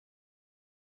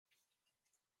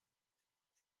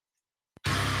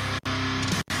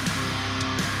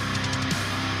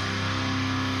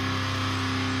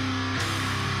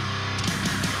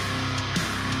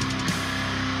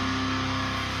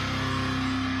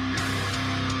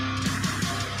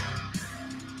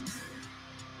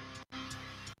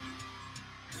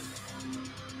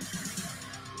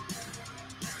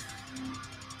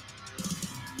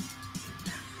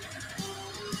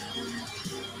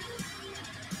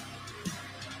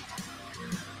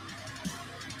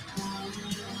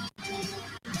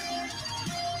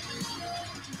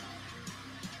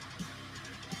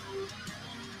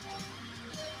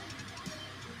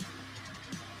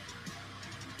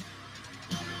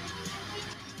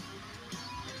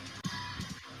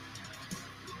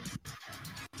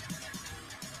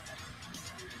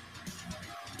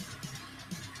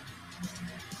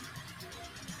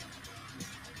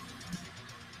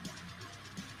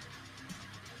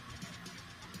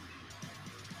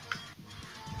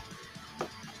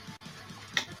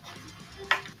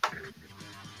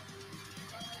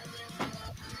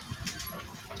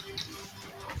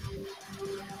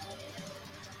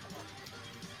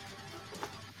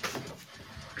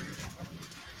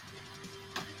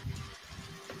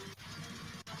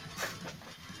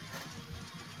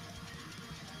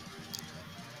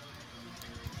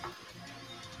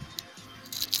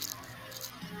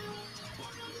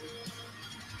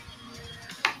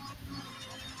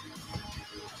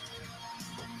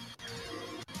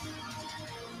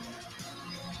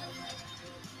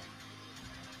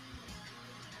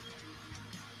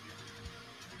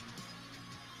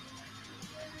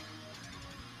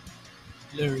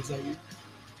Larry, is that you?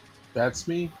 That's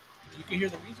me. You can hear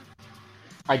the music?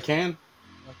 I can.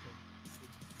 Okay.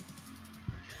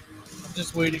 I'm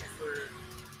just waiting for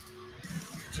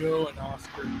Joe and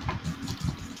Oscar.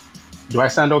 Do I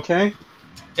sound okay?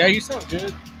 Yeah, you sound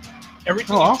good. Oh,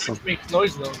 Everything you awesome. touch makes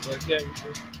noise though, but yeah, you're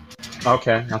good.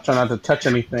 Okay, I'll try not to touch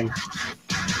anything.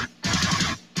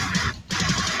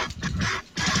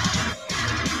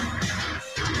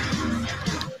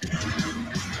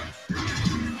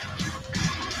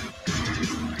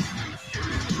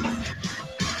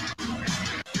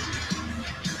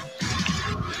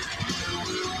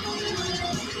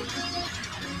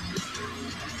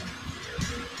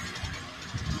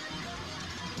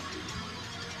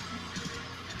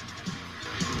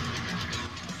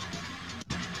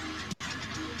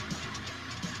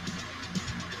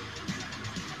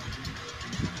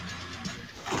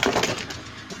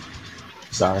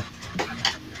 Sorry.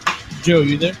 Joe,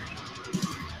 you there?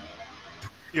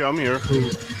 Yeah, I'm here. Cool.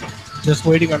 Just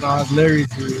waiting on Oz.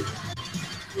 Larry's here.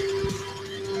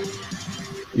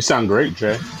 You sound great,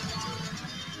 Jay.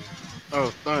 Oh,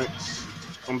 thanks.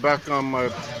 I'm back on the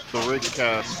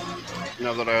Rigcast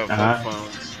now that I have Uh-huh.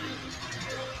 headphones.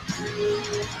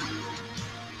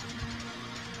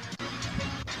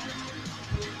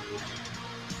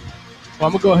 Well,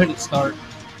 I'm gonna go ahead and start.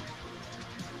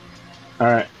 All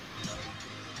right.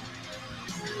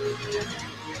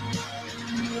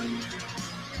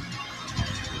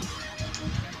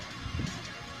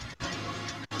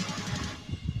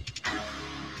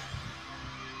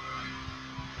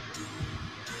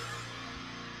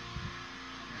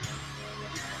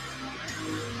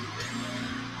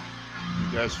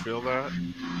 You guys feel that?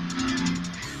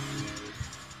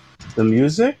 The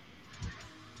music?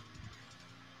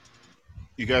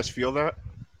 You guys feel that?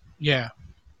 Yeah,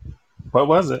 What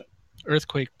was it?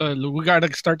 earthquake. We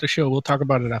gotta start the show. We'll talk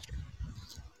about it after.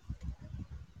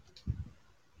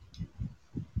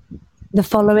 The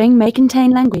following may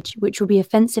contain language which will be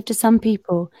offensive to some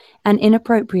people and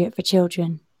inappropriate for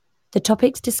children. The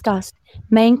topics discussed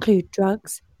may include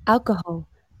drugs, alcohol,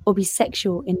 or be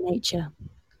sexual in nature.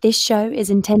 This show is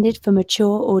intended for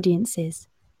mature audiences.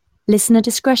 Listener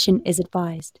discretion is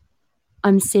advised.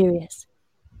 I'm serious.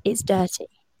 It's dirty.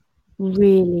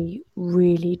 Really,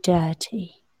 really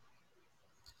dirty.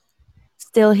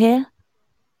 Still here?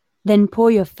 Then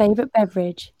pour your favorite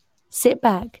beverage, sit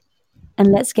back,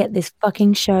 and let's get this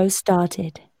fucking show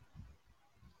started.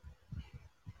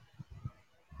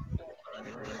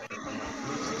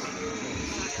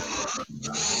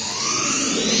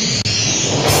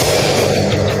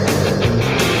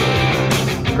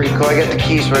 Pretty cool. I got the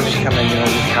keys ready to come in, you know,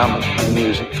 with comic and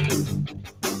music.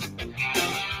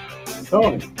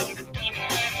 Tony.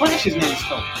 What's his name,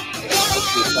 Tony?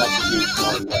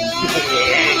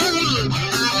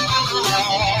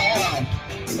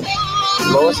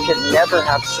 Lois could never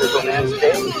have Superman's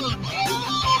baby.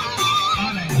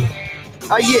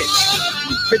 Ah, yes.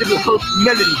 Incredible Hulk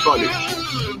melon body.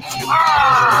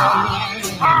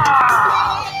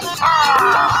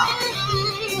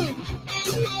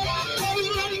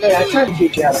 Hey, I tried to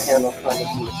teach you how to handle comics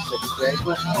in the 6th grade,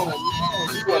 but oh no,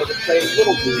 you wanted to play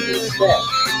Little Dude instead.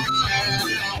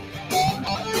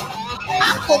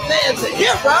 Aquaman's a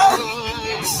hero!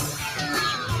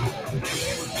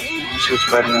 She was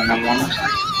Spider-Man #1 looks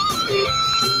like.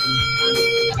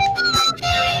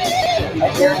 I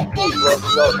guarantee you broke the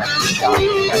road like a shot.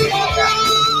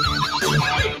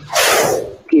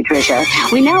 Patricia,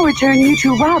 we now return you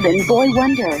to Robin, Boy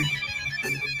Wonder.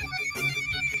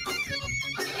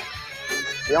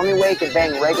 The only way he could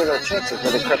bang regular chicks is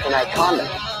with a kryptonite condom.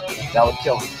 That would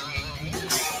kill him.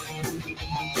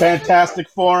 Fantastic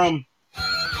Forum.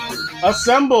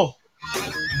 Assemble.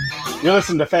 You're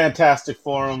listening to Fantastic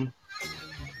Forum,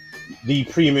 the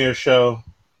premier show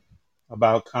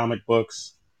about comic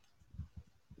books.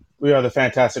 We are the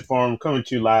Fantastic Forum, coming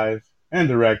to you live and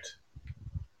direct,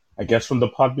 I guess, from the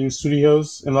Podbean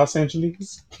Studios in Los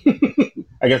Angeles.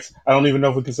 I guess, I don't even know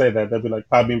if we can say that. They'd be like,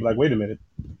 Podbean be like, wait a minute.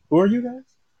 Who are you guys?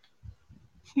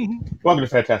 Welcome to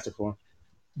Fantastic Forum.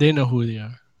 They know who they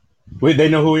are. Wait, they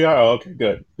know who we are? Oh, okay,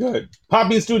 good.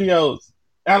 Podbean Studios,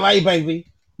 LA, baby.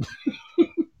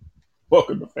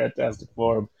 Welcome to Fantastic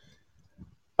Forum.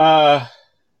 You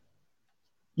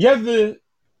have the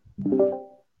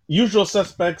usual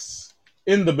suspects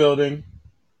in the building.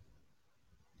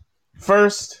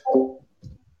 First,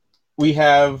 we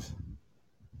have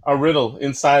a riddle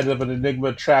inside of an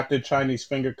enigma trapped in Chinese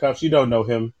finger cuffs. You don't know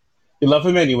him. You love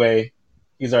him anyway.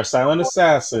 He's our silent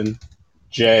assassin,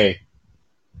 Jay.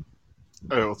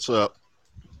 Hey, what's up?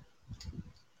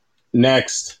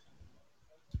 Next,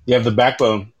 you have the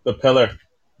backbone, the pillar,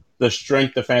 the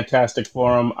Strength of Fantastic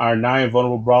Forum, our nigh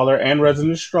invulnerable brawler and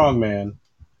resident strongman,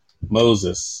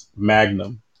 Moses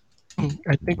Magnum.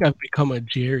 I think I've become a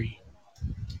Jerry.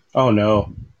 Oh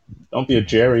no, don't be a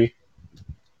Jerry.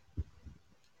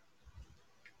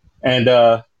 And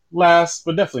last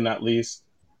but definitely not least,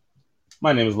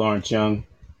 my name is Lawrence Young.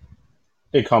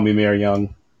 They call me Mayor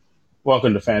Young.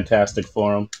 Welcome to Fantastic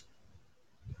Forum.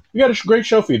 We got a great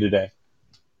show for you today.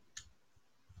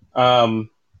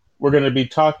 We're going to be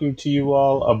talking to you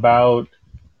all about.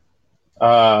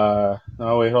 Oh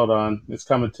wait, hold on. It's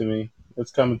coming to me. We're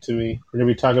going to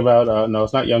be talking about. No,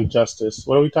 it's not Young Justice.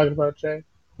 What are we talking about, Jay?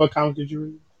 What comic did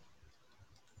you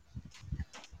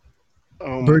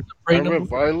read? Birds of Prey I read number?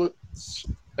 Violets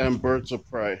and Birds of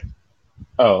Prey.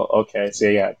 Oh, okay. So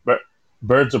yeah,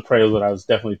 Birds of Prey is what I was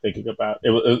definitely thinking about.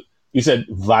 You said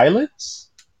Violets?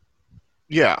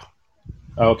 Yeah.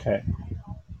 Okay.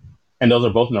 And those are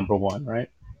both number 1, right?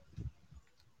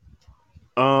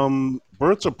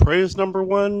 Birds of Prey is number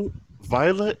 1.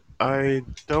 Violet, I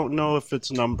don't know if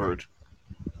it's numbered.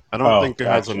 I don't think it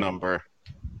has a number.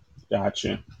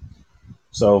 Gotcha.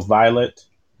 So Violet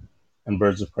and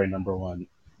Birds of Prey number 1.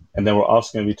 And then we're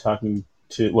also going to be talking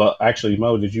to, well, actually,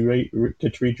 Mo, did you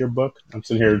get to read your book? I'm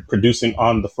sitting here producing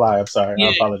on the fly. I'm sorry. Yeah,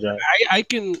 I apologize. I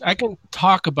can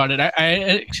talk about it. I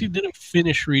actually didn't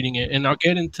finish reading it, and I'll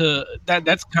get into that.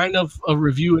 That's kind of a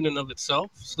review in and of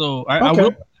itself. So I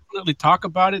will definitely talk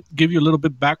about it, give you a little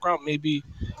bit background, maybe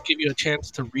give you a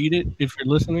chance to read it if you're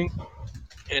listening.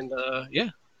 And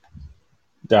yeah.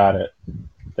 Got it.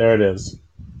 There it is.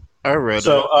 I read it.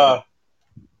 So,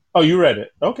 oh, you read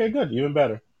it. Okay, good. Even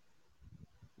better.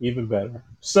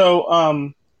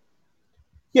 So,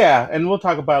 yeah, and we'll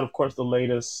talk about, of course, the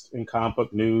latest in comic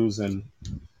book news and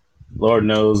Lord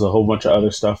knows a whole bunch of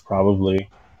other stuff probably.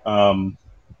 And,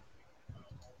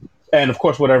 of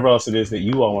course, whatever else it is that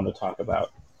you all want to talk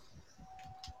about.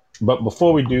 But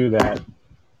before we do that,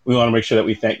 we want to make sure that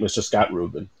we thank Mr. Scott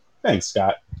Rubin. Thanks,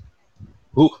 Scott.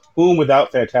 Whom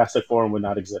without Fantastic Forum would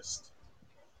not exist.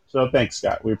 So thanks,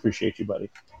 Scott. We appreciate you, buddy.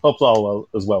 Hope all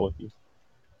is well with you.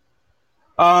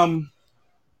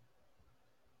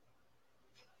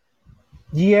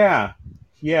 Yeah.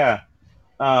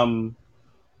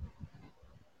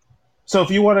 So if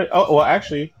you want to, well,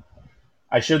 actually,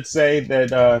 I should say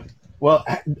that,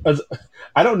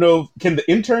 I don't know, can the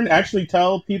intern actually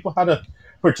tell people how to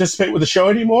participate with the show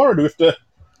anymore, or do we have to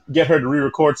get her to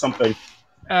re-record something?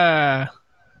 I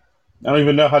don't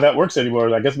even know how that works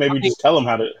anymore. I guess maybe just tell them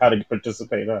how to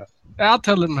participate. I'll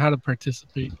tell them how to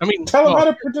participate. I mean, tell them how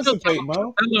to participate,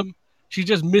 Mo. Tell them she's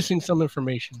just missing some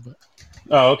information. But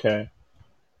oh, okay.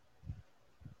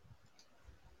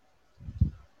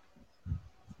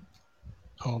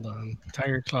 hold on,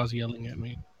 Tiger Claw's yelling at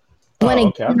me.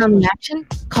 Want to get on the action?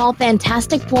 Call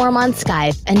Fantastic Forum on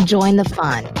Skype and join the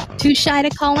fun. Too shy to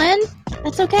call in?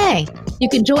 That's okay. You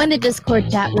can join the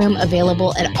Discord chat room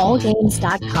available at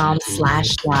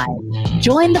allgames.com/live.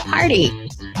 Join the party.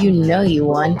 You know you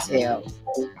want to.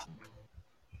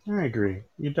 I agree.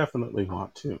 You definitely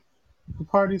want to. The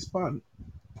party's fun.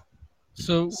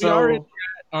 So we are in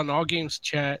on All Games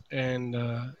chat, and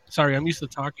sorry, I'm used to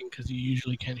talking because you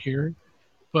usually can't hear it.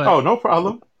 But oh, no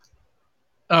problem.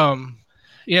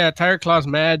 Yeah, Tiger Claw's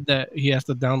mad that he has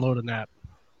to download an app.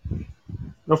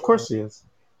 Of course he is.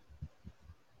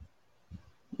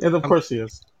 Yeah, of course he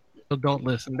is. So don't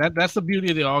listen. That's the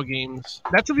beauty of the All Games.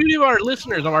 That's the beauty of our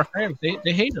listeners, of our fans. They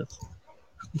hate us.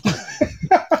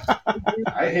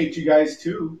 I hate you guys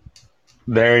too.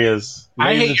 There he is.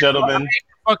 Ladies and gentlemen.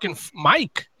 Fucking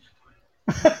Mike.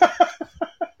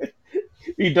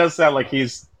 He does sound like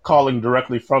he's calling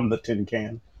directly from the tin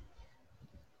can.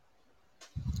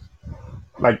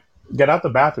 Like, get out the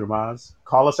bathroom, Oz.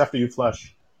 Call us after you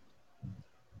flush.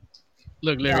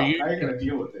 Look, Larry, I ain't gonna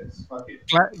deal with this. Fuck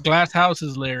it. Glass House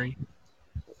is Larry.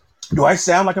 Do I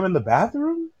sound like I'm in the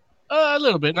bathroom? A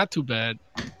little bit, not too bad.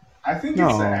 I think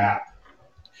it's the app.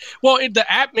 Well, the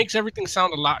app makes everything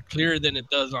sound a lot clearer than it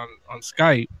does on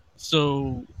Skype.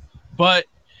 So, but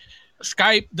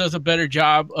Skype does a better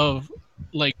job of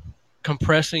like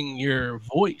compressing your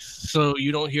voice, so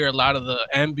you don't hear a lot of the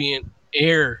ambient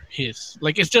air hiss.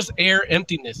 Like it's just air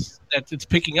emptiness that it's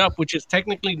picking up, which is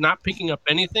technically not picking up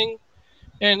anything.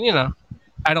 And you know,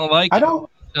 I don't like. I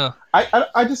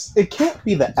just it can't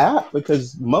be the app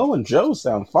because Mo and Joe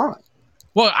sound fine.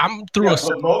 Well, I'm through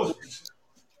Mo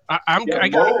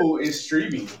is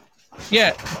streaming.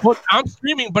 Yeah, but I'm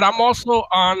streaming, but I'm also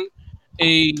on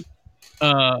an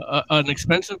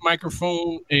expensive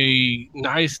microphone, a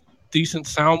nice, decent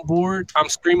soundboard. I'm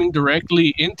streaming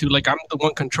directly into, like, I'm the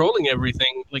one controlling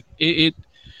everything. Like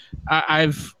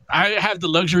I've I have the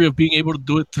luxury of being able to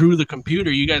do it through the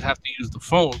computer. You guys have to use the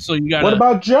phone. So you got. What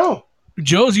about Joe?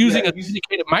 Joe's using a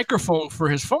dedicated microphone for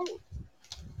his phone.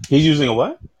 He's using a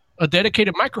what? A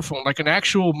dedicated microphone, like an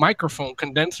actual microphone,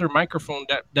 condenser microphone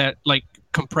that like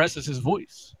compresses his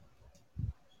voice.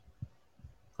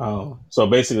 Oh, so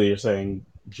basically you're saying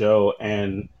Joe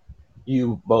and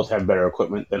you both have better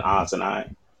equipment than Oz and I.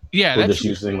 Yeah, we're just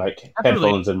using like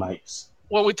headphones and mics.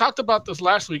 Well, we talked about this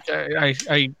last week.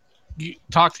 I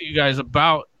talked to you guys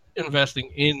about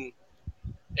investing in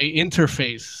a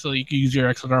interface so you can use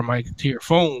your XLR mic to your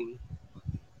phone,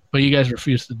 but you guys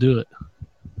refused to do it.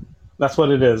 That's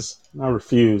what it is. I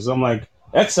refuse. I'm like,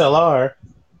 XLR?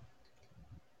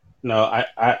 No,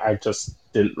 I just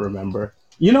didn't remember.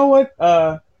 You know what?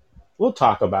 We'll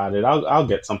talk about it. I'll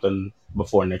get something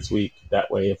before next week.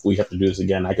 That way, if we have to do this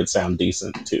again, I could sound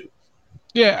decent too.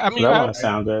 Yeah, I mean, I want to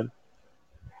sound good.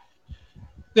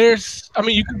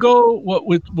 You could go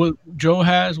with what Joe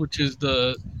has, which is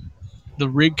the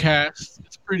Rigcast.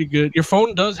 It's pretty good. Your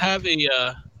phone does have a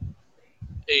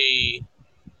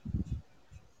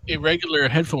regular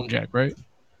headphone jack, right?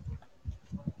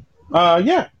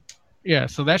 Yeah. Yeah,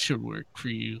 so that should work for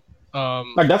you.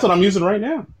 Like that's what I'm using right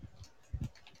now.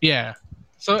 Yeah.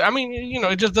 So I mean,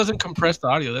 it just doesn't compress the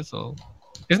audio. That's all.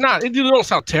 It's not. You don't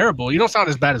sound terrible. You don't sound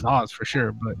as bad as Oz for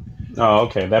sure. But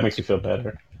okay, that makes me feel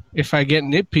better. If I get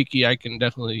nitpicky, I can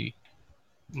definitely.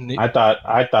 I thought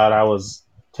I was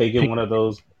taking one of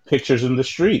those pictures in the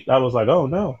street. I was like, oh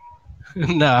no.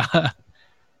 Nah.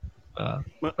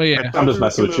 But yeah, I'm just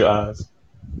messing with your eyes.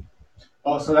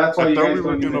 Oh, so that's why you guys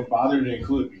don't even bother to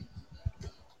include me.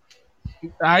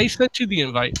 I sent you the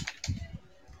invite.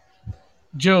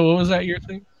 Joe, what was that your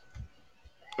thing?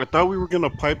 I thought we were gonna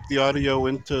pipe the audio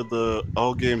into the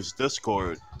All Games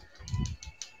Discord.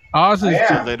 Oz is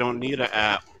so they don't need an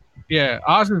app. Yeah,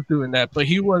 Oz is doing that, but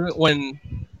he wasn't when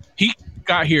he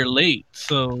got here late,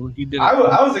 so he didn't.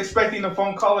 I was expecting a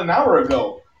phone call an hour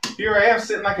ago. Here I am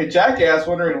sitting like a jackass,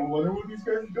 wondering what these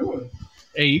guys are doing.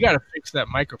 Hey, you gotta fix that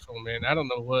microphone, man. I don't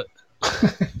know what.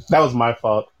 That was my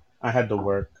fault. I had to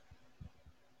work.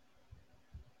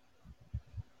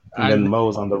 And then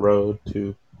Mo's on the road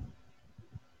too.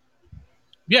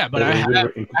 Yeah, but I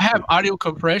have audio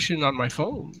compression on my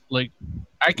phone. Like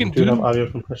I can do have audio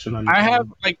compression on your phone.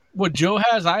 have like what Joe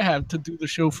has. I have to do the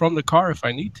show from the car if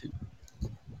I need to.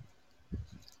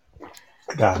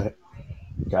 Got it.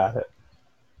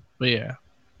 But yeah,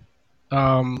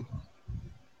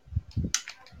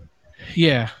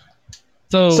 yeah.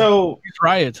 So it's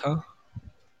riots, huh?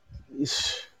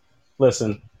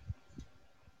 Listen.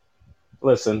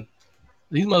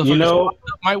 These motherfuckers fucked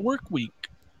up my work week.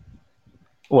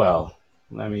 Well,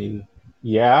 I mean,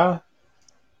 yeah,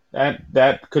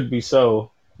 that could be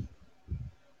so.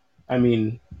 I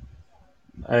mean,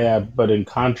 yeah, but in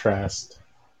contrast,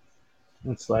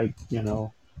 it's like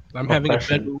I'm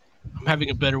having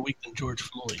a better week than George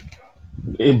Floyd.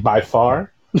 By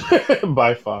far,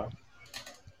 by far.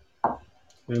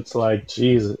 It's like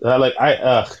Jesus.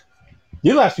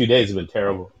 These last few days have been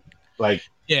terrible. Like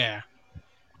yeah,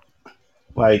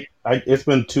 it's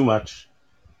been too much.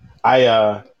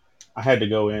 I had to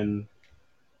go in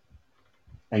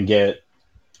and get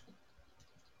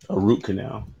a root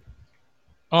canal.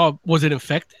 Oh, was it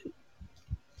infected?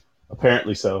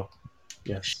 Apparently so.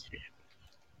 Yes.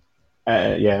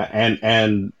 Yeah,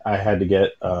 and I had to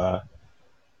get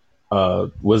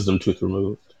wisdom tooth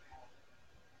removed.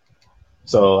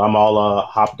 So I'm all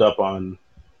hopped up on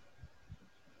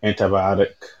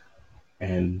antibiotic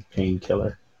and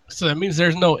painkiller. So that means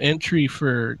there's no entry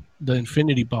for the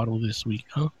infinity bottle this week,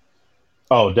 huh?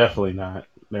 Oh, definitely not.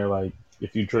 They're like,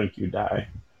 if you drink, you die.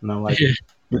 And I'm like,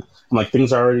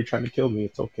 things are already trying to kill me.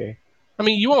 It's okay. I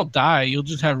mean, you won't die. You'll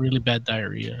just have really bad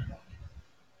diarrhea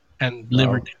and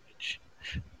liver damage.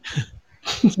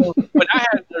 So when I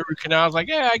had the root canal, I was like,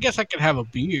 yeah, I guess I could have a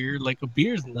beer. Like, a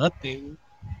beer's nothing.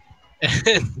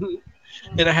 And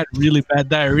then I had really bad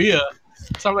diarrhea.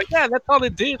 So I'm like, yeah, that's all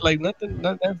it did. Like, nothing,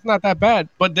 that's not that bad.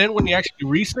 But then when you actually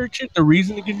research it, the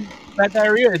reason it gives you bad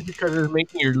diarrhea is because it's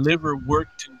making your liver work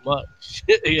too much.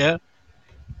 Yeah.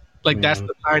 Like, that's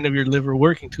the sign of your liver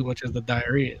working too much is the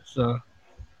diarrhea. So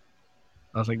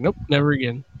I was like, nope, never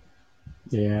again.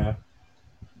 Yeah.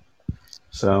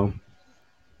 So,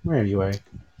 anyway.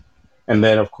 And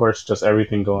then, of course, just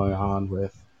everything going on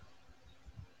with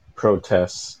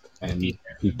protests and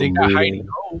people they got looting.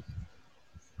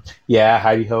 Yeah,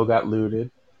 Heidi Ho got looted.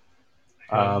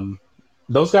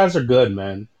 Those guys are good,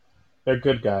 man. They're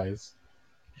good guys.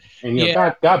 And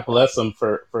God bless them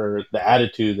for the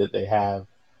attitude that they have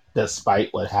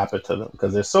despite what happened to them.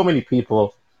 Because there's so many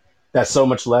people that so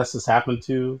much less has happened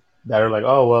to that are like,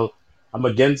 oh well, I'm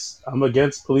against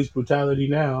police brutality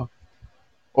now,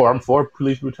 or I'm for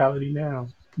police brutality now.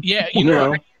 Yeah, You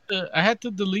know? I had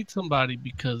to delete somebody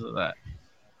because of that.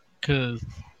 Because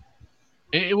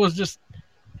it was just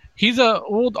he's a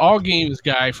old All Games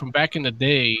guy from back in the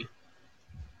day,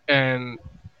 and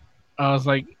I was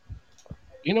like,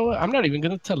 you know what? I'm not even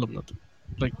gonna tell him nothing.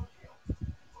 Like,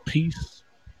 peace.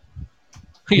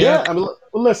 Yeah, I mean,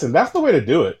 listen, that's the way to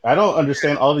do it. I don't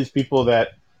understand all these people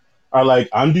that are like,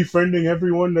 I'm defriending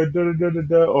everyone, da, da, da, da,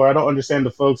 da, or I don't understand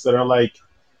the folks that are like,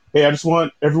 hey, I just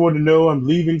want everyone to know I'm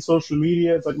leaving social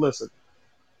media. It's like, listen,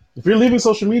 if you're leaving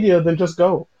social media, then just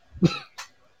go.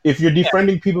 If you're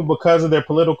defriending people because of their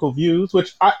political views,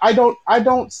 which I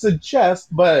don't suggest,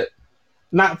 but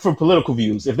not for political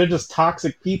views. If they're just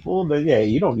toxic people, then yeah,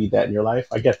 you don't need that in your life.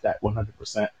 I get that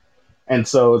 100%. And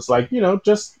so it's like,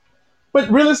 just. But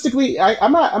realistically,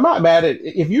 I'm not mad at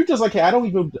if you just like, hey, I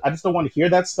just don't want to hear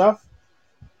that stuff.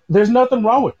 There's nothing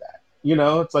wrong with that.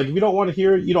 It's like if you don't want to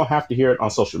hear it, you don't have to hear it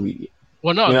on social media.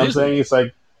 Well, no, you know what I'm saying? It's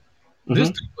like this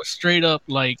dude was straight up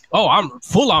like, oh, I'm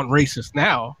full on racist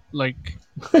now. Like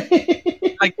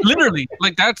literally,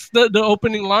 like that's the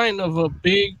opening line of a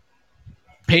big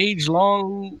page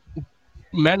long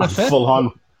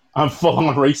manifesto. I'm full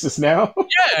on racist now.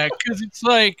 Yeah, because it's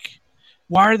like,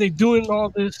 why are they doing all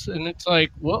this? And it's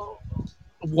like, well,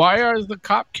 why are the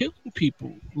cop killing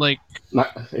people? Like, not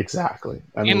exactly.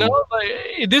 I mean,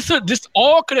 like this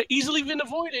all could have easily been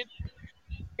avoided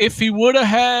if he would have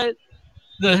had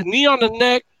the knee on the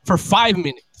neck for 5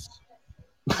 minutes.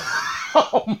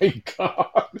 Oh my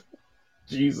god,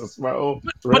 Jesus, bro!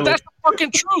 Really? But that's the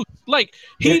fucking truth. Like,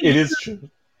 it is true.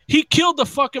 He killed the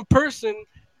fucking person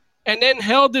and then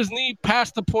held his knee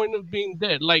past the point of being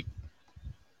dead. Like,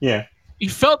 yeah. He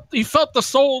felt the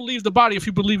soul leave the body, if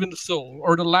you believe in the soul,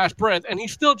 or the last breath, and he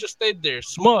still just stayed there,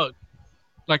 smug,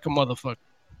 like a motherfucker.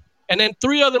 And then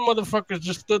 3 other motherfuckers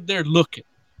just stood there looking.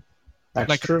 That's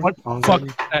like, true. What the fuck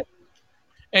is that?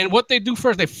 And what they do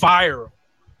first, they fire him.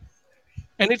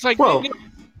 And it's like, well,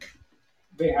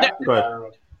 they have to fire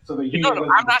him. So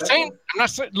I'm not saying.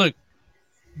 Look,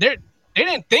 they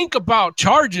didn't think about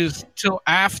charges till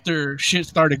after shit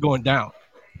started going down.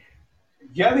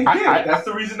 Yeah, they did. That's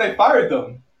the reason they fired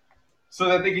them. So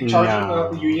that they could charge them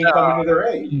without the union coming to their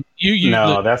aid.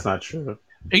 No, that's not true.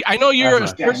 I know you're...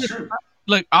 That's true.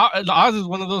 Look, Oz is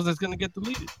one of those that's going to get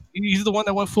deleted. He's the one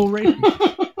that went full rating.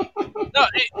 No,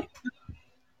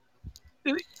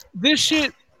 this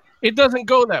shit, it doesn't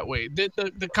go that way.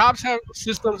 The cops have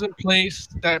systems in place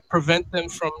that prevent them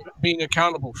from being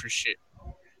accountable for shit.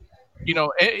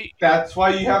 That's why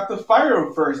you have to fire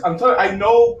them first. I'm telling you, I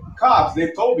know cops.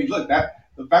 They've told me, look, that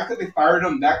the fact that they fired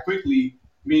them that quickly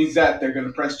means that they're going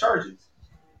to press charges.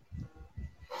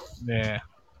 Yeah,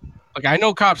 like I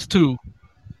know cops too,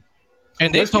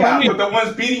 and they told me, but the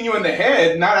ones beating you in the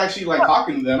head, not actually like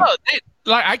talking to them.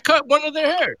 No, I cut one of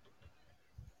their hair.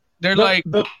 They're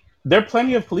there are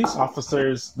plenty of police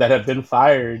officers that have been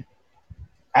fired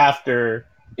after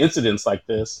incidents like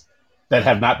this that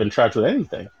have not been charged with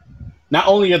anything. Not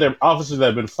only are there officers that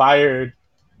have been fired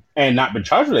and not been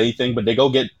charged with anything, but they go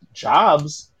get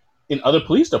jobs in other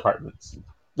police departments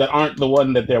that aren't the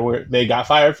one that they got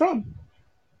fired from.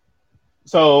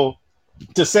 So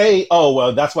to say, oh,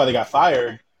 well, that's why they got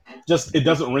fired, it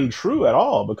doesn't ring true at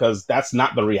all, because that's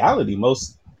not the reality.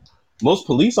 Most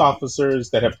police officers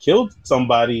that have killed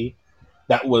somebody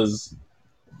that was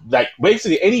like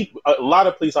basically a lot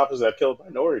of police officers that have killed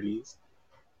minorities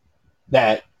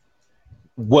that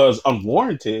was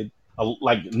unwarranted,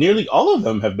 like nearly all of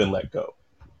them have been let go.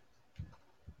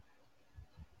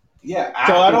 Yeah,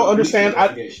 so I don't understand.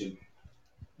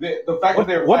 The fact that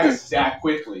they're fired that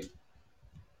quickly.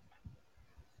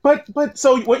 But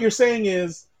so what you're saying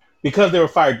is because they were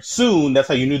fired soon, that's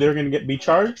how you knew they were going to be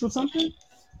charged with something?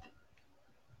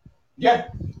 Yeah.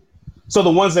 So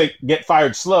the ones that get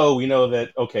fired slow, we know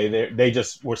that okay, they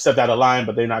just were set out of line,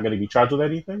 but they're not going to be charged with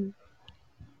anything.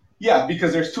 Yeah,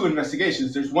 because there's 2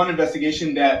 investigations. There's one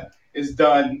investigation that is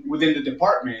done within the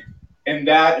department, and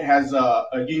that has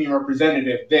a union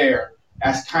representative there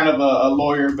as kind of a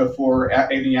lawyer before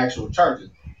any actual charges.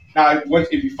 Now,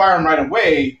 if you fire them right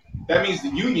away, that means the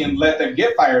union let them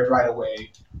get fired right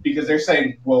away because they're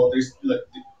saying, well, there's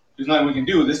nothing we can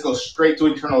do. This goes straight to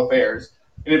internal affairs.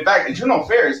 And in fact, internal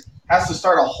affairs has to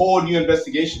start a whole new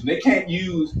investigation. They can't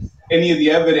use any of the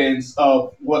evidence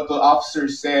of what the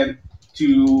officers said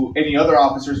to any other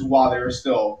officers while they were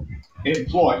still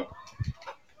employed.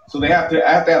 So they have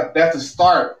to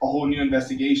start a whole new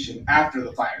investigation after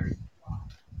the firing.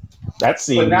 That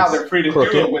seems But now they're free to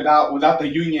crooked. do it without the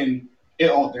union.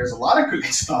 There's a lot of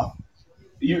crooked stuff.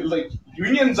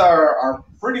 unions are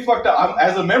pretty fucked up.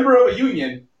 As a member of a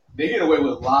union, they get away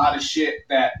with a lot of shit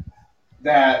that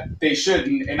they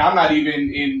shouldn't. And I'm not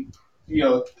even in.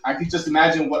 I could just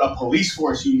imagine what a police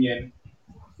force union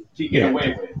can get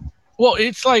away with. Well,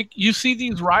 it's like you see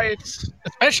these riots,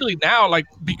 especially now, like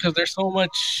because there's so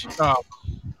much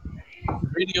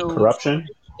video corruption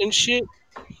and shit.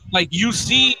 Like you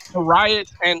see the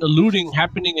riots and the looting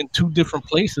happening in two different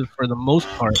places for the most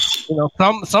part.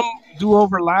 Some do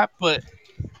overlap, but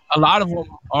a lot of them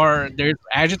there's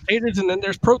agitators and then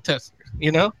there's protesters.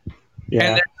 And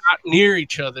they're not near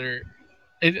each other.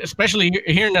 Especially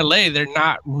here in LA, they're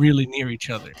not really near each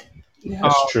other. Yeah,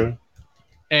 that's true.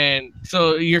 And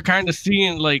so you're kind of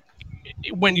seeing, like,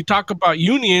 when you talk about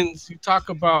unions, you talk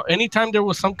about anytime there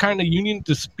was some kind of union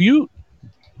dispute,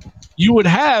 you would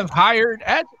have hired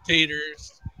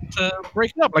agitators to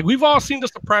break it up. Like, we've all seen The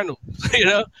Sopranos,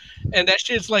 and that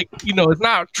shit's like, it's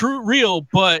not real,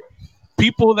 but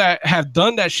people that have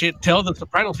done that shit tell The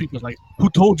Sopranos people, like,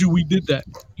 who told you we did that?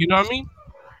 You know what I mean?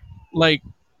 Like,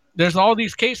 there's all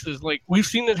these cases, like, we've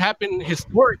seen it happen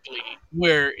historically,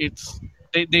 where it's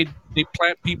they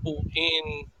plant people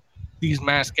in these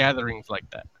mass gatherings like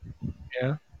that.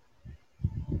 Yeah.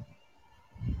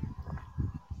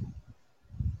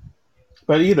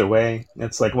 But either way,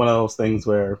 it's like one of those things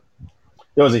where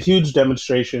there was a huge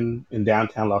demonstration in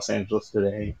downtown Los Angeles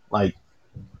today. Like,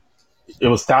 it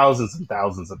was thousands and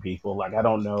thousands of people. Like, I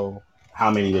don't know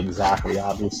how many exactly,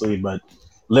 obviously, but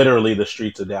literally the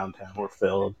streets of downtown were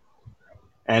filled.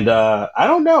 And I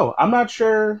don't know. I'm not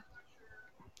sure.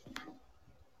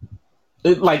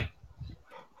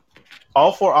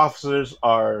 All 4 officers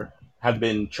have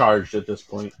been charged at this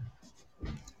point.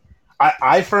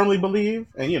 I firmly believe,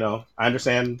 and I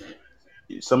understand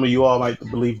some of you all might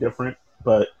believe different,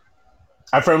 but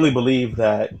I firmly believe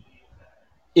that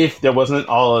if there wasn't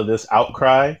all of this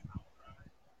outcry,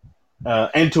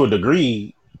 and to a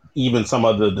degree, even some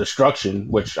of the destruction,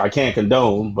 which I can't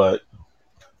condone, but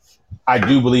I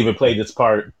do believe it played its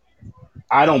part,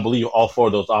 I don't believe all 4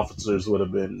 of those officers would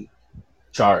have been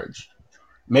charged.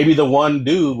 Maybe the one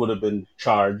dude would have been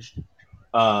charged,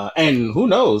 and who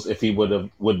knows if he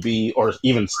would be, or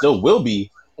even still will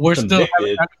be,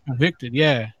 convicted.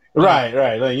 Yeah,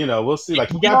 right. Like, we'll see. Like,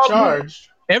 he got charged.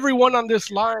 Everyone on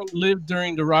this line lived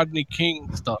during the Rodney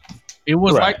King stuff. It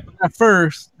was like at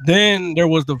first, then there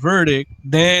was the verdict,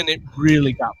 then it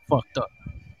really got fucked up.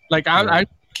 Like, I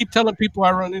keep telling people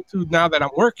I run into now that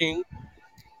I'm working,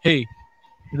 hey,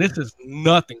 this is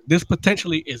nothing. This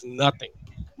potentially is nothing.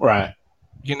 Right.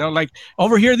 Like,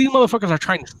 over here, these motherfuckers are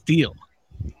trying to steal.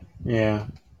 Yeah.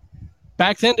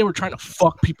 Back then, they were trying to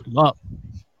fuck people up.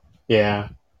 Yeah.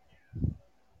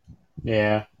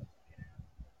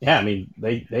 I mean,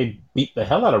 they beat the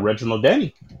hell out of Reginald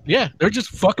Denny. Yeah, they're just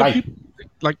fucking people.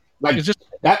 Like it's just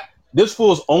that. This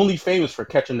fool is only famous for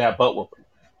catching that butt whooping.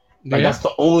 Like, that's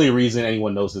the only reason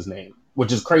anyone knows his name,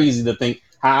 which is crazy to think.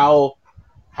 How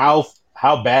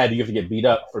bad do you have to get beat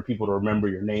up for people to remember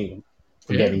your name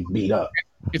for getting beat up?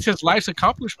 It's his life's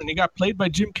accomplishment. He got played by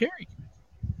Jim Carrey.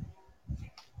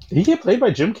 Did he get played by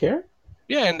Jim Carrey?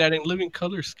 Yeah, in that In Living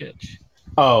Color sketch.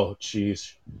 Oh,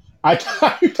 jeez. I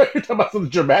thought you were talking about something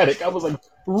dramatic. I was like,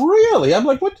 really? I'm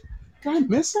like, what? Did I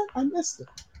miss it? I missed it.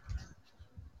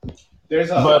 There's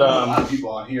a lot of people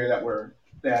on here that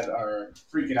are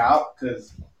freaking out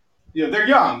because they're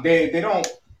young. They don't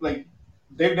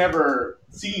they've never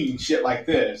seen shit like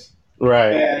this.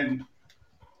 Right. And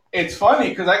it's funny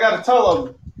because I got to tell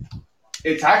them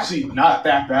it's actually not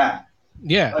that bad.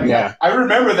 Yeah. I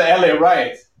remember the LA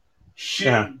riots.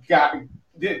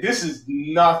 This is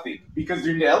nothing because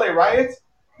during the LA riots,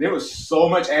 there was so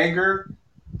much anger.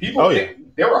 People, they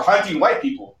were hunting white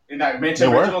people, and I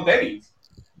mentioned Reginald Denny's.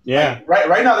 Yeah.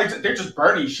 Right now, they're just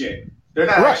burning shit. They're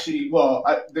not actually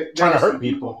trying to hurt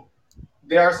people.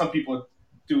 There are some people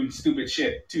doing stupid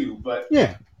shit too, but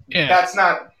yeah, that's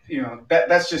not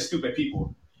that's just stupid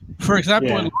people. For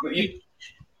example,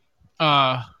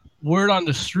 word on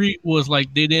the street was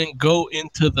like they didn't go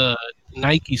into the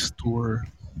Nike store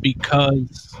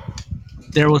because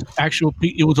there was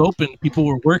it was open. People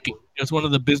were working. It was one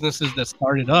of the businesses that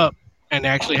started up, and they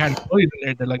actually had employees in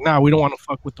there. They're like, nah, we don't want to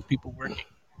fuck with the people working.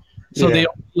 So they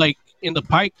in the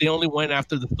Pike, they only went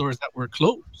after the stores that were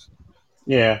closed.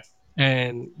 Yeah.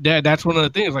 And that's one of the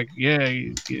things. Like,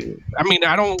 I mean,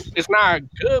 it's not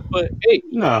good, but hey,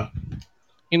 no,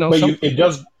 but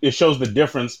it shows the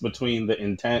difference between the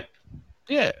intent.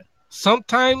 Yeah,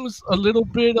 sometimes a little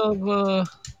bit of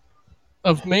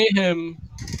mayhem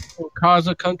will cause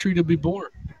a country to be born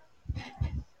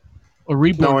or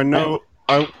reborn. No,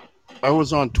 I know. I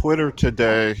was on Twitter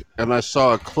today and I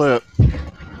saw a clip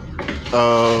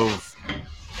of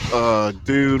a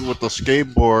dude with a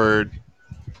skateboard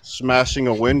smashing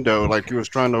a window like he was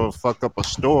trying to fuck up a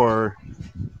store,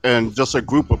 and just a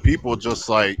group of people just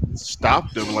like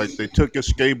stopped him. Like they took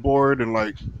his skateboard and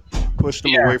like pushed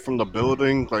him away from the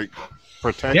building, like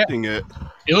protecting it.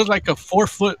 It was like a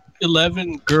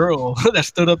 4'11" girl that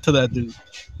stood up to that dude.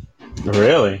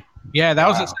 Really? Yeah, that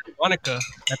was in Santa Monica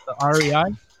at the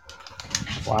REI.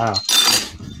 Wow.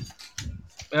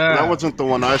 That wasn't the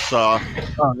one I saw.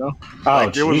 Oh no.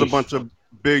 Like it was a bunch of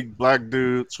big black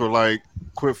dudes who were like,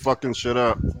 quit fucking shit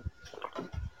up.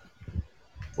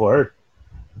 Word.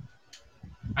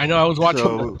 I know I was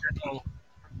watching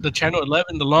the Channel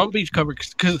 11, the Long Beach cover,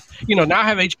 because, now I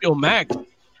have HBO Max.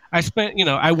 I spent,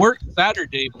 I worked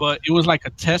Saturday, but it was like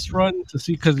a test run to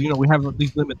see, because, we have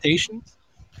these limitations.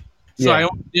 So I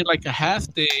only did like a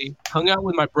half day, hung out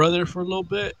with my brother for a little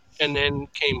bit, and then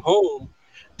came home.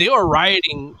 They were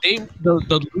rioting.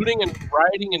 The looting and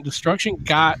rioting and destruction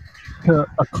got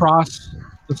across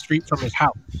the street from his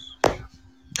house,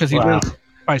 because he lived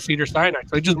by Cedar Sinai.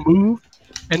 So they just moved,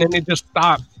 and then they just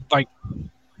stopped. Like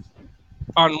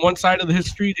on one side of his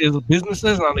street is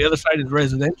businesses, and on the other side is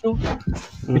residential.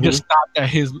 They just stopped at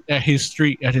his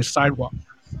street, at his sidewalk.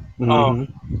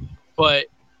 But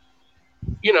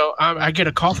I get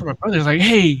a call from my brother. He's like,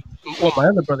 "Hey," my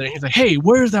other brother. He's like, "Hey,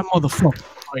 where's that motherfucker?"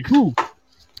 I'm like, "Who?"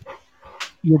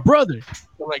 "Your brother."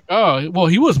 I'm like, "Oh, well,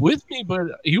 he was with me, but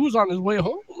he was on his way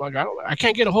home. Like, I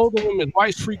can't get a hold of him. His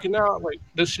wife's freaking out. Like,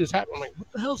 this shit's happening." I'm like,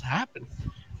 "What the hell's happened?"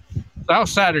 So that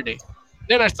was Saturday.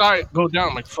 Then I saw it go down.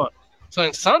 I'm like, fuck. So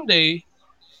on Sunday,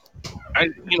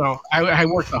 I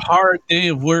worked a hard day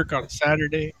of work on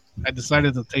Saturday. I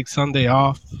decided to take Sunday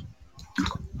off.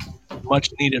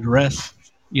 Much needed rest,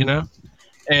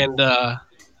 And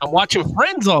I'm watching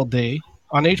Friends all day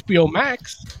on HBO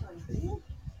Max.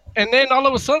 And then all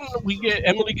of a sudden,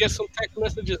 Emily gets some text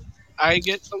messages. I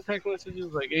get some text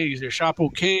messages like, "Hey, is your shop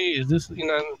okay? Is this,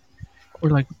 We're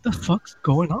like, what the fuck's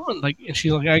going on?" Like, and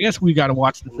she's like, "I guess we got to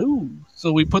watch the news."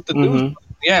 So we put the news.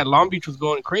 Yeah, Long Beach was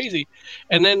going crazy.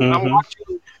 And then I'm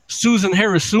watching Susan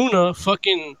Harrisuna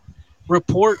fucking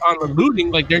report on the looting.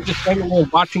 Like, they're just standing there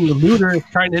watching the looters,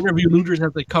 trying to interview looters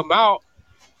as they come out.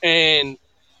 And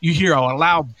you hear a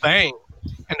loud bang,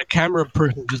 and the camera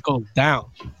person just goes down.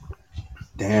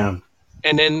 Damn.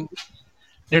 And then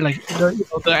they're like,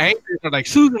 the anchors are like,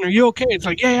 "Susan, are you okay?" It's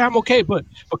like, "Yeah, I'm okay, but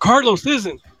Carlos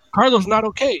isn't. Carlos not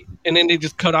okay." And then they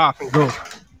just cut off and go.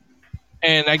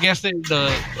 And I guess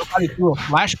somebody threw a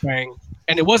flashbang,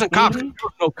 and it wasn't cops. There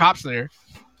was no cops there.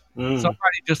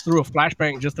 Somebody just threw a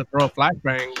flashbang just to throw a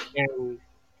flashbang, and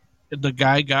the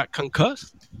guy got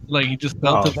concussed. Like, he just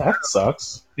felt it. That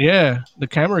sucks. Yeah, the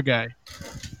camera guy.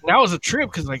 And that was a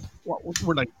trip, because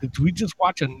we're like, did we just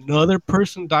watch another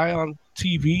person die on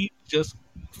TV just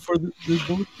for the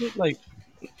bullshit? Like,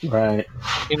 right.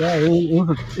 It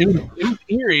was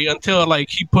eerie until like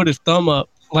he put his thumb up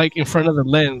like in front of the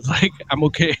lens, like, "I'm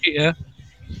okay,"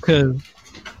 because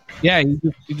he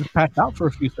just passed out for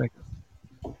a few seconds.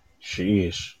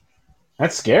 Sheesh,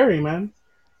 that's scary, man.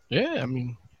 Yeah, I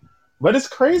mean, but it's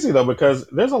crazy though, because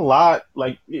there's a lot,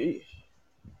 like,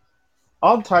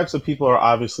 all types of people are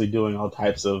obviously doing all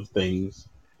types of things.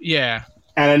 Yeah,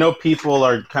 and I know people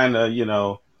are kind of,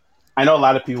 I know a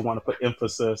lot of people want to put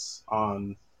emphasis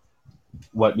on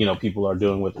what people are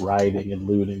doing with rioting and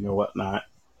looting or whatnot.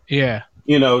 Yeah.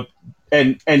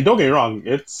 And don't get me wrong,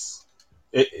 it's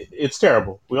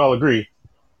terrible. We all agree.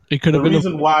 It could have been the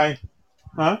reason why,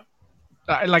 huh?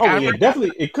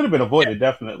 Definitely, it could have been avoided.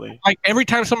 Yeah. Definitely. Like, every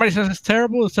time somebody says it's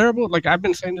terrible. Like, I've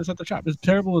been saying this at the shop. It's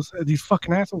terrible. It's these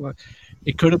fucking assholes. Like,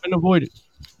 it could have been avoided.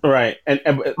 Right,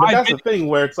 but that's the thing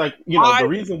where it's like, the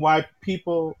reason why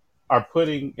people are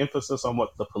putting emphasis on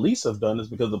what the police have done is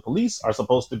because the police are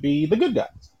supposed to be the good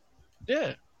guys.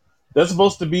 Yeah. They're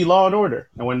supposed to be law and order,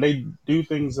 and when they do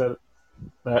things that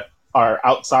are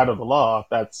outside of the law,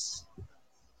 that's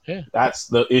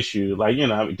the issue. Like,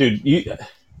 dude,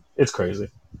 it's crazy.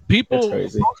 People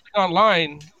posting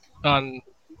online on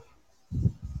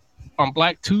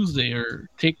Black Tuesday or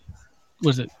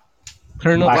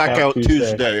Blackout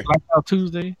Tuesday. Blackout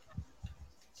Tuesday.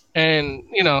 And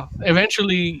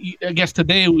eventually, I guess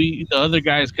today the other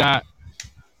guys got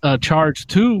charged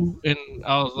too, and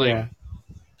I was like,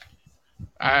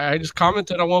 I just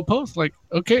commented on one post like,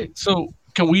 okay, so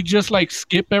can we just like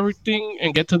skip everything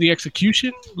and get to the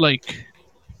execution? Like,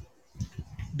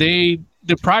 they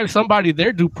deprive somebody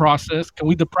their due process. Can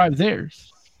we deprive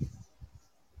theirs?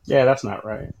 Yeah, that's not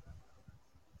right.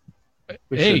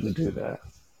 We shouldn't do that.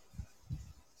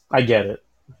 I get it.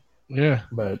 Yeah,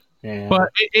 but yeah, but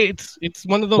it's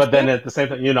one of those. But then at the same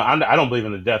time, I don't believe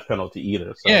in the death penalty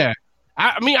either. So. Yeah,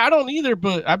 I mean, I don't either,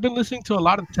 but I've been listening to a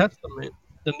lot of Testament,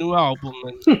 the new album,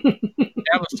 and they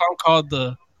have a song called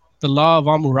the Law of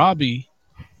Hammurabi,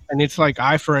 and it's like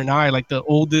eye for an eye, like the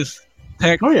oldest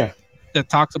text Oh yeah, that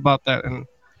talks about that. And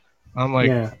I'm like,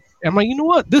 yeah. you know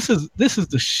what? This is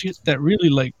the shit that really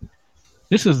like.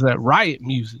 This is that riot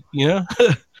music, you know?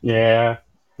 Yeah,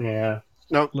 yeah.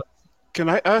 Now, can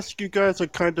I ask you guys a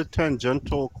kind of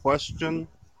tangential question?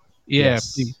 Yeah,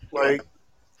 Yes. please. Like,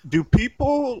 do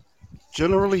people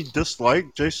generally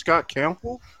dislike J. Scott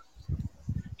Campbell?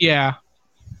 Yeah.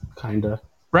 Kinda.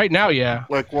 Right now, yeah.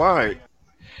 Like, why?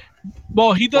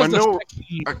 Well, he does Well, I know-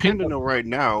 sexy I pin- kind of know right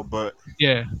now, but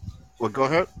Yeah. well, go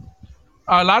ahead.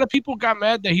 A lot of people got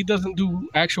mad that he doesn't do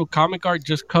actual comic art,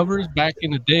 just covers back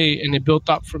in the day, and it built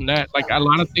up from that. Like a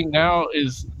lot of thing now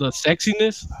is the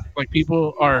sexiness. Like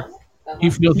people are, he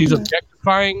feels he's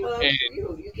objectifying,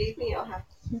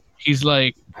 and he's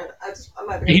like,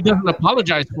 he doesn't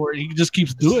apologize for it. He just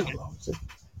keeps doing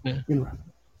it.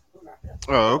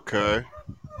 Oh, okay.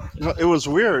 No, it was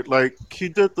weird. Like, he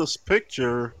did this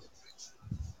picture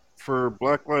for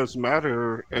Black Lives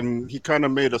Matter, and he kind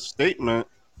of made a statement,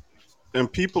 and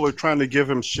people are trying to give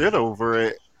him shit over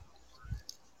it.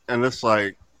 And it's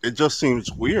like, it just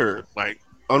seems weird, like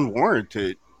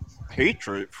unwarranted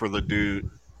hatred for the dude.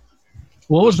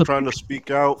 What was the Trying to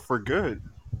speak out for good.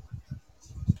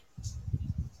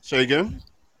 Say again?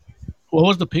 What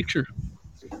was the picture?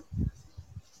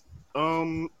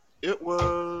 It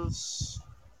was,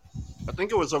 I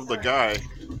think it was of the guy.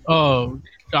 Oh,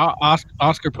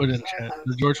 Oscar put in chat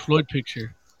the George Floyd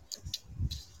picture.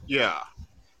 Yeah.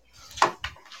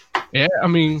 Yeah, I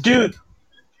mean, Dude.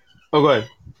 Oh, go ahead.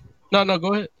 No,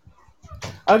 go ahead.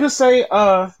 I'll just say,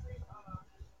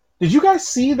 did you guys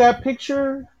see that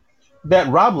picture that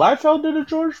Rob Liefeld did of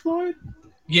George Floyd?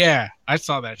 Yeah, I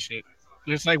saw that shit.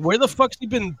 And it's like, where the fuck's he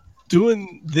been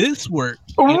doing this work?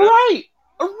 You know? Right.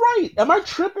 Am I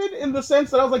tripping in the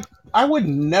sense that I was like, I would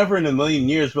never in a million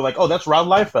years be like, oh, that's Rob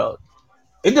Liefeld.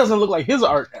 It doesn't look like his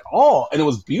art at all, and it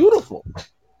was beautiful.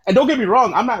 And don't get me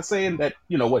wrong, I'm not saying that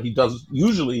what he does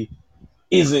usually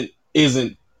isn't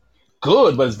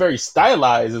good, but it's very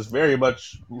stylized. It's very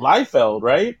much Liefeld,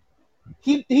 right?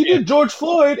 He did George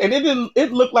Floyd, and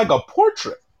it looked like a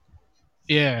portrait.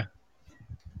 Yeah.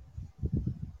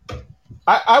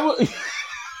 I would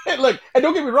look, and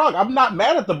don't get me wrong, I'm not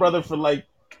mad at the brother for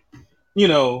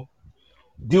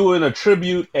doing a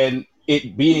tribute and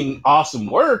it being awesome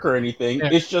work or anything. Yeah.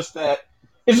 It's just that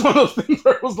it's one of those things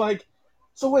where it was like,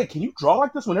 so wait, can you draw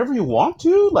like this whenever you want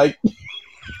to? Like,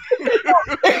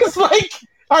 it's like,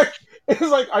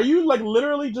 are you like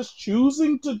literally just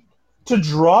choosing to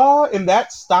draw in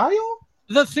that style?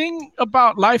 The thing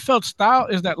about Liefeld's style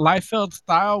is that Liefeld's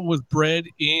style was bred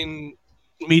in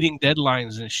meeting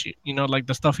deadlines and shit. Like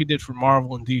the stuff he did for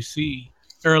Marvel and DC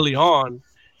early on.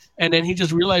 And then he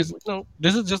just realized,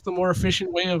 this is just a more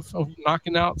efficient way of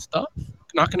knocking out stuff,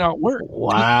 knocking out work.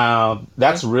 Wow,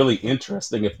 that's really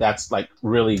interesting. If that's like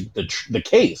really the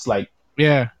case, like,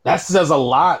 yeah, that says a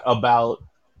lot about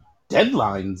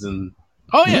deadlines and.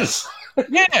 Oh yes,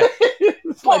 yeah.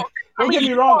 It's like, don't get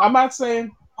me wrong. I'm not saying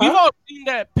we've all seen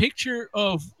that picture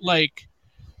of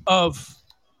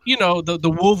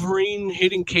the Wolverine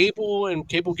hitting Cable and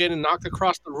Cable getting knocked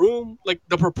across the room. Like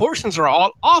the proportions are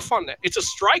all off on that. It's a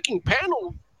striking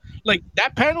panel. Like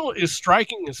that panel is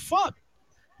striking as fuck.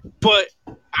 But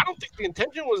I don't think the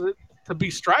intention was to be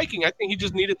striking. I think he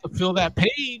just needed to fill that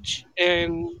page,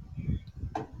 and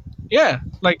yeah,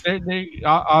 like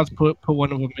Oz put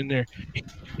one of them in there.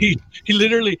 He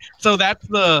literally. So that's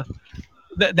the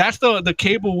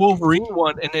Cable Wolverine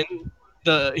one, and then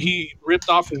he ripped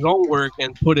off his own work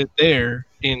and put it there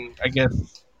in, I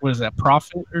guess, what is that,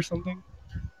 Prophet or something?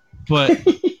 But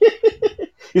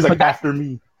he's like, after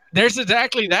me. There's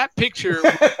exactly that picture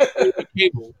with the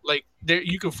Cable. Like there,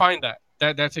 you can find that.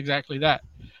 That's exactly that.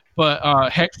 But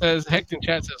Hex in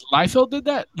chat says Liefeld did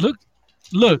that.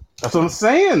 Look. That's what I'm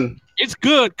saying. It's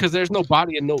good because there's no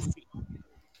body and no feet.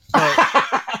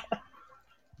 But,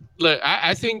 look,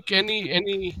 I think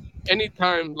any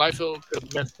time Liefeld could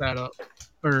have messed that up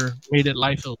or made it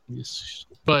Liefeld,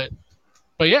 but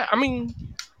yeah, I mean,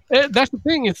 that's the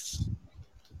thing. It's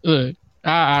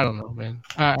I don't know, man.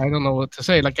 I don't know what to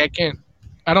say. Like I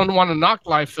don't want to knock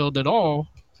Liefeld at all.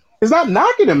 It's not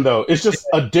knocking him though. It's just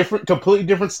a completely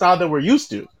different style that we're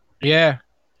used to. Yeah.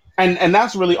 And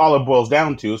that's really all it boils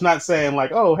down to. It's not saying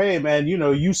like, oh, hey man,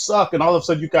 you suck and all of a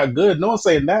sudden you got good. No one's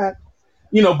saying that.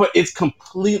 But it's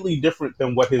completely different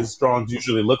than what his drawings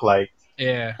usually look like.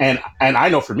 Yeah. And I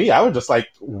know for me, I was just like,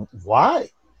 why?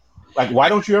 Like, why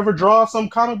don't you ever draw some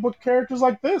comic book characters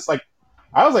like this? Like,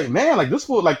 I was like, man, like this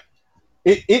fool, like,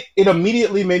 it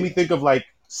immediately made me think of like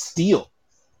Steel.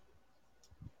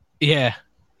 Yeah.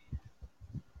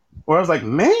 Where I was like,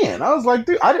 man, I was like,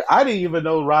 dude, I didn't even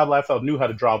know Rob Liefeld knew how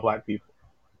to draw black people.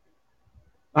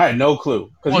 I had no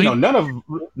clue because none of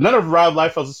Rob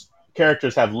Liefeld's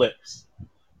characters have lips.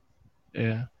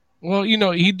 Yeah. Well,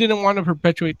 he didn't want to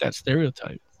perpetuate that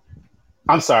stereotype.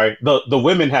 I'm sorry, the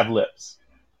women have lips,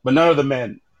 but none of the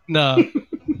men. No,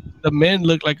 the men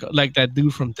look like that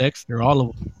dude from Dexter. All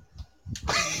of them.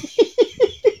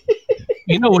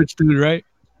 You know which dude, right?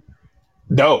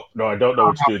 No, I don't know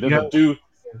which dude. There's a dude.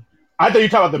 I thought you were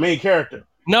talking about the main character.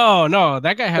 No,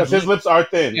 that guy has. Because his lips are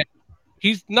thin. Yeah.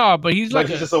 But he's like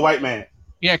he's just a white man.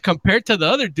 Yeah, compared to the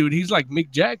other dude, he's like Mick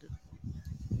Jagger.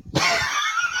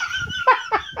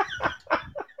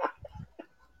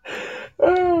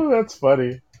 Oh, that's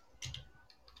funny.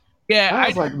 Yeah, I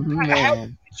was like,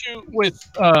 man.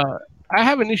 I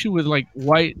have an issue with like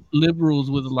white liberals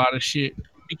with a lot of shit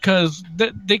because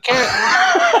they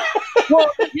can't. Well,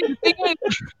 the thing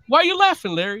is, why are you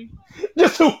laughing, Larry?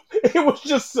 It was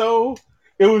just so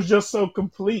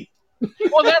complete.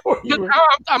 Well,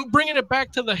 I'm bringing it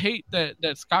back to the hate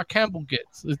that Scott Campbell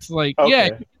gets. It's like,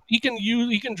 yeah, he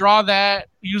can draw that,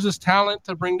 use his talent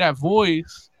to bring that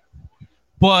voice,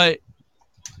 but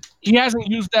he hasn't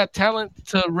used that talent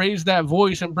to raise that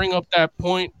voice and bring up that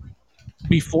point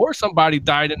before somebody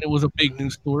died and it was a big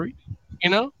news story,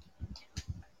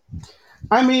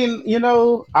 I mean,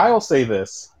 I'll say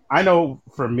this. I know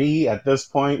for me at this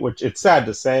point, which it's sad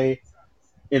to say,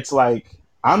 it's like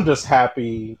I'm just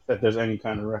happy that there's any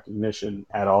kind of recognition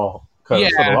at all.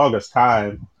 Because for the longest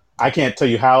time, I can't tell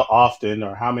you how often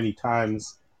or how many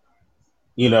times,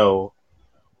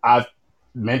 I've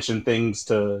mentioned things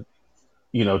to,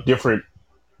 different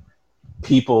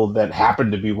people that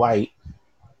happen to be white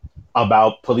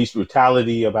about police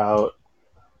brutality, about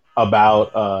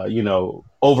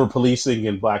over policing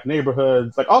in black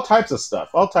neighborhoods, like all types of stuff,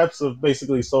 all types of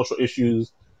basically social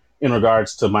issues in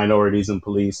regards to minorities and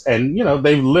police. And,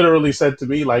 they've literally said to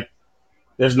me, like,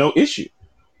 there's no issue.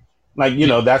 Like,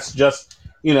 that's just,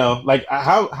 like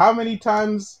how many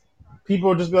times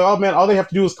people are just go, oh man, all they have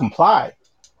to do is comply.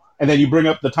 And then you bring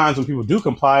up the times when people do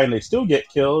comply and they still get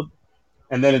killed.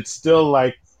 And then it's still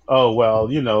like, oh, well,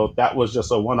 that was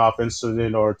just a one-off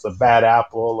incident, or it's a bad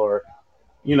apple, or,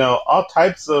 all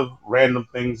types of random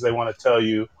things they want to tell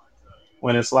you,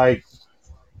 when it's like,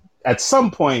 at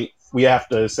some point, we have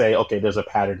to say, okay, there's a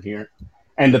pattern here.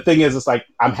 And the thing is, it's like,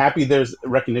 I'm happy there's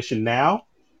recognition now,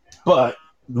 but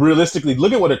realistically,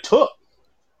 look at what it took.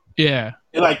 Yeah.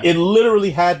 It literally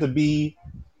had to be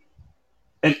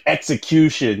an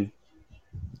execution,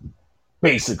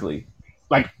 basically,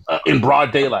 like in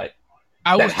broad daylight.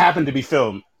 That happened to be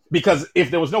filmed, because if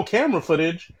there was no camera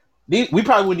footage, we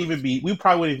probably wouldn't even be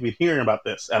hearing about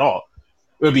this at all.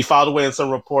 It would be filed away in some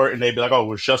report, and they'd be like, "Oh, it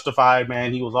was justified,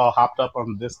 man. He was all hopped up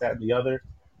on this, that, and the other."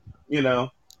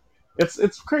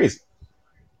 It's crazy.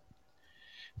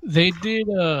 They did.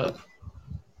 Oh,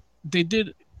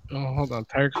 hold on,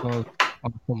 Tyrik's on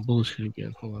some bullshit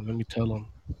again. Hold on, let me tell him.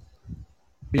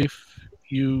 If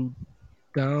you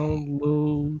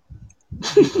download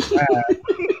the app,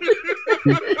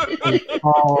 it's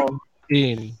all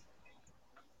in.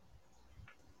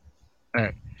 All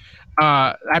right.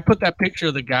 I put that picture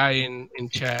of the guy in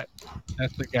chat.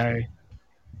 That's the guy.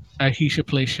 He should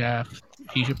play Shaft.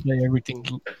 He should play everything.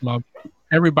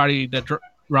 Everybody that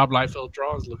Rob Liefeld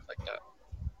draws looks like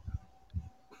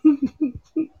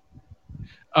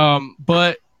that.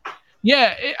 But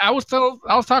yeah, I was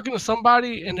talking to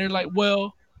somebody, and they're like,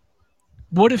 "Well,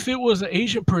 what if it was an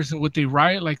Asian person? Would they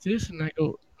riot like this?" And I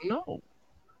go, "No,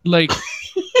 like,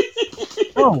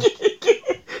 no."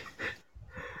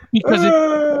 Because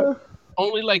it's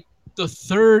only like the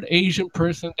third Asian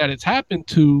person that it's happened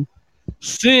to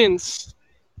since,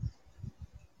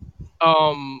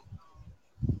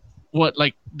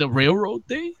 like the railroad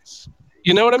days?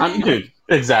 You know what I mean? Dude,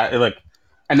 exactly. Like,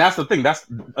 and that's the thing. That's,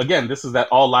 again, this is that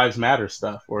all lives matter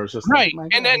stuff, where it's just right.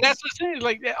 Like, and then that's the thing.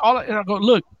 Like, and I go,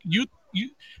 look, you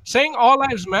saying all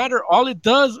lives matter, all it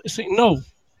does is say no.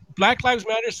 Black Lives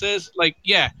Matter says, like,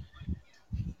 yeah,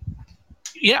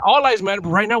 all lives matter, but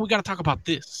right now we got to talk about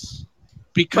this,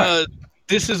 because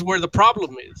this is where the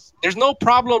problem is. There's no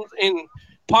problem in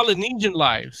Polynesian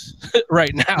lives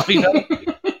right now,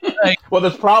 Like, well,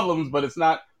 there's problems, but it's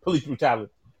not police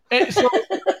brutality. And so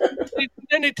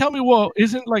then they tell me, well,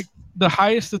 isn't like the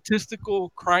highest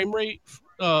statistical crime rate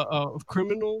of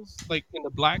criminals like in the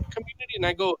black community? And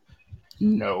I go,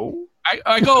 no.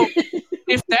 I go,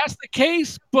 if that's the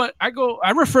case, but I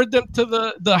referred them to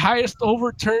the highest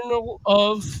overturn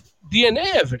of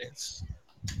DNA evidence.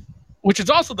 which is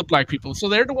also the black people. So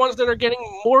they're the ones that are getting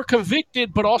more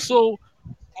convicted, but also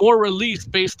more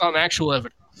released based on actual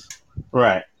evidence.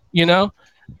 Right. You know,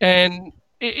 and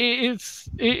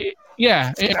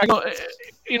yeah. And I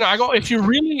go, if you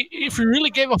really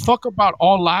gave a fuck about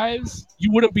all lives,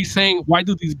 you wouldn't be saying, why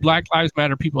do these Black Lives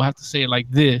Matter people have to say it like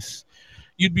this?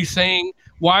 You'd be saying,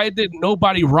 why did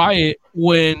nobody riot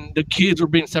when the kids were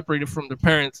being separated from their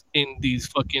parents in these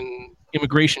fucking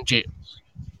immigration jails?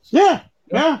 Yeah.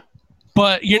 Yeah.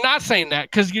 But you're not saying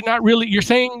that because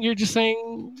you're just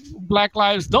saying Black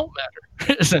lives don't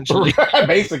matter, essentially.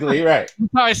 Basically, right.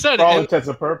 That's how I said For it. all And, intents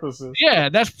and purposes. yeah,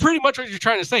 that's pretty much what you're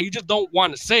trying to say. You just don't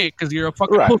want to say it because you're a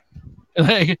fucking Right.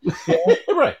 like,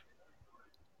 Right.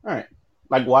 Right.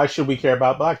 Like, why should we care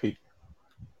about black people?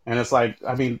 And it's like,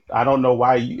 I mean, I don't know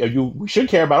why we should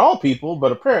care about all people,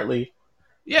 but apparently,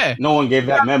 yeah, no one gave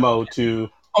that memo to.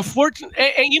 Unfortunately,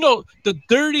 and you know, the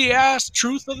dirty ass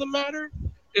truth of the matter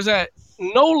is that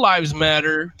no lives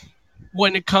matter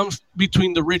when it comes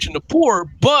between the rich and the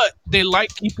poor, but they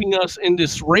like keeping us in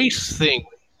this race thing,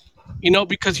 you know,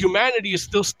 because humanity is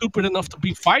still stupid enough to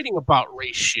be fighting about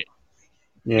race shit.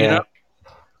 Yeah. You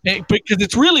know, because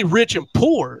it's really rich and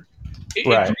poor.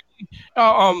 Right.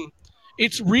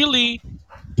 It's really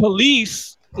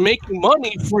police making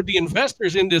money for the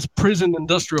investors in this prison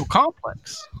industrial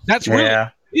complex. That's really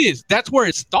what it is. That's where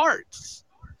it starts.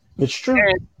 It's true.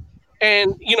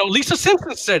 And you know, Lisa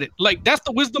Simpson said it. Like, that's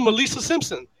the wisdom of Lisa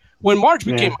Simpson. When Marge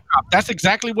became a cop, that's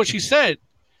exactly what she said.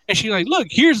 And she's like, look,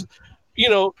 here's, you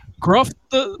know, McGruff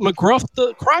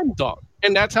the crime dog.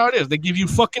 And that's how it is. They give you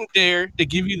fucking dare. They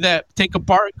give you that take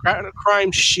apart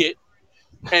crime shit.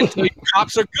 And so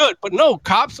cops are good. But no,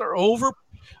 cops are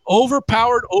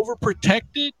overpowered,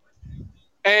 overprotected,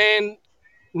 and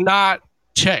not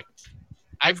checked.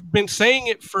 I've been saying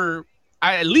it for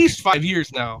at least 5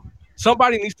 years now.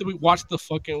 Somebody needs to watch the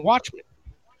fucking Watchmen.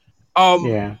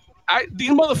 These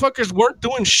motherfuckers weren't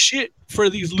doing shit for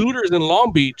these looters in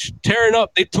Long Beach, tearing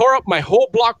up. They tore up my whole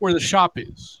block where the shop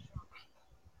is.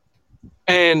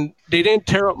 And they didn't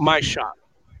tear up my shop.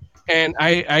 And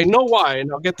I know why,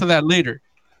 and I'll get to that later.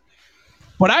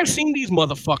 But I've seen these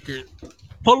motherfuckers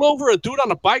pull over a dude on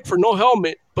a bike for no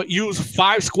helmet, but use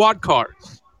 5 squad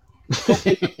cars.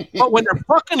 But when they're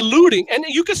fucking looting, and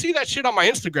you can see that shit on my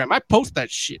Instagram. I post that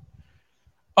shit.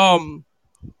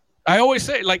 I always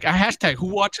say, like, a hashtag, who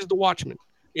watches the Watchmen,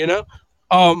 you know?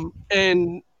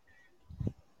 And,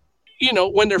 you know,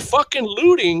 when they're fucking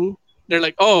looting, they're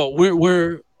like, oh,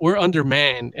 we're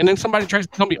undermanned. And then somebody tries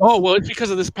to tell me, oh, well, it's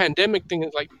because of this pandemic thing.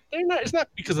 It's like, it's not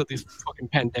because of this fucking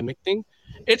pandemic thing.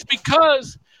 It's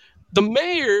because the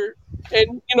mayor,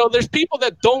 and, you know, there's people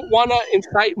that don't want to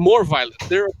incite more violence.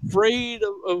 They're afraid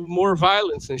of more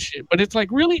violence and shit. But it's like,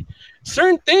 really,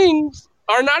 certain things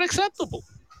are not acceptable,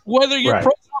 whether you're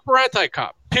pro-cop or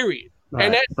anti-cop, period.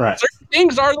 And certain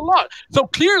things are the law. So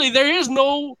clearly there is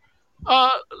no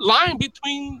line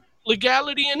between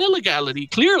legality and illegality,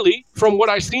 clearly, from what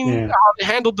I've seen how they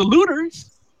handled the looters,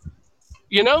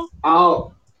 you know?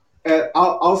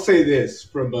 I'll say this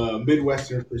from a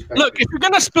Midwestern perspective. Look, if you're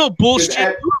going to spill bullshit, do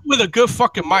it with a good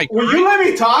fucking mic. Will you let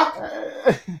me talk?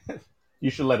 You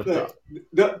should let him talk.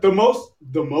 The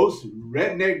most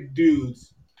redneck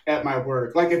dudes at my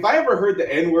work, like, if I ever heard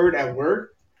the N-word at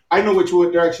work, I know which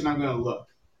direction I'm going to look.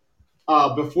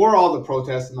 Before all the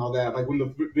protests and all that, like, when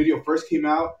the video first came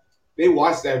out, they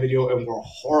watched that video and were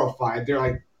horrified. They're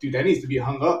like, dude, that needs to be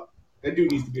hung up. That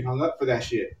dude needs to be hung up for that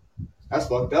shit. That's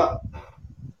fucked up.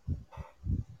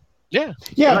 Yeah.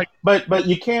 Yeah, like, but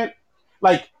you can't,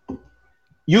 like,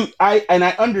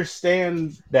 I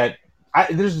understand that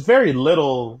there's very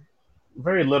little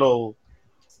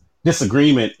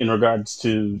disagreement in regards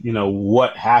to, you know,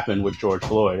 what happened with George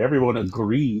Floyd. Everyone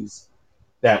agrees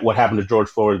that what happened to George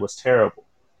Floyd was terrible.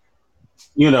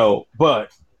 You know,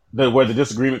 but where the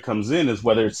disagreement comes in is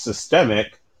whether it's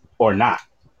systemic or not.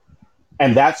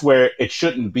 And that's where it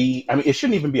shouldn't be. I mean, it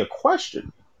shouldn't even be a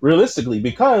question, realistically,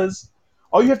 because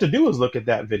all you have to do is look at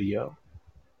that video.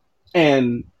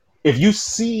 And if you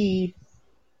see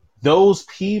those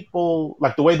people,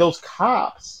 like the way those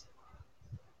cops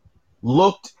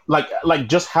looked, like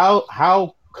just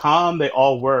how calm they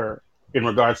all were in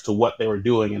regards to what they were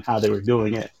doing and how they were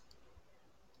doing it.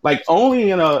 Like,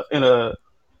 only in a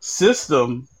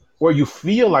system where you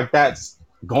feel like that's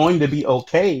going to be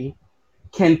okay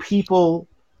can people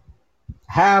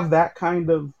have that kind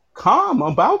of calm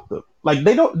about them. Like,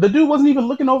 the dude wasn't even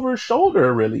looking over his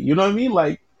shoulder, really. You know what I mean?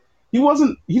 Like, he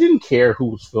didn't care who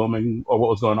was filming or what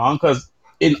was going on, because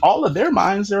in all of their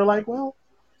minds, they're like, well,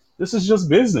 this is just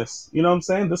business. You know what I'm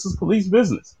saying? This is police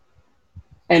business.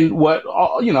 And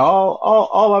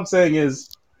all I'm saying is,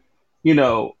 you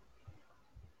know,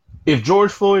 if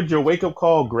George Floyd's your wake up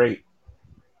call, great.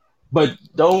 But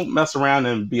don't mess around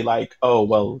and be like, oh,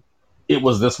 well, it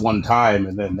was this one time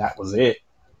and then that was it.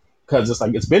 Because it's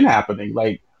like, it's been happening.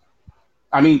 Like,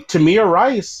 I mean, Tamir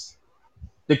Rice,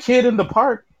 the kid in the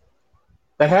park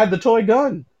that had the toy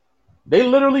gun, they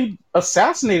literally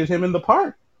assassinated him in the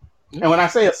park. And when I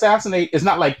say assassinate, it's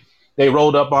not like they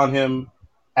rolled up on him,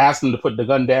 asked him to put the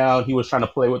gun down. He was trying to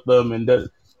play with them. And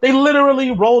they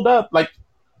literally rolled up. Like,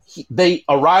 they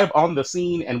arrive on the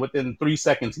scene and within 3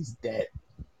 seconds, he's dead.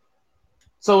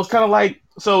 So it's kind of like,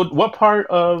 so what part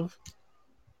of,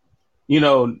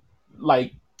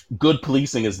 like good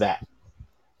policing is that?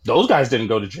 Those guys didn't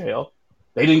go to jail.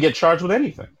 They didn't get charged with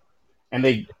anything. And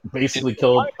they basically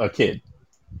killed a kid.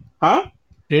 Huh?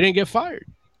 They didn't get fired.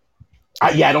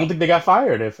 I don't think they got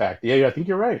fired, in fact. Yeah, I think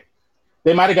you're right.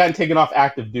 They might have gotten taken off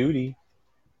active duty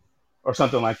or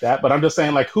something like that. But I'm just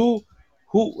saying, like,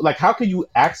 how can you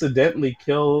accidentally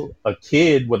kill a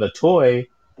kid with a toy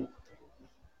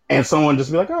and someone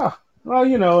just be like, oh,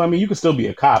 well, I mean, you could still be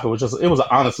a cop. It was an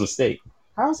honest mistake.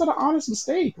 How is that an honest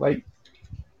mistake? Like,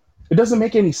 it doesn't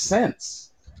make any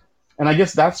sense. And I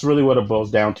guess that's really what it boils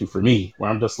down to for me, where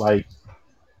I'm just like,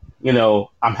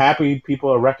 I'm happy people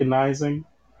are recognizing,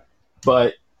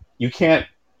 but you can't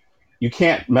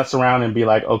mess around and be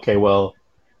like, okay, well,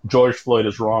 George Floyd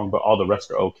is wrong, but all the rest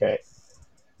are okay.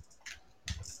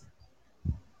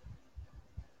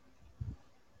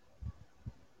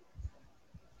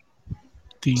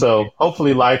 So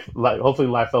hopefully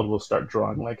Liefeld will start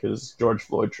drawing like his George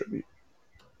Floyd tribute.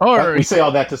 We say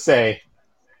all that to say,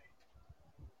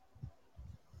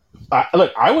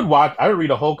 look, I would read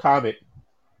a whole comic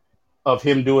of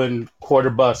him doing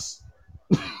quarter bus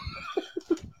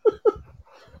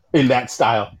in that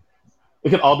style. It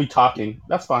could all be talking.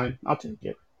 That's fine. I'll take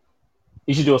it.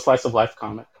 You should do a slice of life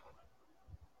comic.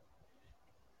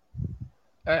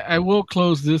 I will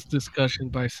close this discussion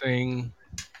by saying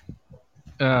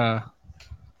that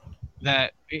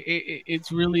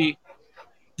it's really,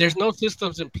 there's no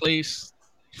systems in place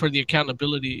for the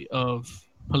accountability of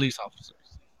police officers.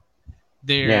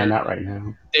 Not right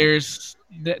now.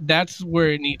 That's where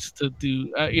it needs to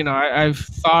do. I've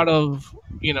thought of,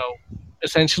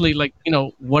 essentially, like,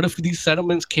 what if these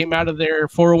settlements came out of their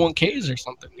 401ks or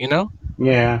something,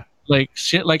 Yeah. Like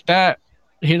shit like that.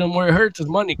 Hit them where it hurts is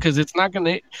money, because it's not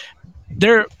gonna.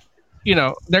 They're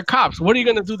cops. What are you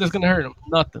gonna do that's gonna hurt them?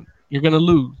 Nothing. You're gonna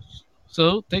lose.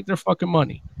 So take their fucking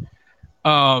money.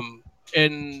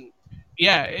 And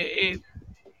yeah,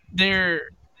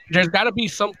 there's got to be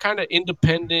some kind of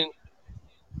independent,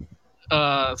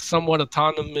 somewhat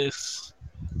autonomous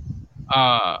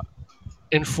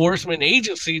enforcement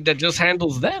agency that just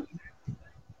handles them.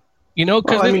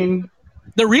 Because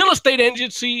the real estate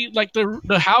agency, like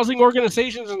the housing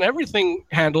organizations and everything,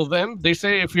 handle them. They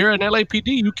say if you're an LAPD,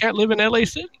 you can't live in LA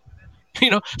City.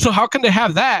 So how can they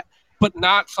have that, but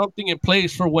not something in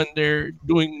place for when they're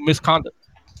doing misconduct?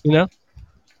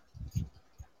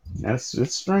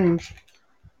 It's strange.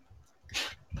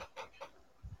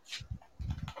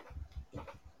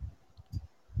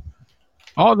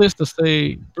 All this to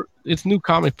say, it's New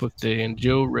Comic Book Day, and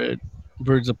Joe read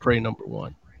Birds of Prey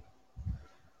 #1.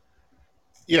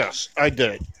 Yes, I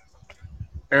did.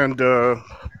 And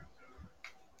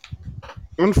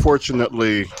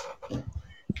unfortunately,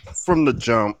 from the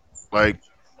jump, like,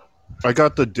 I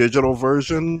got the digital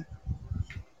version,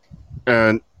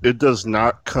 and it does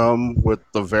not come with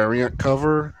the variant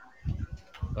cover.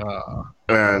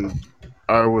 And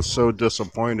I was so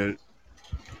disappointed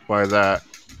by that.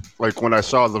 Like, when I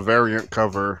saw the variant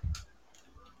cover,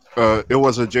 it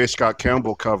was a J. Scott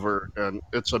Campbell cover, and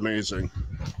it's amazing.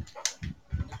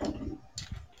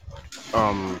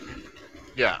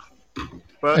 Yeah.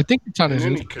 But I think it's on his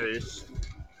any case.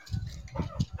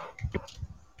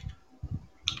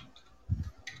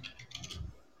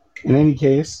 In any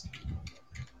case.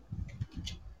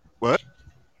 What?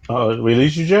 Oh, we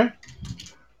lose you, Jay?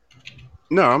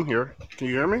 No, I'm here. Can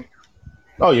you hear me?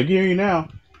 Oh, you can hear you now.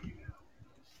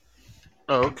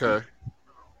 Oh, okay.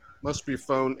 Must be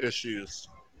phone issues.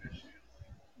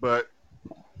 But,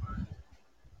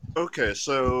 okay,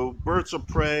 so Birds of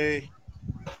Prey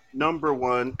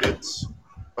 #1, it's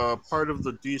part of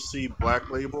the DC Black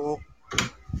Label,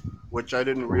 which I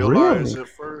didn't realize at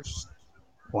first.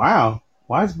 Wow.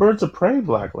 Why is Birds of Prey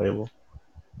Black Label?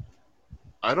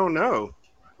 I don't know.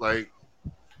 Like,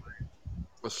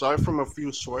 aside from a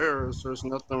few swears, there's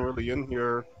nothing really in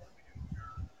here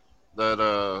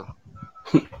that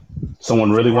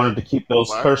someone really wanted to keep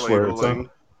those curse words. Huh?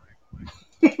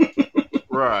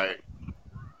 Right.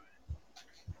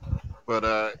 But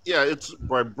yeah, it's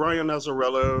by Brian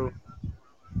Azzarello,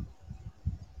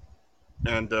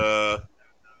 And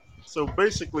so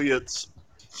basically, it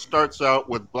starts out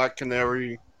with Black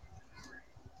Canary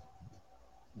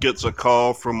gets a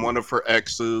call from one of her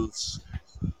exes,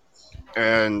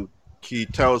 and he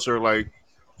tells her like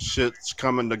shit's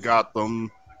coming to Gotham,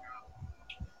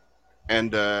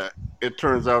 and it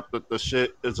turns out that the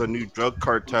shit is a new drug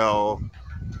cartel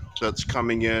that's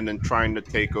coming in and trying to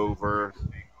take over.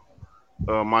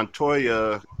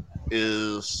 Montoya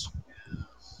is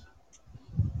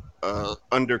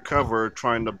undercover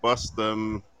trying to bust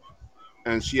them,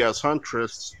 and she has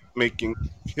Huntress making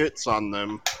hits on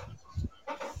them.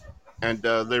 And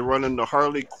they run into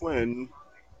Harley Quinn,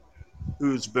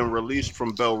 who's been released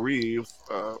from Belle Reve.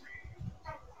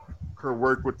 Her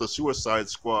work with the Suicide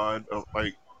Squad,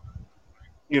 like,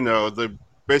 you know, the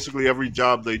basically every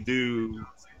job they do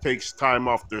takes time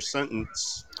off their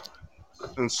sentence,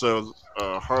 and so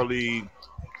Harley,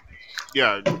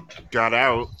 yeah, got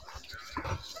out,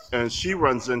 and she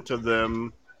runs into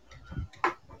them,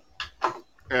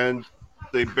 and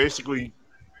they basically,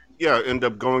 yeah, end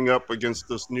up going up against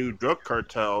this new drug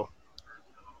cartel,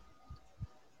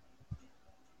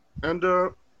 and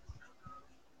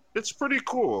it's pretty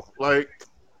cool. Like,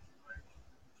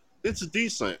 it's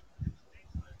decent.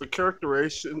 The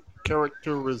characterization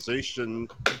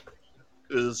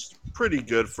is pretty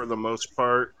good for the most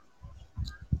part,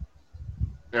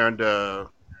 and it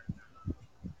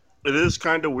is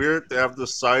kind of weird to have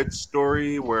this side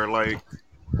story where like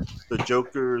the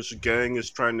Joker's gang is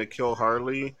trying to kill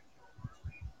Harley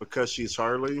because she's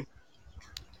Harley,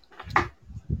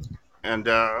 and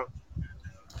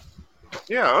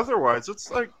yeah, otherwise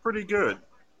it's like pretty good.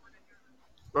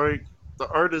 Like, the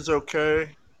art is okay.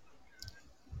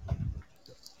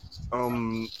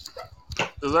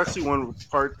 There's actually one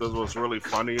part that was really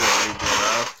funny that made me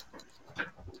laugh,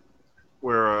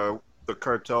 where the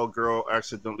cartel girl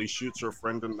accidentally shoots her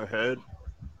friend in the head.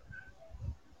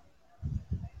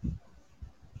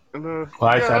 And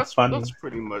Why is yeah, that funny? that's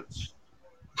pretty much.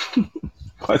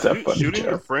 Why is that funny, Shooting Joe?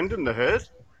 your friend in the head?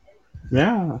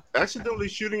 Yeah. Accidentally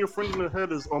shooting your friend in the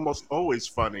head is almost always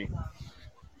funny.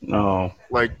 No.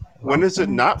 Like, when is it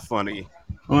not funny?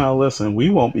 Well, listen, we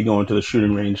won't be going to the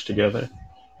shooting range together.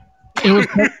 It was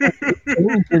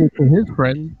Cheney did it to his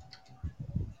friend.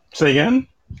 Say again?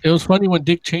 It was funny when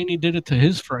Dick Cheney did it to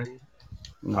his friend.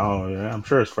 Oh, yeah. I'm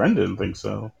sure his friend didn't think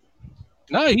so.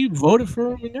 No, he voted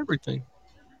for him and everything.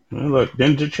 Well, look,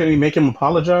 didn't Dick Cheney make him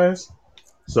apologize?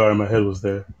 Sorry, my head was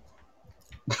there.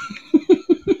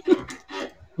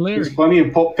 Hilarious. It's funny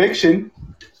in Pulp Fiction.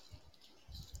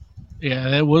 Yeah,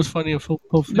 that was funny in Pulp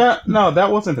Fiction. No,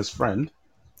 that wasn't his friend.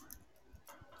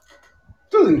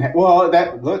 Well,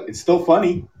 it's still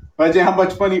funny. Imagine how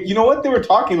much funny. You know what? They were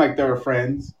talking like they were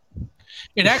friends.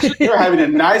 It actually They were having a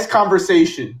nice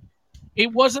conversation.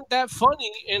 It wasn't that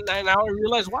funny, and now I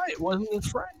realize why it wasn't his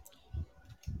friend.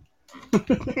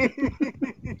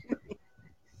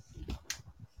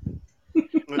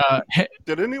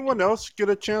 Did anyone else get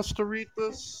a chance to read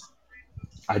this?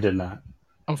 I did not.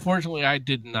 Unfortunately, I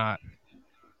did not.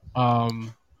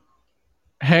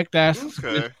 Heck, asks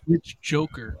which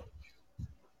Joker?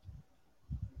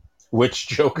 Which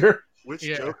Joker? Which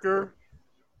Joker?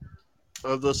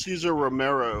 The Cesar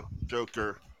Romero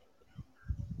Joker.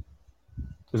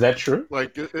 Is that true?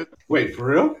 Like it Wait, for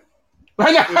real?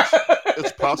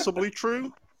 it's possibly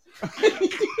true.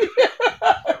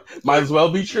 Might as well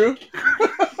be true.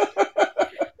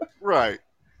 Right.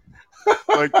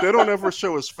 Like, they don't ever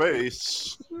show his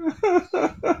face.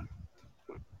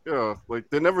 Yeah, like,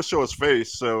 they never show his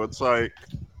face, so it's like,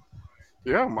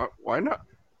 yeah, why not?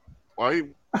 Why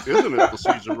isn't it the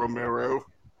Cesar Romero?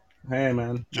 Hey,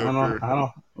 man. Joker. I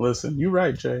don't. Listen, you're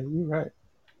right, Jay. You're right.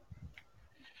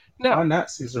 Now, why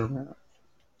not Cesar Romero?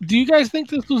 Do you guys think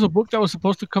this was a book that was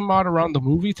supposed to come out around the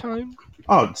movie time?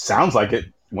 Oh, it sounds like it.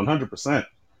 100%.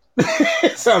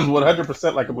 It sounds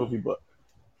 100% like a movie book.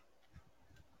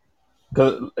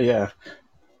 Yeah.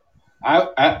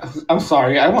 I'm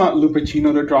sorry. I want Lou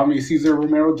Pacino to draw me a Cesar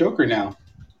Romero Joker now.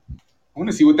 I want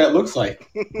to see what that looks like.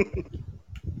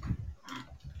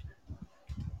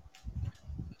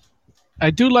 I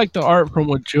do like the art from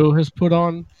what Joe has put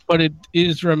on, but it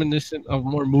is reminiscent of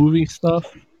more movie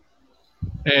stuff.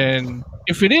 And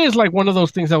if it is like one of those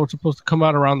things that was supposed to come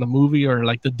out around the movie or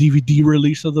like the DVD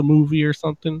release of the movie or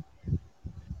something,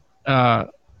 I'm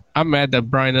mad that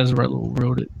Brian Azzarello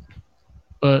wrote it.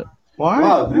 But why?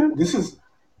 Wow, this is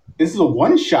a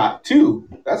one shot too.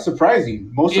 That's surprising.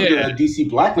 Most of the DC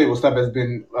Black Label stuff has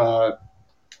been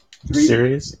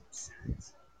series.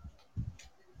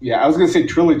 Yeah, I was gonna say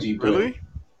trilogy. But really?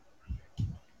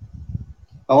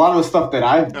 A lot of the stuff that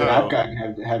I've gotten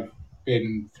have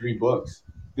been 3 books.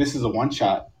 this is a one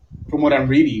shot. From what I'm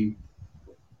reading,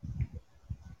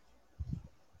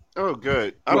 Oh,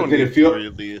 good. I What, don't did need it feel- 3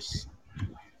 of these.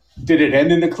 did it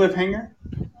end in the cliffhanger,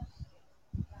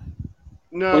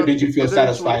 No. or did you feel it ends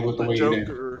satisfied with the the way it ended?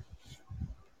 Joker.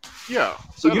 Yeah.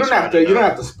 So you don't have satisfied to. You don't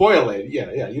enough. have to spoil it.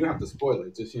 Yeah. You don't have to spoil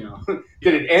it. Just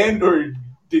did it end, or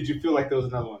did you feel like there was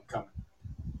another one coming?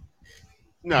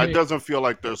 No, it doesn't feel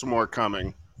like there's more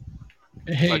coming.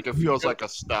 Hey, Like it feels like a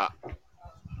stop.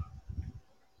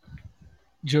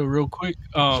 Joe, real quick.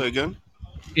 Say again?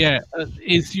 Yeah,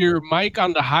 is your mic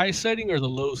on the high setting or the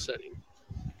low setting?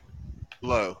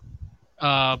 Low.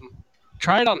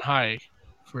 Try it on high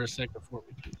for a second for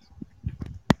me,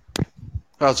 please.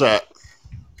 How's that?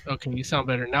 Okay, you sound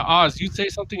better now. Oz, you say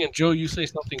something, and Joe, you say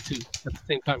something too at the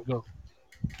same time. Go.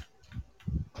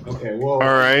 Okay. Well, All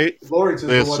right. Lawrence is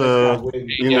It's, the one that's got wind.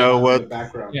 you know in what? The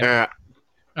background. Yeah.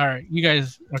 All right, you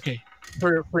guys. Okay,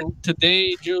 for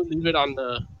today, Joe, leave it on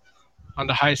the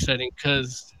high setting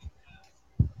because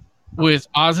with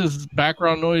Oz's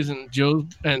background noise and Joe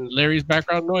and Larry's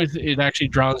background noise, it actually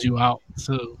drowns you out.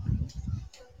 So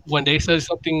when they say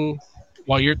something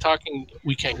while you're talking,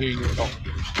 we can't hear you at all.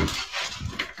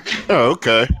 Oh,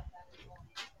 okay.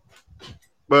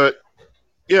 But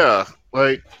yeah,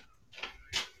 like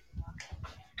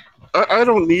I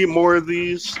don't need more of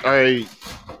these.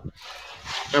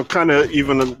 I'm kind of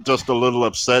even just a little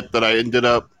upset that I ended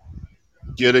up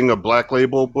getting a Black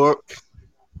Label book.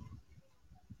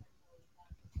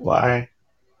 Why?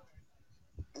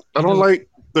 I don't like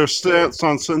their stance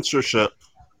on censorship.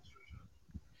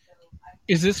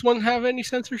 Is this one have any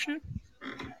censorship?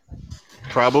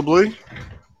 Probably.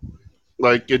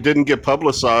 Like, it didn't get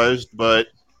publicized, but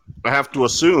I have to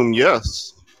assume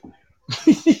yes.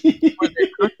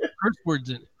 Curse words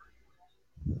in it.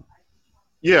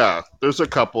 Yeah, there's a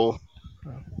couple.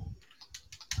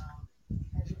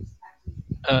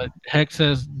 Heck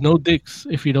says no dicks.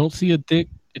 If you don't see a dick,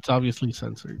 it's obviously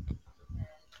censored.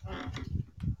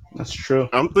 That's true.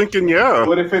 I'm thinking, yeah.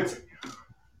 What if it's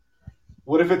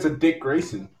a Dick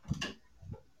Grayson?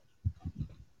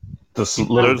 There's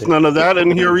none of that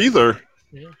in here either.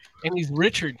 Yeah. And he's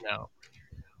Richard now.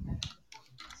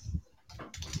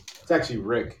 It's actually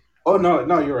Rick. Oh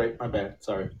no, you're right. My bad.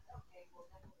 Sorry.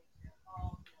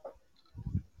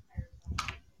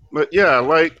 But yeah,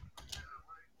 like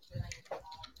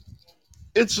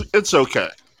it's okay.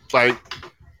 Like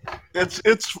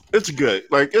it's good.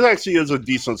 Like it actually is a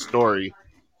decent story.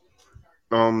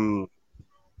 And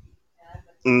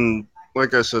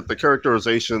like I said, the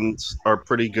characterizations are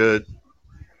pretty good.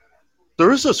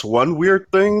 There is this one weird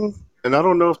thing, and I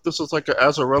don't know if this is like an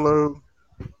Azzarello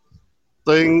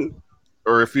thing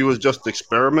or if he was just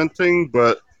experimenting,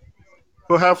 but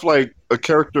he'll have like a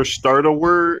character start a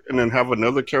word and then have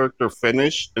another character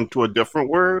finish into a different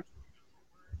word.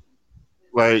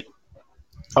 Like,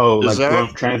 like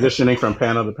transitioning from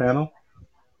panel to panel?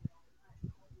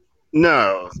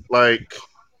 No, like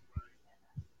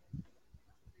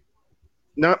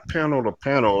not panel to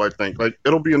panel, I think. Like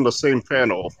it'll be in the same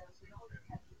panel,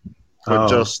 but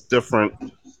just different,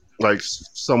 like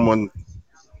someone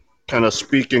kind of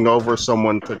speaking over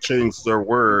someone to change their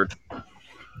word.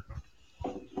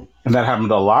 And that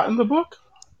happened a lot in the book?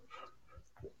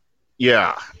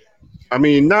 Yeah. I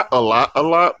mean, not a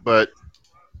lot, but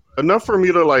enough for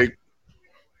me to like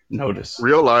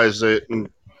realize it and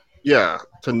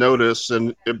to notice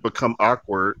and it become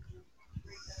awkward.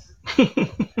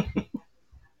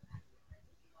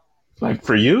 Like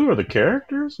for you or the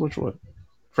characters? Which one?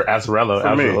 For Azzarello.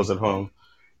 Azzarello's at home.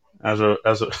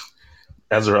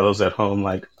 Azzarello's at home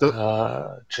like,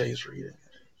 Jay's reading.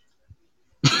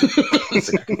 I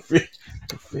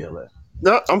can feel it.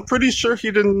 No, I'm pretty sure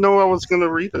he didn't know I was going to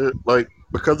read it. Like,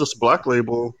 because it's Black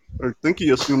Label, I think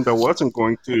he assumed I wasn't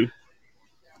going to.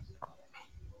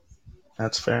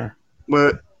 That's fair.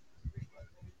 But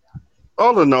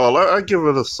all in all, I give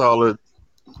it a solid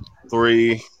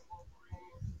 3.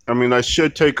 I mean, I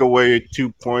should take away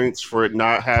 2 points for it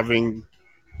not having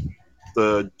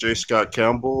the J. Scott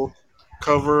Campbell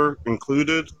cover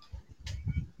included.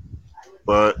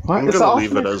 But I'm going to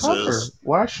leave it as is.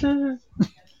 Why should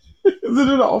Is it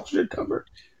an alternate cover?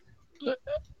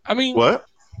 I mean, what?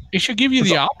 It should give you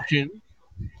the option.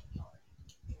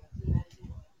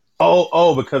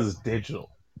 Oh, because it's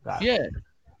digital. Got it.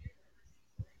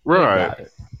 Right.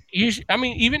 I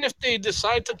mean, even if they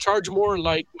decide to charge more,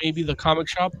 like maybe the comic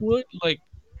shop would, like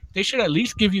they should at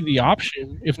least give you the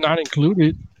option, if not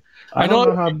included. I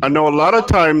know a lot of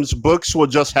times books will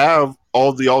just have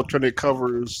all the alternate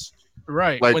covers.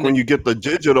 Right. Like when you get the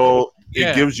digital,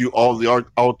 it gives you all the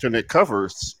alternate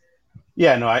covers.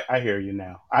 Yeah, no, I hear you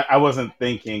now. I wasn't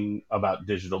thinking about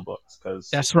digital books because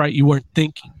That's right. You weren't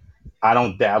thinking. I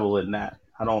don't dabble in that.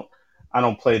 I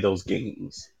don't play those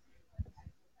games.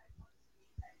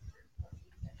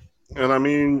 And I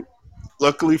mean,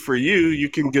 luckily for you, you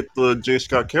can get the J.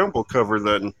 Scott Campbell cover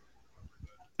then,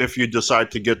 if you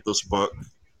decide to get this book.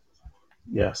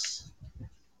 Yes.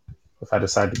 If I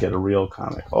decide to get a real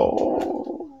comic.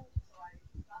 Oh.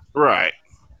 Right.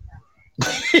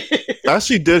 I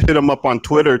actually did hit him up on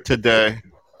Twitter today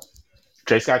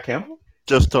J. Scott Campbell?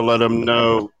 just to let him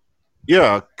know.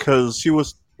 Yeah, because he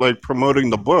was like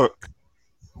promoting the book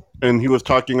and he was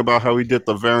talking about how he did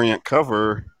the variant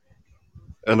cover.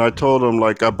 And I told him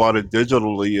like I bought it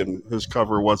digitally and his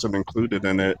cover wasn't included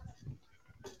in it.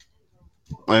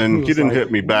 And he was didn't like,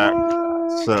 hit me back.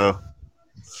 "What?" So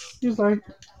He was like,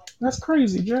 that's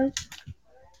crazy, Jay.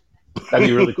 That'd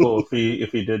be really cool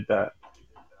if he did that.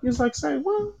 He was like, say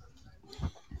what?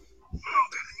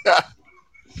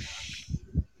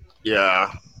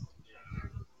 yeah.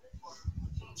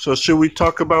 So should we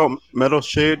talk about Metal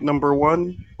Shade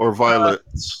 #1 or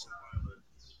Violets?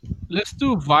 Let's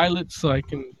do Violet so I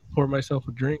can pour myself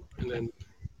a drink and then.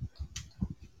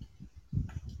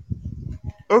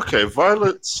 Okay,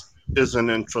 Violets is an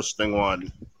interesting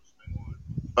one.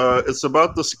 It's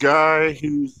about this guy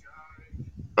who's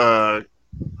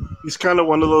he's kind of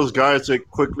one of those guys that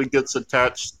quickly gets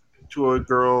attached to a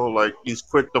girl. Like he's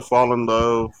quick to fall in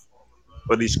love,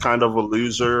 but he's kind of a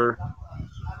loser.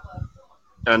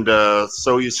 And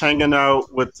so he's hanging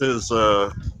out with his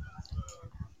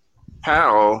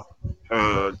pal,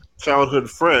 childhood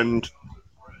friend,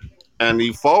 and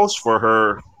he falls for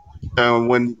her. And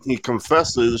when he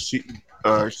confesses,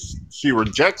 she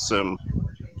rejects him,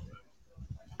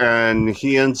 and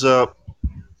he ends up,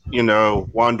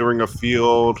 wandering a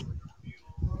field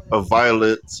of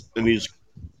violets, and he's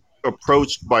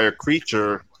approached by a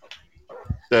creature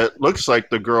that looks like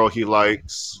the girl he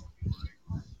likes,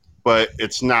 but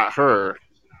it's not her.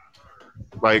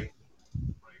 Like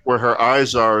where her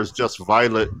eyes are is just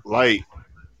violet light,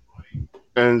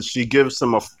 and she gives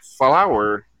him a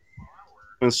flower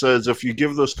and says, "If you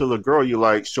give this to the girl you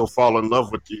like, she'll fall in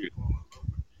love with you."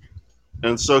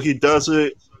 And so he does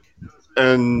it,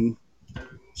 and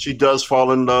she does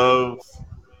fall in love,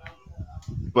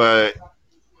 but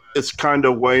it's kind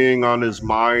of weighing on his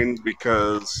mind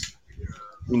because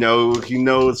he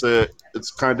knows that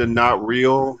it's kind of not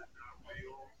real,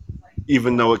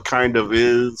 even though it kind of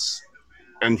is.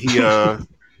 And he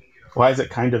Why is it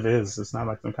kind of is? It's not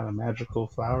like some kind of magical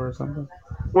flower or something?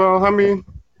 well, I mean,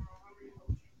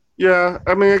 yeah,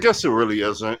 I mean, I guess it really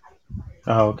isn't.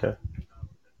 Oh, okay.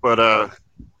 But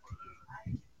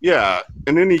yeah,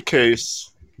 in any case,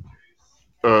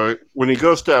 when he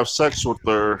goes to have sex with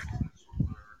her,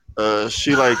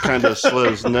 she like kind of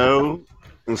says no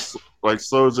and like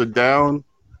slows it down,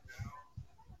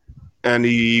 and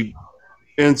he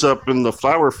ends up in the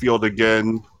flower field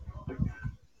again,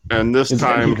 and this It's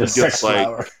gonna time be he the gets sex like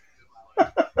flower.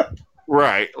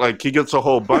 right, like he gets a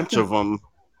whole bunch of them,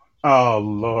 Oh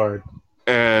Lord.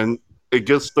 and it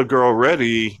gets the girl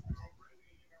ready,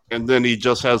 and then he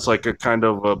just has like a kind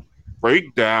of a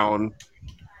breakdown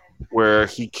where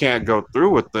he can't go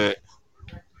through with it.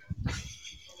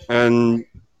 And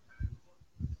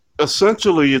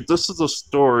essentially, this is a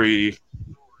story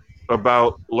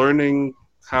about learning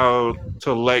how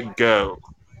to let go.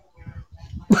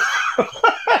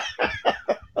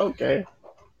 Okay.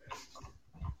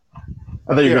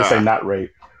 I thought you were gonna say not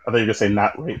rape. I thought you were gonna say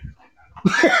not rape.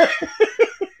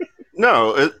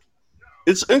 No,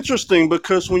 it's interesting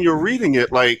because when you're reading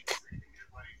it, like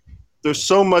there's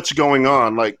so much going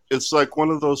on. Like it's like one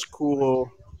of those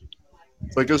cool,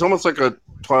 like it's almost like a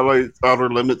Twilight Outer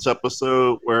Limits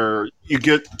episode where you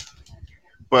get,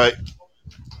 but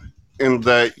in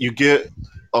that you get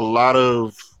a lot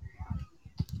of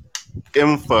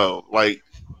info, like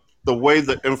the way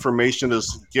the information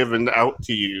is given out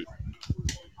to you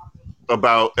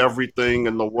about everything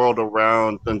in the world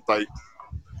around, and like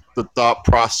the thought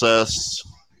process,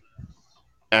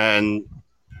 and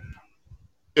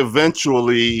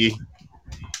eventually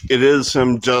it is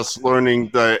him just learning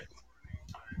that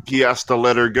he has to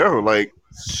let her go. Like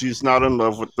she's not in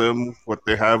love with them, what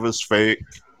they have is fake,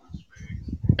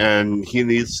 and he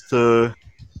needs to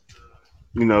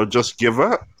just give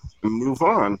up and move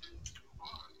on.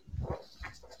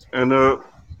 And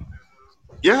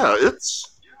yeah,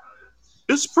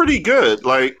 it's pretty good.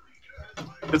 Like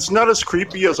it's not as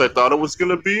creepy as I thought it was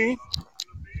gonna be,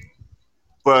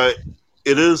 but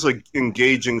it is an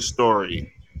engaging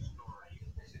story.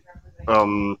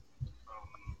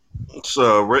 It's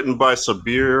written by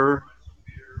Sabir,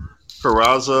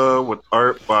 Peraza with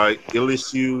art by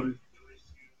Ilisu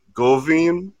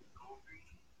Govin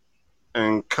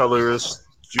and colorist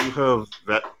Juha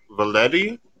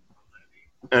Valetti.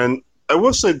 And I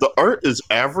will say the art is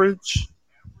average.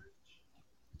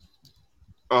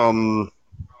 For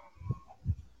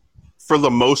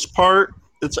the most part,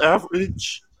 it's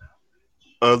average.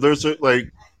 There's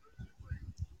like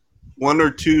one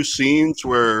or two scenes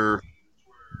where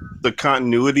the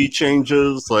continuity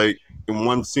changes. Like in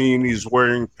one scene, he's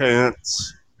wearing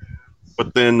pants,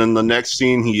 but then in the next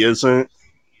scene, he isn't,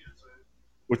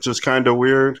 which is kind of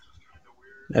weird.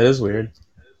 That is weird.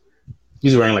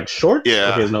 He's wearing like shorts?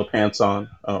 Yeah. Or he has no pants on?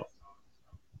 Oh.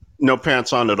 No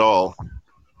pants on at all.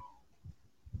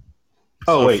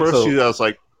 Oh, so wait. First, he has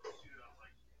like.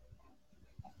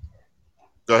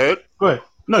 Go ahead. Go ahead.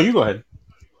 No, you go ahead.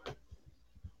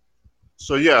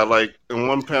 So, yeah, like in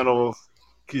one panel,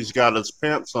 he's got his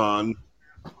pants on,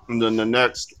 and then the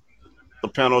next, the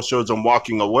panel shows him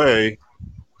walking away,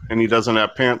 and he doesn't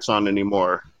have pants on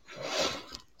anymore.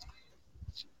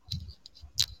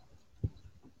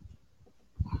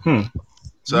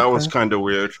 So that was kind of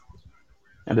weird.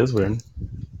 That is weird.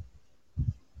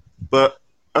 But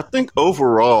I think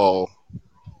overall,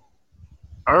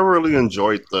 I really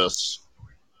enjoyed this.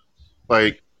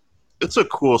 Like, it's a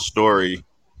cool story.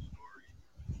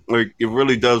 Like, it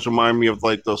really does remind me of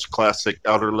like those classic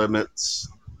Outer Limits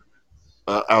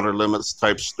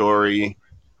type story.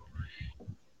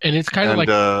 And it's kind of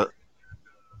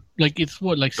like it's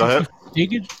what, like 64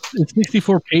 pages? It's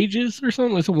 64 pages or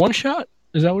something? It's a one shot?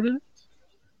 Is that what it is?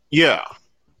 Yeah.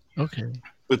 Okay.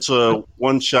 It's a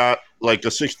one shot, like a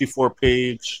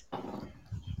 64-page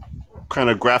kind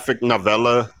of graphic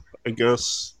novella, I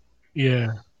guess.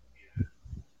 Yeah.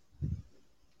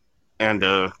 And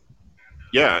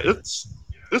yeah,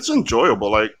 it's enjoyable.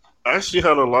 Like, I actually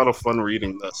had a lot of fun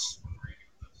reading this.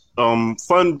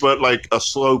 Fun, but like a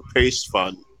slow paced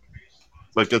fun.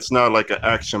 Like, it's not like an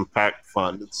action packed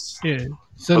fun. It's a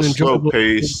slow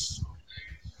pace.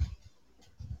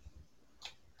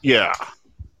 Yeah.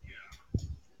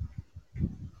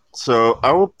 So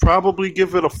I will probably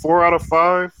give it a 4 out of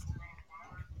 5.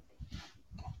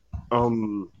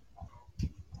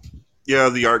 Yeah,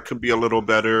 the art could be a little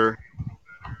better,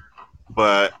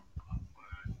 but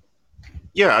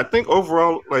yeah, I think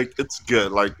overall, like, it's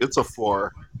good. Like, it's a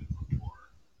 4.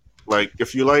 Like,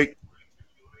 if you like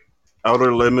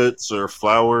Outer Limits or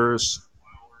Flowers,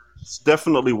 it's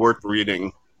definitely worth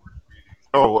reading.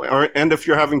 Oh, and if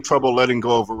you're having trouble letting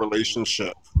go of a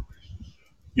relationship,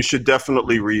 you should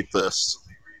definitely read this.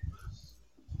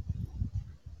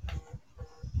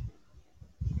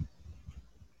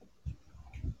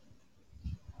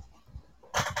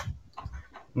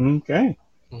 Okay.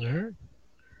 All right.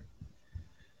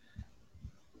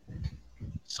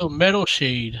 So Metal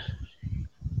Shade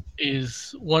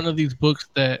is one of these books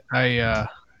that I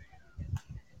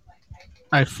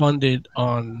funded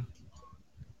on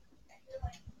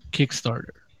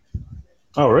Kickstarter.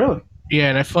 Oh, really? Yeah,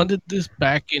 and I funded this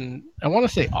back in, I want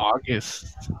to say,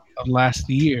 August of last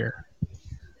year.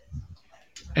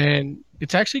 And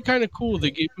it's actually kind of cool. They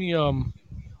gave me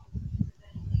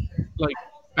like,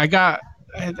 I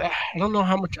don't know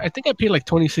how much. I think I paid like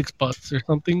 $26 or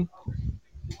something.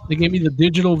 They gave me the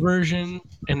digital version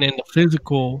and then the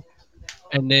physical,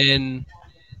 and then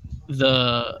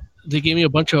they gave me a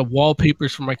bunch of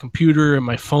wallpapers for my computer and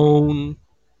my phone,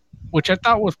 which I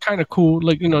thought was kind of cool.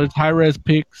 Like, it's high res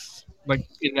pics, like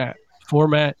in that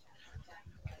format.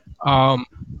 And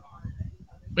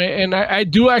I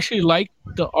do actually like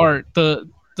the art.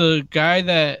 The guy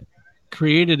that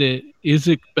created it,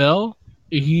 Isaac Bell,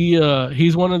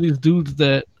 he's one of these dudes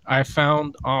that I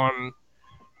found on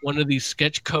one of these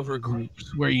sketch cover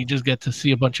groups where you just get to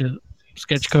see a bunch of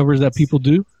sketch covers that people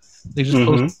do. They just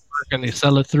post work and they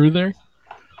sell it through there.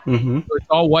 Mm-hmm. So it's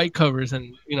all white covers,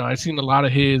 and I've seen a lot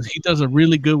of his. He does a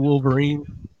really good Wolverine.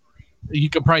 You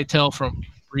can probably tell from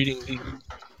reading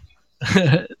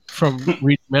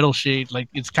reading Metal Shade. Like,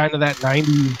 it's kind of that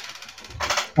 90s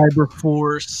Cyber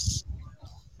Force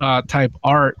type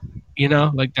art.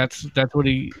 Like that's what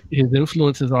his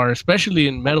influences are, especially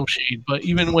in Metal Shade. But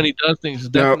even when he does things, it's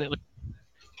definitely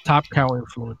Top Cow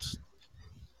influence.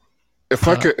 If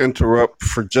I could interrupt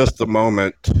for just a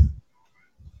moment,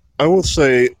 I will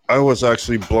say I was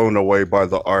actually blown away by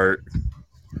the art.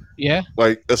 Yeah?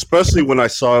 Like, especially when I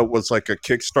saw it was like a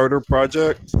Kickstarter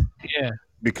project. Yeah.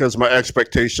 Because my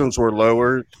expectations were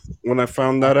lowered when I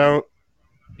found that out.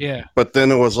 Yeah. But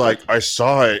then it was like, I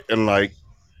saw it and like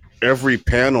every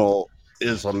panel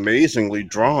is amazingly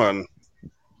drawn.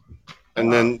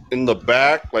 And then in the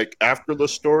back, like after the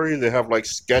story, they have like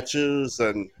sketches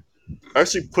and I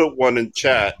actually put one in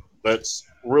chat that's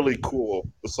really cool.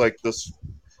 It's like this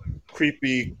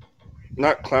creepy,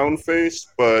 not clown face,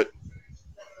 but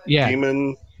Yeah,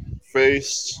 demon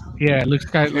face yeah. It looks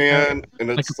kind of can, and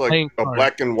like a it's like playing a card.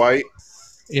 black and white.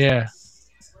 Yeah.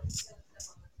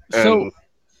 So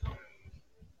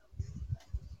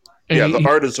And yeah, the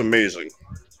art is amazing.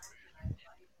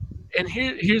 and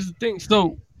here's the thing.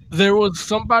 So there was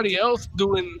somebody else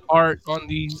doing art on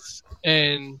these,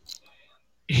 and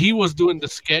he was doing the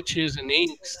sketches and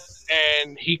inks,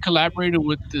 and he collaborated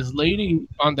with this lady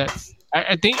on that.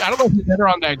 I think I don't know if he met her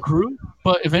on that group,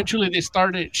 but eventually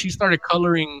she started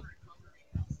coloring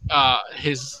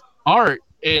his art,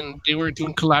 and they were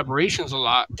doing collaborations a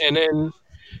lot. And then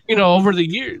over the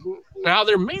years, now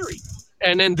they're married.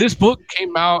 And then this book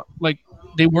came out, like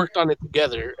they worked on it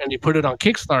together, and they put it on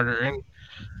Kickstarter. And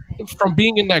from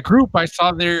being in that group, I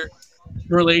saw their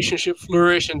relationship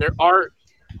flourish and their art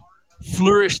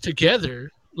flourish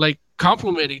together, like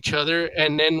complement each other.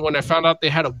 And then when I found out they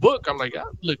had a book, I'm like,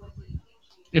 look,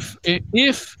 if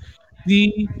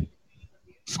the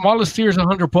smallest tier is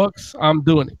 $100, I'm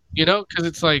doing it, because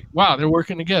it's like, wow, they're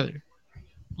working together.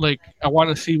 Like, I want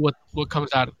to see what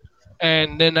comes out of it.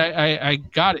 And then I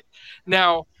got it.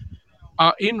 Now,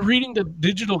 in reading the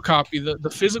digital copy, the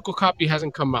physical copy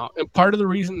hasn't come out, and part of the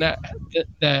reason that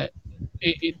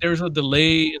there's a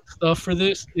delay and stuff for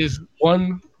this is,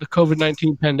 one, the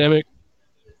COVID-19 pandemic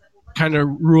kind of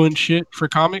ruined shit for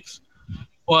comics,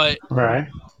 but Right.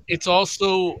 it's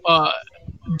also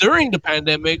during the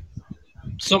pandemic,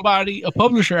 a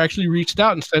publisher actually reached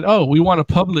out and said, "Oh, we want to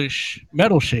publish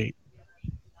Metal Shade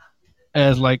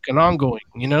as like an ongoing,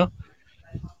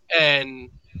 and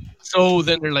so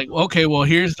then they're like, okay, well,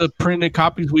 here's the printed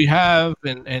copies we have,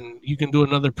 and you can do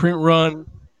another print run.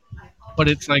 But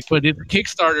it's like, but it's a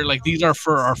Kickstarter, like these are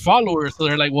for our followers. So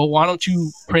they're like, well, why don't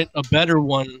you print a better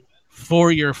one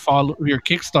for your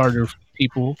Kickstarter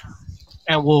people,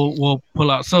 and we'll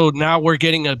pull out. So now we're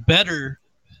getting a better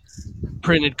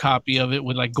printed copy of it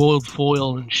with like gold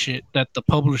foil and shit that the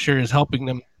publisher is helping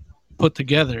them put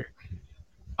together.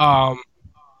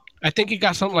 I think it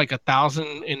got something like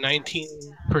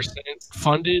 1,019%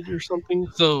 funded or something.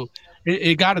 So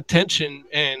it got attention,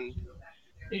 and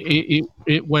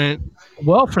it went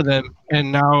well for them.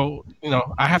 And now,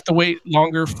 I have to wait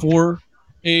longer for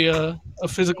a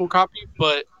physical copy,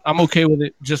 but I'm okay with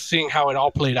it, just seeing how it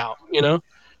all played out, and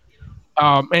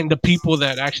the people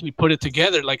that actually put it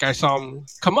together, like I saw them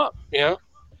come up,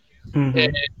 Mm-hmm.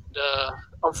 And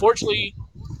unfortunately,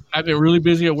 I've been really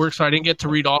busy at work, so I didn't get to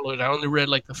read all of it. I only read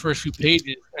like the first few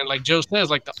pages, and like Joe says,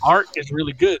 like the art is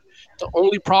really good. The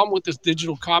only problem with this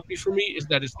digital copy for me is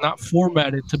that it's not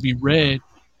formatted to be read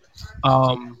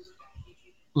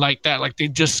like that. Like they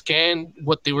just scanned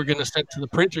what they were going to send to the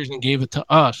printers and gave it to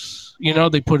us.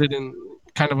 They put it in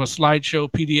kind of a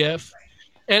slideshow PDF,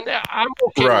 and I'm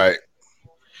okay. Right.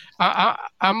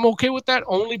 I'm okay with that,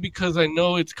 only because I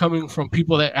know it's coming from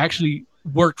people that actually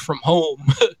worked from home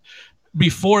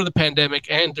before the pandemic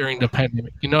and during the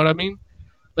pandemic. You know what I mean?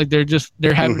 Like they're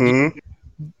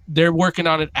working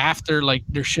on it after like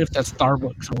their shift at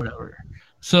Starbucks or whatever.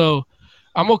 So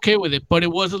I'm okay with it, but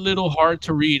it was a little hard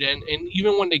to read. And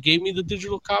even when they gave me the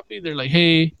digital copy, they're like,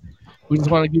 hey, we just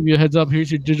want to give you a heads up.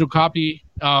 Here's your digital copy.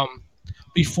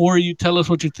 Before you tell us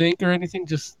what you think or anything,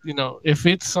 just, if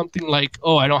it's something like,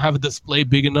 oh, I don't have a display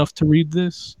big enough to read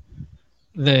this,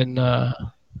 then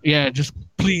just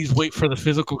please wait for the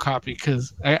physical copy,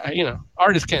 because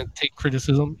artists can't take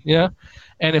criticism.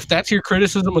 And if that's your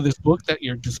criticism of this book, that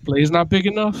your display is not big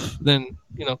enough, then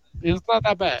it's not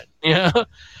that bad.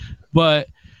 But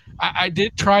I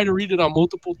did try to read it on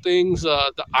multiple things.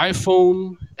 The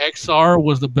iPhone XR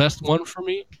was the best one for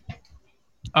me.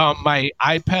 My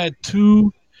iPad 2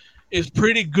 is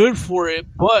pretty good for it,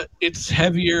 but it's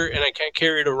heavier and I can't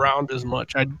carry it around as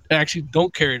much. I actually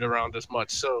don't carry it around as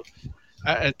much, so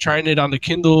trying it on the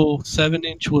Kindle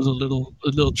 7-inch was a little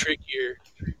trickier.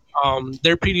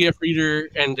 Their PDF reader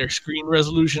and their screen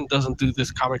resolution doesn't do this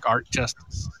comic art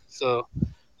justice. So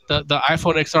the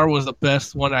iPhone XR was the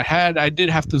best one I had. I did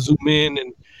have to zoom in,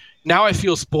 and now I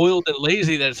feel spoiled and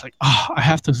lazy that it's like, oh, I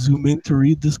have to zoom in to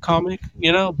read this comic,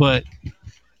 but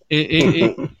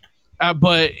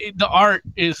but the art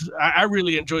is, I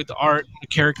really enjoyed the art, the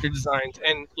character designs,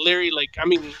 and Larry, like, I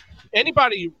mean,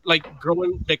 anybody like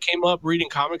growing that came up reading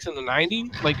comics in the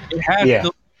 90s, like it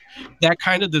had that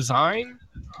kind of design,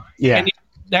 and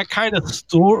that kind of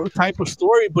type of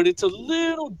story, but it's a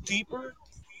little deeper.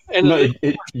 And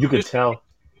you could tell.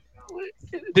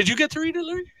 Did you get to read it,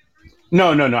 Larry?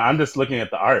 No. I'm just looking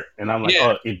at the art, and I'm like,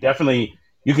 oh, it definitely,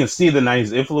 you can see the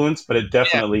 90s influence, but it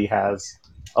definitely has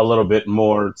a little bit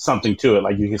more something to it.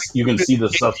 Like you can see the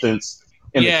substance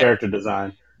in the character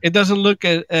design. It doesn't look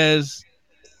as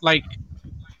like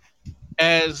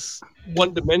as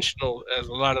one dimensional as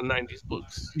a lot of '90s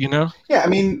books. You know? Yeah, I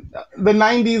mean the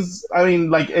 '90s. I mean,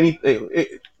 like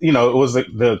it was like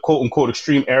the quote unquote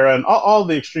extreme era, and all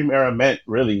the extreme era meant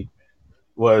really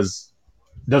was,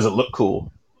 does it look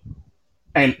cool?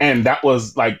 And that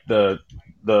was like the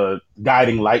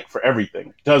guiding light for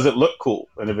everything. Does it look cool?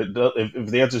 And if it does, if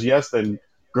the answer is yes, then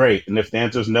great. And if the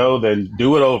answer is no, then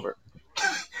do it over.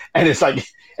 And it's like,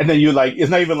 and then you like,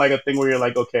 it's not even like a thing where you're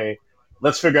like, okay,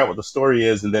 let's figure out what the story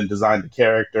is and then design the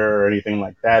character or anything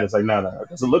like that. It's like, no.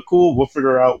 Does it look cool? We'll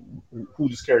figure out who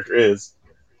this character is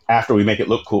after we make it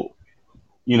look cool.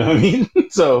 You know what I mean?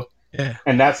 So, yeah.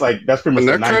 And that's pretty much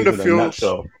the 90s in a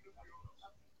nutshell.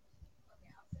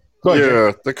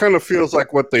 Yeah, that kind of feels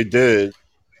like what they did.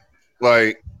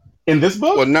 Like in this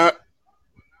book? Well, not.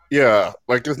 Yeah,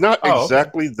 like it's not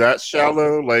exactly that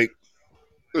shallow. Like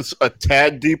it's a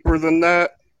tad deeper than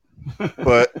that,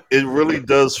 but it really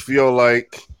does feel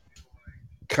like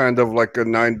kind of like a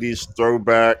 '90s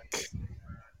throwback.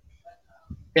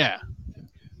 Yeah.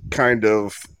 Kind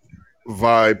of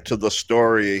vibe to the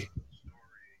story,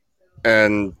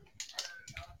 and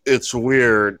it's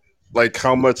weird. Like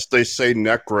how much they say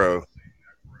necro,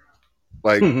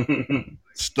 like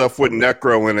stuff with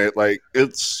necro in it. Like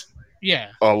it's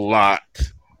a lot,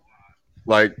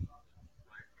 like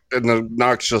an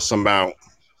obnoxious amount.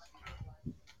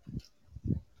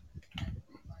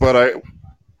 But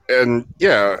and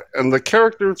the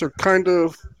characters are kind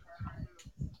of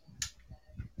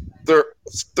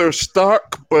they're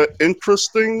stock but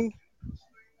interesting.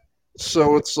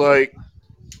 So it's like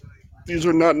these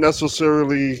are not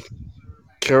necessarily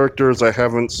characters I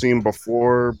haven't seen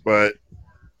before, but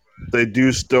they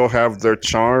do still have their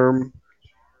charm,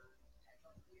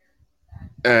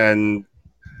 and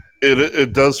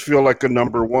it does feel like a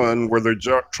number one where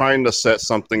they're trying to set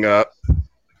something up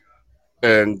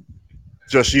and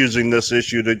just using this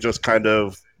issue to just kind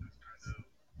of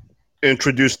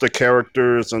introduce the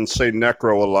characters and say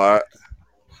necro a lot.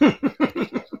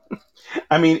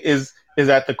 I mean, is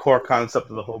that the core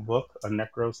concept of the whole book? A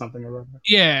necro something or other?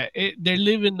 Yeah, they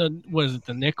live in the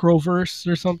the Necroverse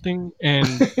or something, and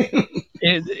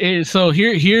so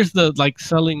here's the like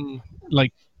selling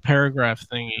like paragraph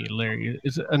thingy, Larry.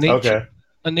 Is an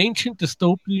ancient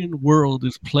dystopian world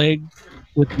is plagued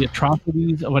with the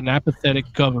atrocities of an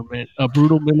apathetic government, a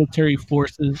brutal military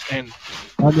forces, and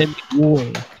unending war.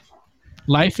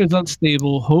 Life is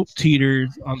unstable. Hope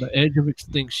teeters on the edge of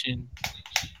extinction.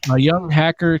 A young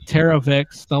hacker,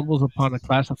 Terravex, stumbles upon a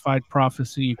classified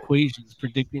prophecy equations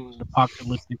predicting an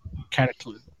apocalyptic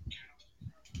cataclysm.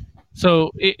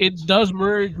 So it does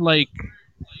merge like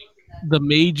the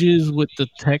mages with the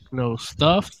techno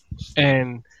stuff,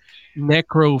 and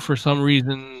necro for some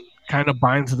reason kind of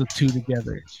binds the two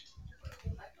together.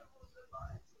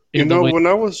 You know, when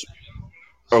I was...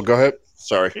 Oh, go ahead.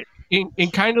 Sorry.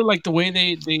 In kind of like the way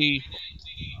they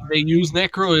use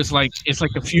necro is like it's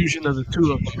like a fusion of the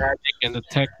two, of the magic and the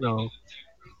techno,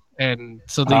 and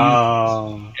so they use,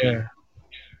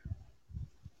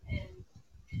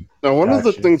 Now, one of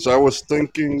the things I was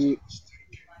thinking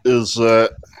is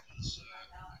that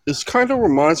this kind of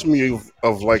reminds me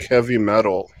of like heavy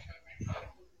metal.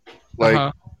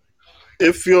 Like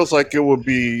it feels like it would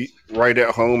be right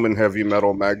at home in Heavy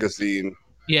Metal magazine.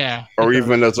 Yeah. Or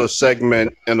even as a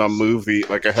segment in a movie,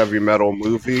 like a heavy metal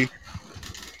movie.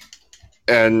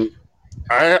 And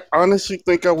I honestly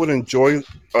think I've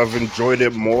enjoyed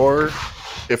it more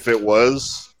if it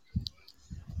was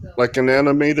like an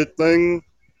animated thing.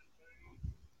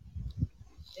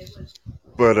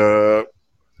 But it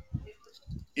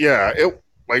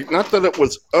like not that it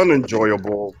was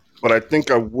unenjoyable, but I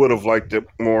think I would have liked it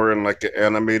more in like an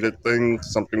animated thing,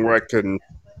 something where I can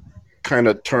kind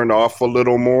of turn off a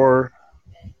little more.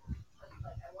 I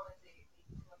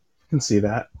can see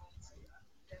that.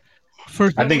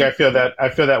 I feel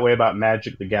that way about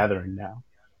Magic the Gathering now.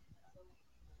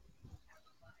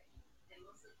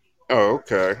 Oh,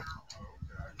 okay.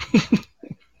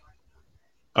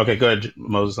 Okay, go ahead,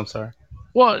 Moses. I'm sorry.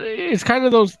 Well, it's kind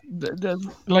of those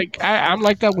like I'm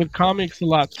like that with comics a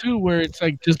lot too, where it's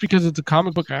like just because it's a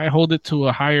comic book, I hold it to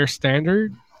a higher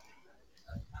standard,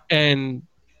 and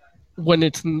when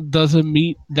it doesn't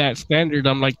meet that standard,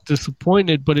 I'm like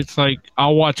disappointed. But it's like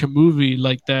I'll watch a movie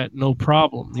like that, no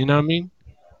problem. You know what I mean?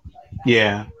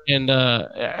 Yeah. And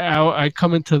I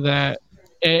come into that,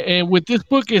 and with this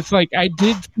book, it's like I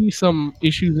did see some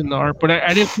issues in the art, but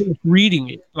I didn't finish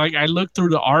reading it. Like I looked through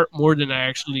the art more than I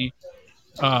actually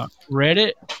read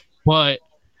it. But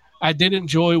I did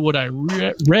enjoy what I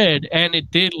read, and it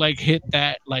did like hit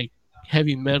that like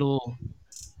heavy metal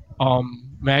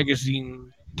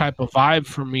magazine type of vibe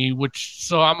for me, which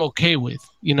so I'm okay with.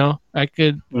 You know, I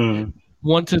could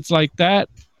once it's like that,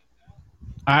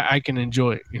 I can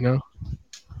enjoy it. You know,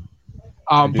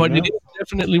 but it is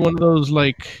definitely one of those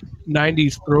like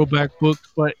 '90s throwback books,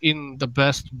 but in the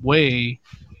best way,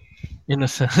 in a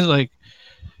sense, like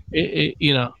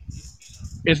you know.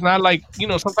 It's not like, you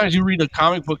know, sometimes you read a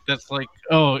comic book that's like,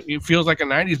 oh, it feels like a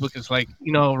 90s book. It's like,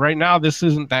 you know, right now this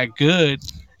isn't that good,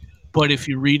 but if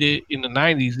you read it in the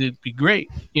 90s, it'd be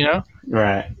great, you know?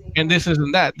 Right. And this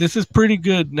isn't that. This is pretty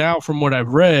good now from what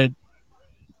I've read,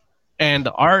 and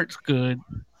the art's good.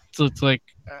 So it's like,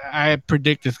 I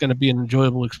predict it's going to be an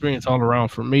enjoyable experience all around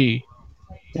for me.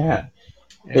 Yeah.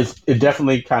 It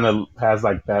definitely kind of has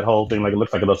like that whole thing. Like it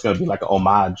looks like it's going to be like an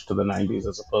homage to the 90s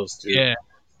as opposed to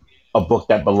a book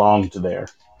that belonged there.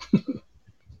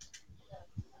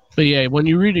 But yeah, when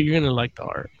you read it, you're gonna like the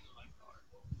art.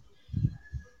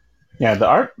 Yeah, the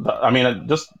art. I mean,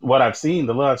 just what I've seen,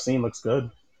 the little I've seen looks good.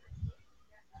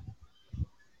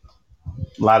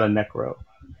 A lot of necro,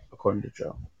 according to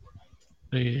Joe.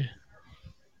 Yeah.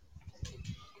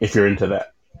 If you're into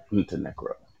that, into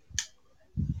necro.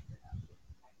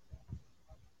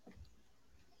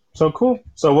 So cool.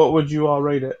 So what would you all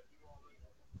rate it?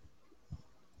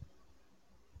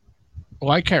 Well,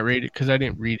 I can't rate it because I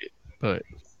didn't read it, but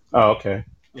okay.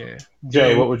 Yeah.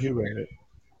 Jay, what would you rate it?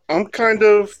 I'm kind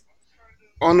of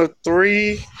on a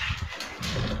 3.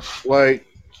 Like,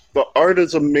 the art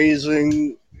is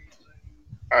amazing.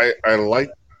 I like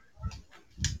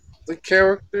the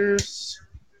characters.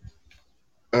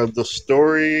 The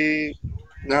story,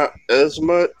 not as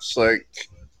much. Like,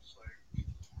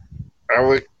 I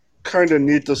would kind of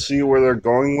need to see where they're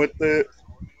going with it.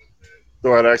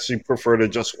 Though I'd actually prefer to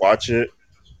just watch it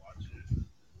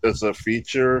as a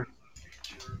feature,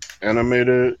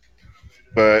 animated.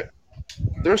 But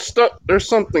there's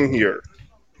something here,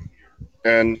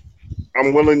 and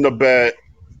I'm willing to bet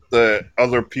that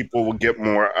other people will get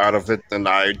more out of it than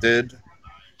I did.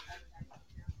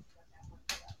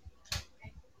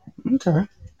 Okay.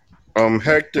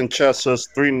 Hecht and Chess says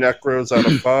 3 necros out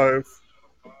of 5.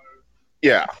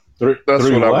 Yeah, that's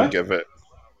three what I what? would give it.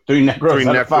 3 necros, 3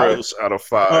 necros out of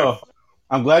 5. Oh,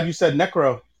 I'm glad you said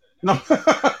necro. No,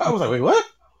 I was like, wait, what?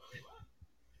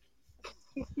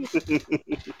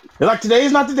 You're like, today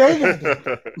is not the day.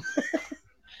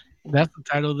 That's the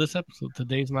title of this episode.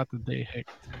 Today's not the day, Heck.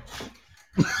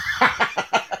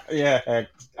 Yeah, heck.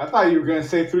 I thought you were gonna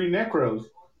say 3 necros.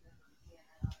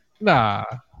 Nah.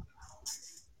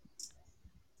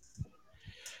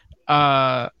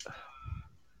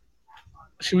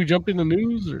 Should we jump into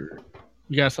news, or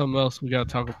you got something else we got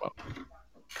to talk about?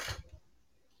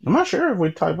 I'm not sure if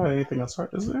we talked about anything else.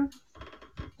 Is there?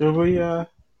 Did we? No,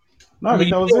 I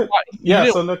think that was it. Yeah.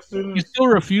 So next, you still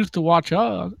refuse to watch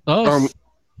us.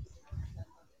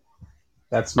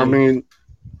 That's me. I mean,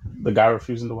 the guy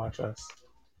refusing to watch us.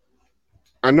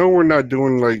 I know we're not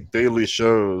doing like daily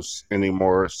shows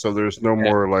anymore, so there's no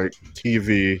more like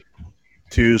TV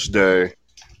Tuesday.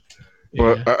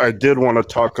 But I did want to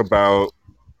talk about,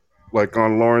 like,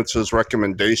 on Lawrence's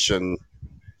recommendation,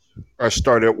 I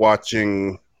started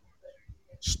watching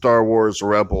Star Wars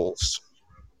Rebels.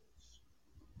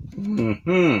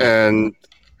 Mm-hmm. And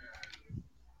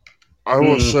I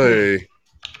will say,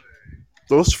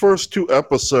 those first 2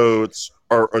 episodes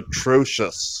are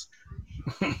atrocious.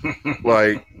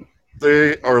 Like,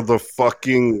 they are the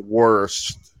fucking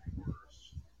worst.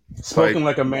 Spoken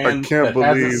like a man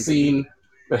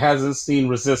that hasn't seen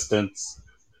Resistance.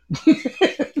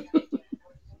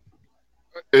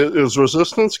 Is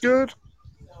Resistance good?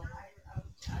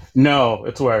 No,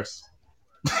 it's worse.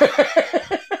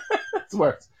 It's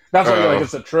worse. That's why you're like,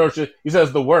 it's atrocious. He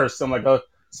says the worst. I'm like, oh,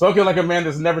 spoken like a man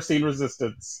that's never seen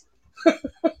Resistance.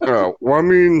 Well, I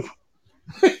mean,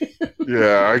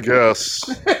 yeah, I guess.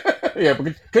 Yeah,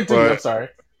 but continue. I'm sorry.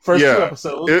 First 2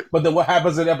 episodes. But then what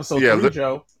happens in episode 3,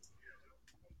 Joe?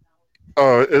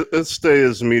 Oh, it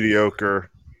stays mediocre.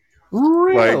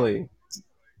 Really? Like,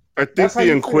 I think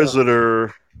the Inquisitor.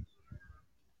 Feel.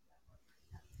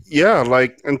 Yeah,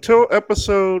 like until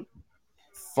episode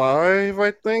 5,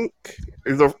 I think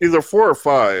either 4 or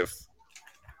 5.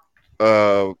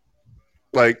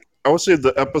 Like I would say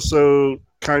the episode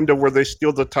kind of where they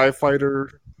steal the TIE fighter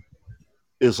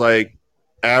is like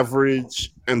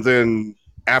average, and then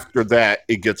after that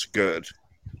it gets good.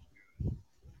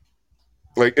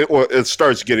 Like it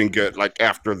starts getting good. Like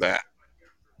after that,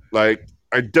 like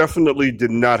I definitely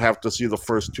did not have to see the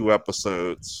first 2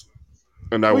 episodes,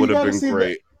 and that would have been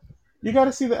great. You got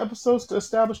to see the episodes to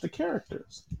establish the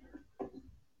characters.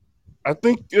 I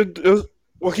think it is.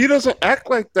 Well, he doesn't act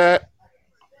like that.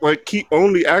 Like, he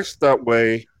only acts that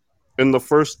way in the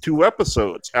first 2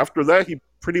 episodes. After that, he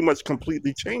pretty much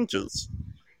completely changes.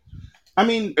 I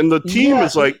mean, And the team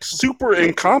is like super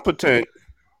incompetent.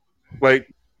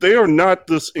 Like, they are not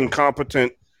this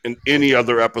incompetent in any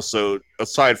other episode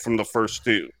aside from the first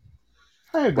 2.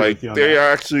 I agree Like, with you on they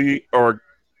that. actually are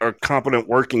a competent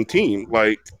working team.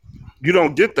 Like, you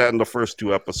don't get that in the first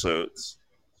 2 episodes.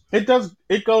 It does.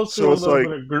 It goes So through a it's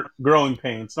little like, bit of growing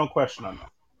pains. No question on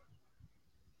that.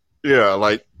 yeah,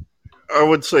 like, I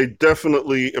would say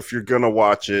definitely if you're gonna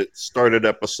watch it, start at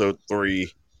episode 3,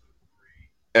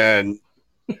 and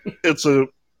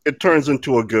it turns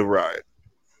into a good ride.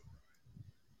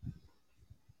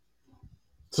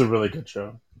 It's a really good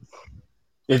show.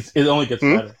 It only gets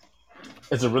better.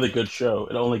 It's a really good show.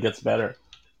 It only gets better.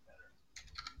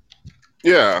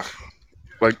 Yeah,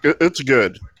 like it's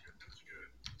good,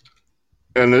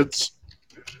 and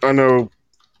I know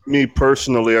me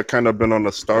personally, I kind of been on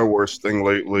a Star Wars thing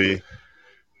lately,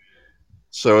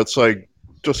 so it's like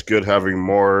just good having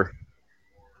more.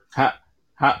 How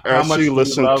I much actually do you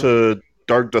listened love? to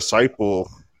Dark Disciple.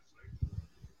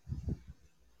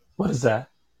 What is that?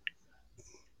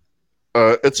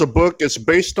 It's a book. It's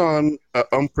based on an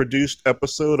unproduced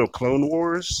episode of Clone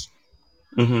Wars.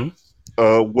 Mm-hmm.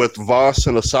 With Voss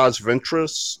and Asajj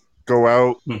Ventress go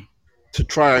out to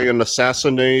try and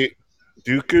assassinate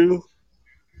Dooku.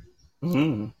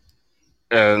 Mm.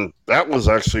 And that was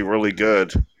actually really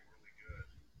good.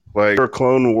 Like, if you're a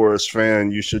Clone Wars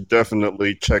fan, you should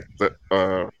definitely check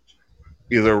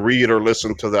either read or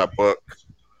listen to that book.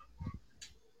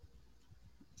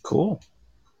 Cool.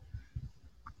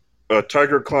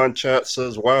 Tiger Claw Chat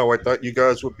says, "Wow, I thought you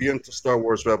guys would be into Star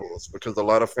Wars Rebels because a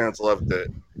lot of fans loved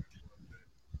it."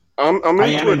 I'm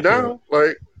into it now.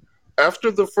 Like, after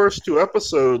the first 2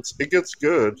 episodes, it gets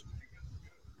good.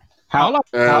 Talk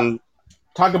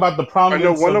about the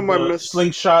prominence of the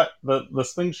slingshot, the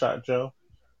slingshot, Joe.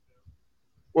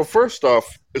 Well, first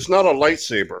off, it's not a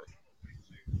lightsaber.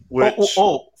 Which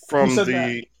from who said the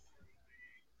that?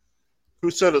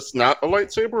 Who said it's not a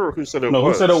lightsaber, or who said it was? No,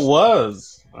 who said it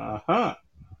was? Uh-huh.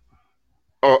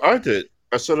 Oh, I did.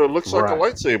 I said it looks like a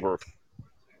lightsaber.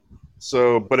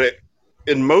 So, but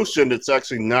in motion, it's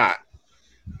actually not.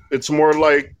 It's more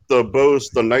like the bows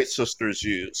the Night Sisters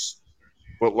use,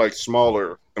 but like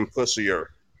smaller and pussier.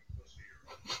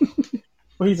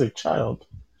 Well, he's a child.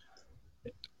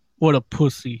 What a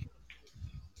pussy.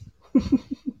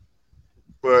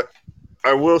 But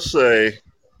I will say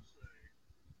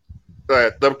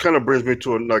that kind of brings me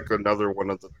to another one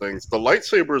of the things. The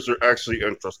lightsabers are actually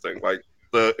interesting. Like,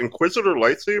 the Inquisitor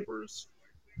lightsabers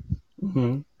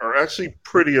are actually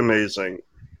pretty amazing.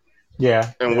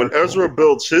 Yeah. And when Ezra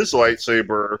builds his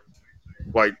lightsaber,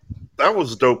 like, that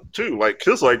was dope too. Like,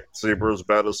 his lightsaber is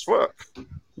bad as fuck.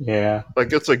 Yeah.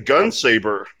 Like, it's a gun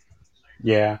saber.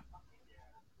 Yeah.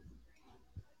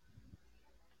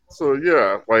 So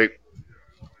yeah, like,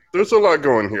 there's a lot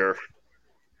going here.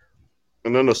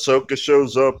 And then Ahsoka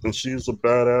shows up, and she's a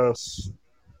badass.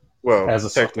 Well,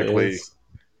 as technically,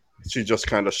 she just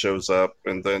kind of shows up,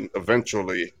 and then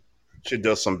eventually, she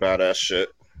does some badass shit.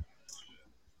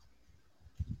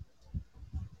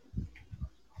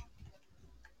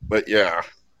 But yeah,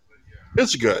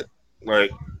 it's good. Like,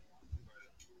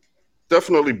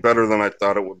 definitely better than I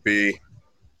thought it would be.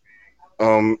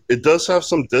 It does have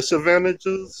some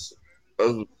disadvantages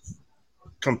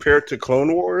compared to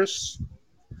Clone Wars,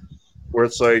 where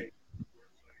it's like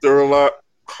they're a lot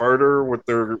harder with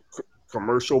their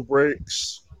commercial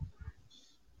breaks,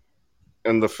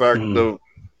 and the fact that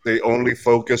they only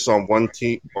focus on one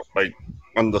team, like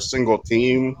on the single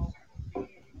team,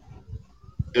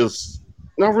 is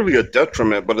not really a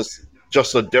detriment, but it's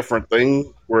just a different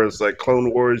thing. Whereas like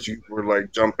Clone Wars, you were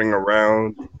like jumping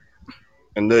around,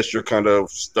 and this you're kind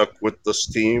of stuck with this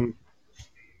team.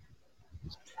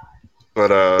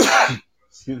 But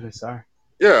excuse me, sorry.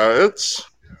 Yeah,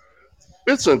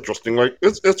 it's interesting. Like,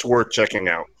 it's worth checking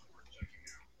out.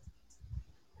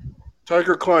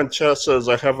 Tiger Claw Chess says,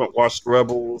 "I haven't watched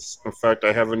Rebels. In fact,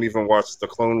 I haven't even watched the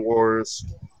Clone Wars.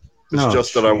 It's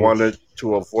just that I wanted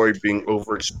to avoid being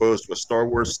overexposed with Star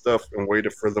Wars stuff and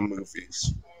waited for the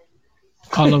movies."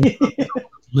 Call him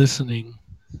listening.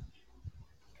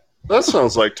 That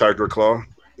sounds like Tiger Claw.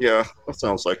 Yeah, that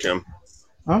sounds like him.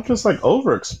 I'm just like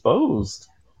overexposed.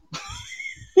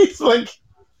 He's like,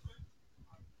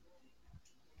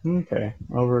 okay,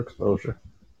 overexposure.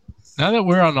 Now that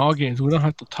we're on all games, we don't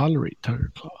have to tolerate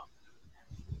Tiger Claw.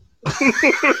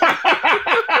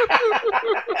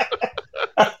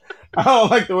 I don't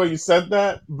like the way you said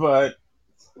that, but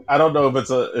I don't know if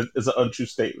it's an untrue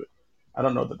statement. I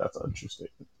don't know that that's untrue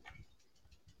statement.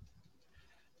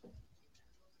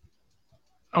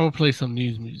 I'm gonna play some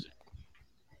news music.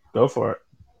 Go for it.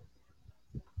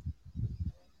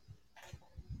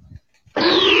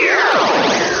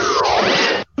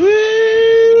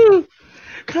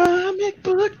 Comic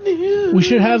book news. We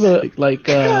should have a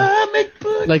Comic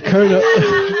book like Kurt.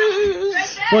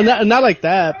 news. Well, not like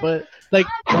that, but like.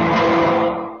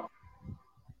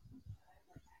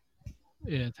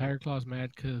 Yeah, Tiger Claw's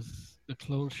mad because the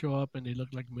clones show up and they look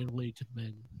like middle-aged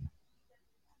men.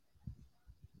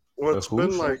 Well, it's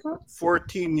been like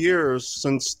 14 years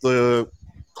since the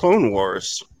Clone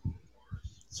Wars.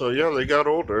 So yeah, they got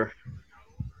older.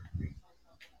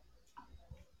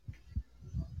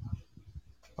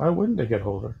 Why wouldn't they get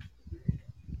older?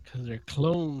 Because they're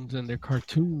clones and they're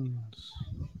cartoons.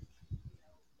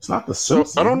 It's not the So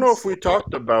Simpsons. I don't know if we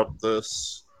talked about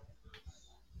this,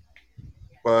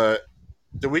 but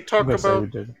did we talk I say we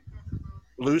about did.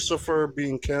 Lucifer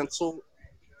being canceled?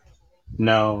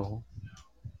 No.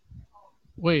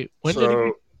 Wait, when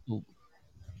did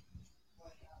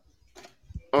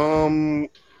So,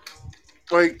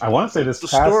 like I want to say this the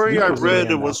past story week I was when read,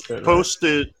 they it was announced it, right?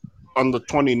 posted on the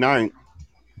 29th.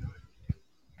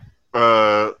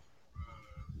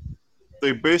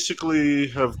 They basically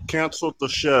have canceled the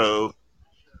show,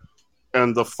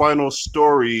 and the final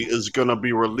story is going to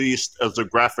be released as a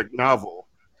graphic novel.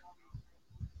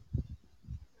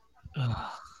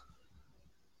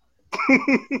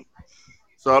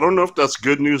 So I don't know if that's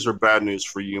good news or bad news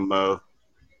for you, Mo.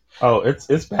 Oh, it's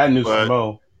bad news But- for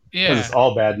Mo. Because Yeah, it's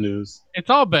all bad news. it's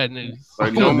all bad news.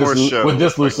 Like no With more this, show. with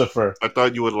this Like, Lucifer. I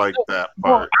thought you would like that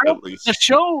Well, part I don't- at least. The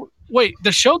show. Wait,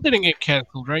 the show didn't get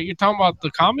canceled, right? You're talking about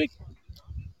the comic?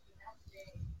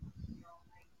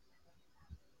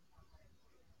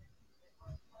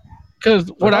 Because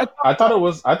what I thought it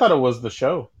was the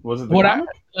show. Was it the what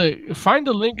comic? find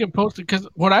the link and post it, because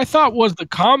what I thought was the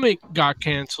comic got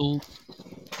canceled,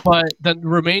 but the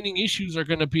remaining issues are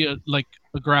going to be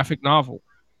a graphic novel.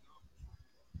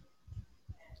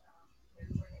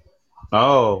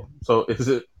 Oh, so is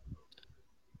it?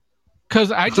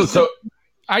 Because I just So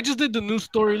did the news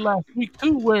story last week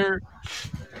too, where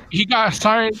he got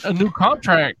signed a new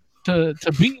contract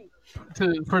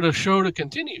for the show to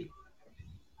continue.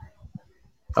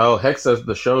 Hex says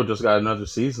the show just got another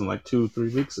season like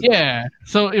 2-3 weeks ago. Yeah,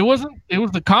 so it was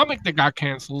the comic that got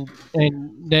canceled,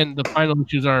 and then the final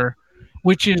issues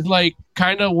which is like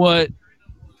kind of what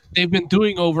they've been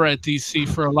doing over at DC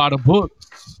for a lot of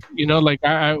books. You know, like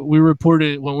we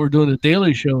reported when we were doing the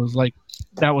daily shows, like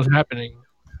that was happening.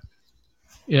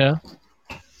 Yeah,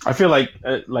 I feel like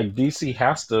DC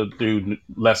has to do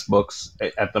less books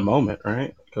at the moment,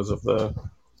 right? Because of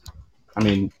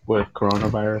with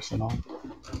coronavirus and all.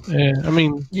 yeah. I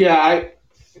mean, Yeah,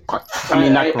 Not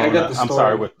I corona. got the I'm story.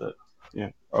 sorry with the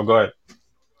Oh, go ahead.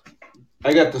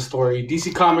 I got the story.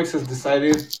 DC Comics has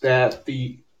decided that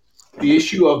the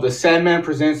issue of the Sandman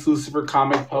Presents Lucifer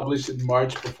comic published in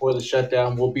March before the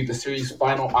shutdown will be the series'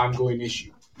 final ongoing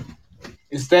issue.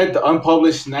 Instead, the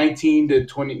unpublished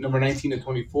number 19 to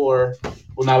 24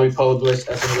 will now be published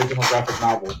as an original graphic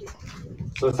novel.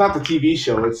 So it's not the TV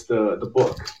show; it's the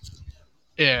book.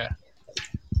 yeah.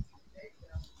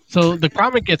 So the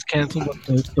comic gets canceled,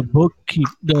 but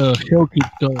the show keeps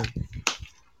going.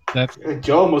 That's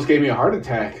Joe almost gave me a heart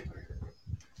attack.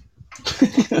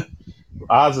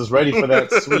 Oz is ready for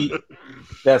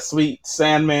that sweet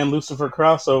Sandman Lucifer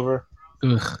crossover.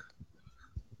 ugh.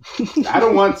 I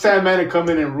don't want Sandman to come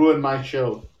in and ruin my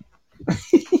show.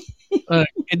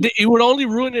 It would only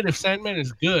ruin it if Sandman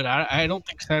is good. I don't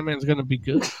think Sandman's gonna be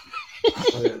good.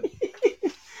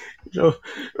 Joe,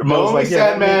 The Mo's only like,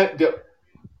 yeah, Sandman,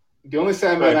 the only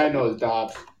Sandman Right. I know is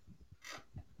Dobbs.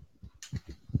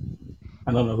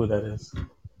 I don't know who that is.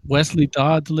 Wesley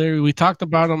Dodds, Larry. We talked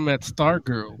about him at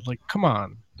Stargirl. Like, come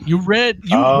on. You read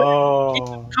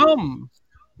Oh, Come,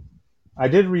 I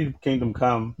did read Kingdom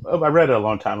Come. Oh, I read it a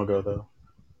long time ago, though.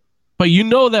 but you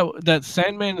know that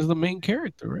Sandman is the main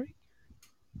character, right?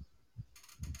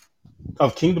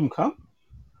 Of Kingdom Come?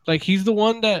 Like, he's the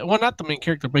one not the main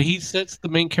character, but he sets the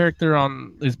main character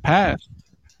on his path.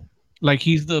 Like,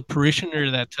 he's the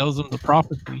parishioner that tells him the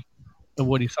prophecy of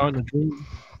what he saw in the dream.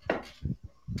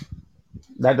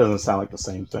 That doesn't sound like the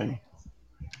same thing.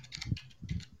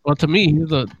 Well, to me, he's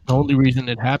the only reason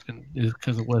it happened is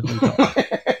because of Wesley Dodds.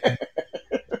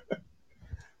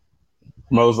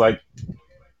 Mo's like,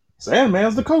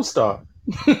 Sandman's the co-star.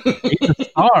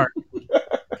 Star.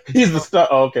 He's the star.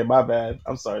 Oh, okay, my bad.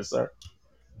 I'm sorry, sir.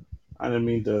 I didn't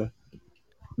mean to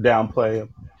downplay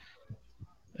him.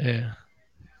 Yeah.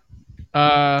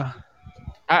 I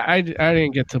I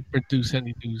didn't get to produce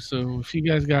any news, so if you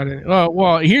guys got it,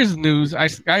 well, here's the news. I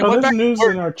went there's back to news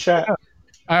work. in our chat.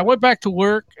 I went back to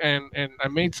work and I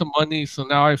made some money, so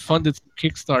now I funded some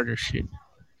Kickstarter shit.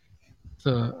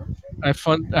 So I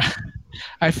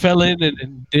fell in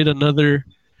and did another,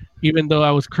 even though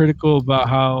I was critical about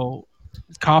how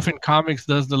Coffin Comics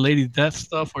does the Lady Death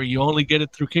stuff, where you only get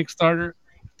it through Kickstarter.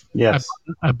 Yes.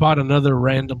 I bought another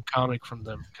random comic from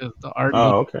them because the art.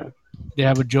 Oh, okay. They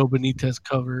have a Joe Benitez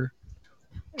cover.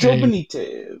 Joe And-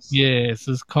 Benitez. Yes,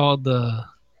 it's called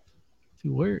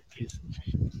where is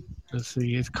it? Let's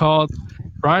see. It's called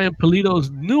Brian Pulido's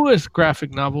newest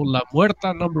graphic novel, La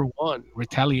Muerta #1,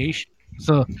 Retaliation.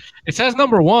 So it says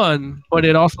 #1, but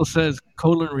it also says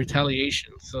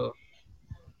 :retaliation. So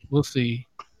we'll see.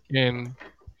 And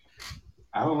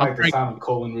I don't like the sound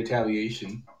of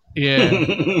retaliation. yeah,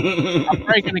 I'm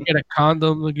probably gonna get a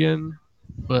condom again,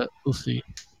 but we'll see.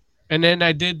 And then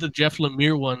I did the Jeff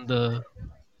Lemire one, the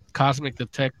Cosmic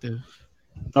Detective.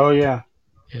 Oh yeah.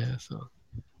 Yeah, so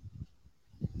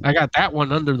I got that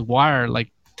one under the wire like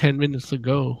 10 minutes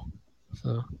ago.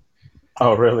 So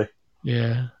Oh really?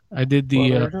 yeah, I did Well, the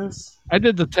there it is. I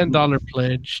did the $10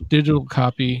 pledge, digital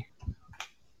copy,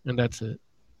 and that's it.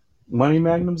 Money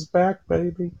Magnum's back,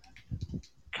 baby.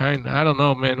 Kinda. I don't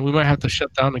know, man. We might have to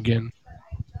shut down again.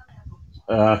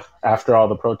 After all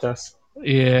the protests.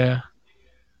 Yeah.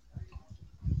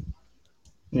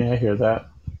 Yeah, I hear that.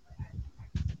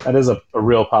 That is a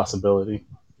real possibility.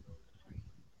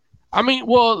 I mean,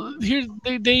 well, here's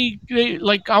they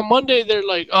like on Monday they're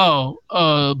like,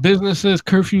 businesses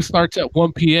curfew starts at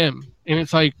 1 p.m. and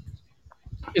it's like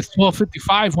it's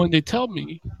 12:55 when they tell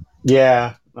me.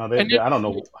 Yeah, no, And I don't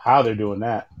know how they're doing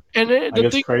that. And Like, the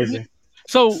it's thing, crazy.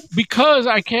 so because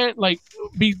I can't like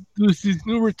be with these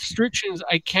new restrictions,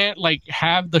 I can't like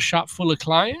have the shop full of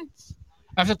clients.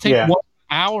 I have to take 1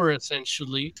 hour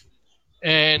essentially,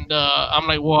 and I'm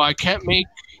like, well, I can't make.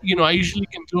 I usually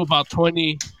can do about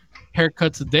 20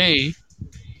 haircuts a day,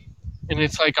 and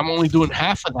it's like I'm only doing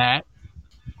half of that.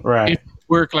 Right. If I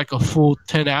work like a full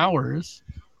 10 hours,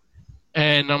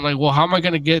 and I'm like, well, how am I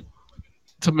going to get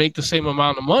to make the same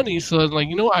amount of money? So I was like,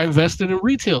 I invested in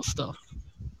retail stuff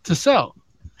to sell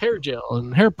hair gel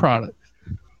and hair products.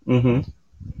 Mm-hmm.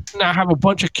 Now I have a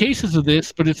bunch of cases of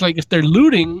this, but it's like if they're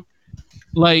looting,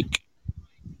 like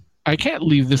I can't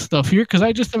leave this stuff here because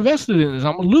I just invested in this.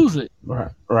 I'm gonna lose it.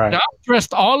 Right. Right. Now I'm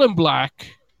dressed all in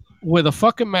black with a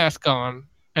fucking mask on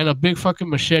and a big fucking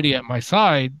machete at my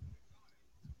side.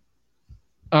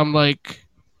 I'm like,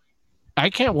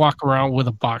 I can't walk around with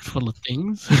a box full of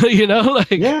things, Like,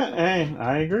 yeah, hey,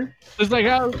 I agree. It's like,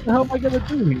 how the hell am I gonna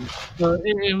do here? So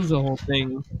it was a whole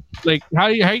thing. Like, how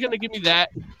you gonna give me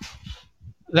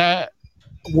that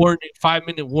warning,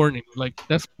 5-minute warning? Like,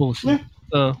 that's bullshit.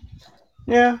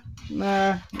 Yeah,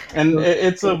 nah, and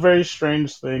it's a very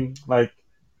strange thing. Like,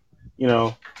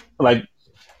 like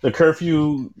the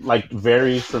curfew like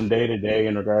varies from day to day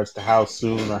in regards to how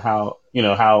soon or how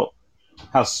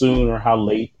soon or how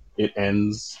late it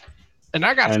ends. And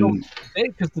I got so today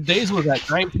because the days was at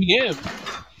 9 p.m.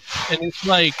 And it's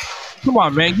like, come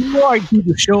on, man, I do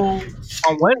the show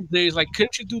on Wednesdays. Like,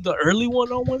 couldn't you do the early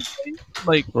one on Wednesday?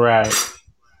 Like, right.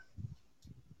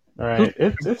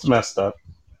 It's messed up.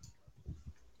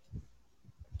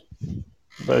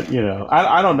 But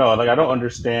I don't know. Like, I don't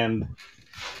understand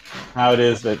how it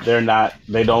is that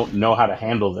they don't know how to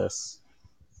handle this.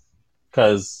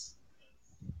 Because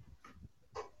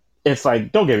it's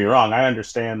like, don't get me wrong, I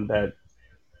understand that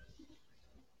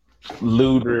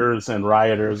looters and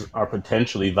rioters are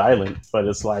potentially violent, but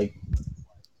it's like,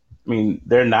 I mean,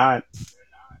 they're not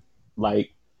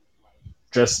like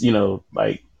just,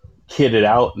 like kitted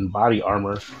out in body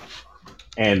armor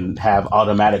and have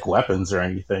automatic weapons or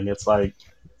anything. It's like,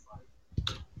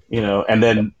 and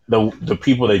then the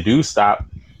people they do stop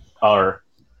are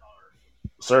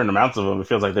certain amounts of them. It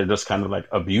feels like they're just kind of like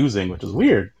abusing, which is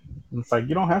weird. And it's like,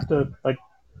 you don't have to like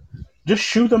just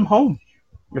shoot them home.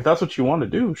 If that's what you want to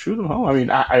do, shoot them home. I mean,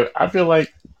 I feel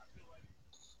like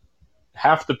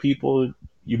half the people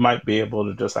you might be able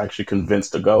to just actually convince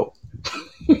to go.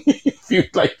 If you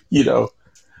like,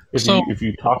 if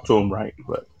you talk to them right.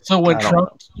 But so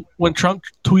when Trump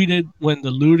tweeted, when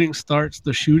the looting starts,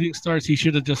 the shooting starts, he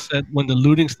should have just said, when the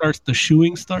looting starts, the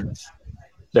shooing starts.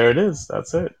 There it is.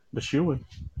 That's it. The shooing.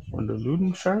 When the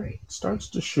looting starts,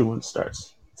 the shooing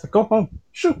starts. So go home.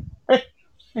 Shoot. Hey,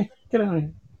 get out of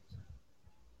here.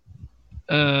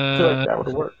 I feel like that would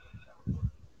have worked.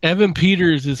 Evan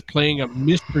Peters is playing a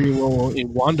mystery role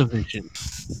in WandaVision.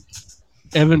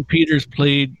 Evan Peters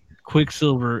played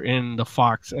Quicksilver in the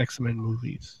Fox X-Men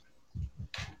movies.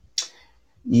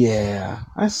 Yeah,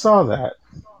 I saw that.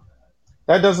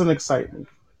 That doesn't excite me.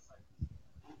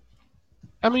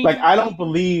 I mean, Like, I don't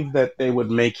believe that they would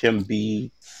make him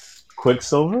be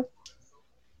Quicksilver,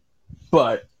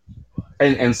 but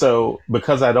and so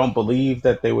because I don't believe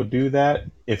that they would do that,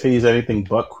 if he's anything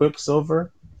but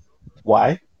Quicksilver,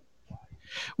 why?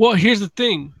 well, here's the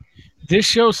thing. This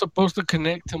show's supposed to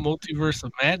connect to Multiverse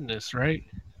of Madness, right?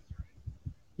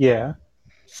 Yeah.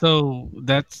 So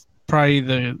that's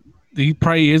probably he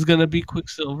probably is gonna be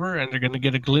Quicksilver, and they're gonna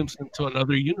get a glimpse into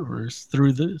another universe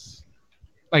through this.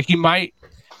 Like he might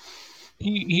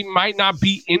not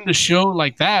be in the show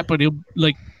like that, but he'll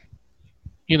like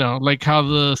like how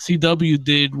the CW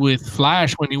did with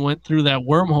Flash when he went through that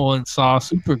wormhole and saw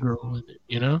Supergirl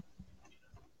in it,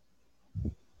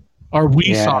 or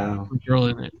we saw Yeah.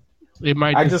 Supergirl in it. It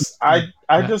might. I just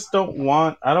don't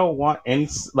want. I don't want any,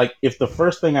 like, if the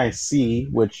first thing I see,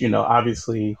 which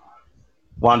obviously,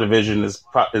 WandaVision is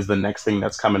the next thing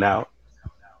that's coming out.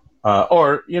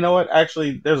 Or you know what?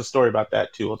 Actually, there's a story about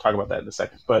that too. We'll talk about that in a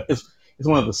second. But it's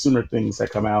one of the sooner things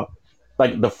that come out.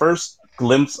 Like the first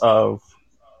glimpse of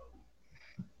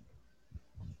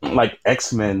like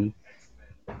X-Men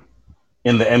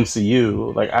in the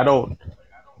MCU. Like I don't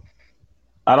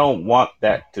want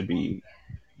that to be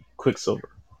Quicksilver.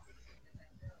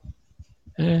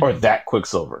 Or that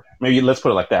Quicksilver. Maybe let's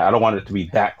put it like that. I don't want it to be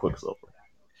that Quicksilver.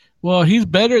 Well, he's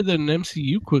better than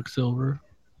MCU Quicksilver.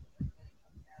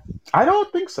 I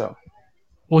don't think so.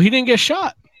 Well, he didn't get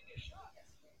shot.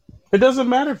 It doesn't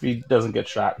matter if he doesn't get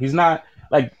shot. He's not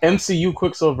like MCU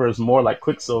Quicksilver is more like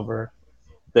Quicksilver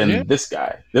than this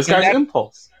guy. This guy's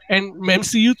Impulse. And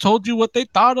MCU told you what they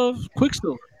thought of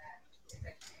Quicksilver.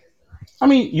 I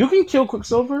mean, you can kill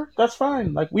Quicksilver. That's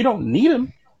fine. Like, we don't need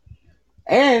him.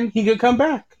 And he could come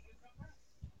back.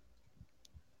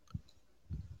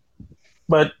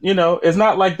 But, it's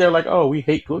not like they're like, oh, we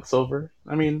hate Quicksilver.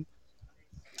 I mean,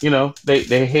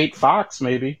 they hate Fox,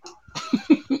 maybe.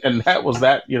 And that was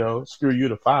that, screw you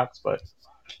to Fox. But,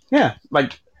 yeah,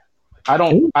 like, I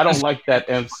don't like that.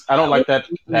 I don't like that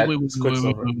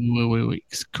Quicksilver. Wait.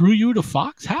 Screw you to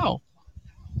Fox? How?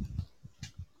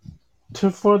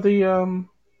 For the,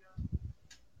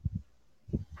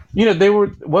 they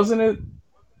were, wasn't it,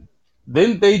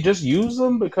 didn't they just use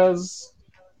them because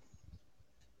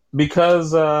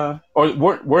or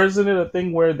wasn't it a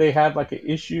thing where they had like an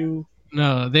issue?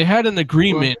 No, they had an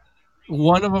agreement.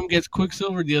 One of them gets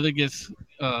Quicksilver, the other gets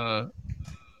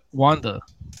Wanda.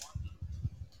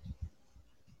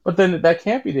 But then that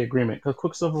can't be the agreement because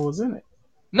Quicksilver was in it.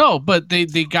 No, but they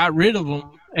got rid of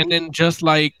him, and then just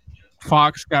like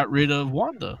Fox got rid of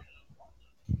Wanda.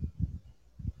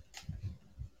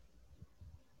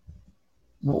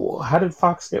 Well, how did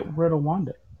Fox get rid of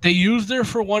Wanda? They used her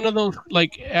for one of those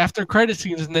like after credit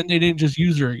scenes, and then they didn't just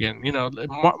use her again.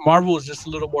 Marvel was just a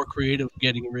little more creative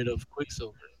getting rid of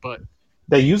Quicksilver, but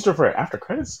they used her for an after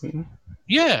credit scene.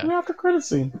 Yeah, an after credit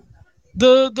scene.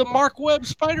 The Mark Webb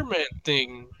Spider-Man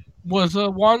thing was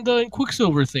a Wanda and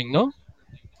Quicksilver thing, no?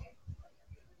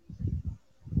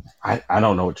 I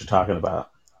don't know what you're talking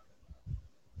about.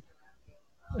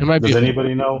 It might Does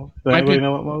anybody know? Does anybody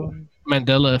know what movie?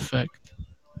 Mandela Effect.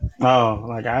 Oh,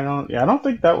 like I don't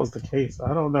think that was the case.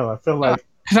 I don't know. I feel like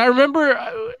because I remember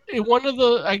in one of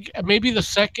the maybe the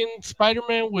second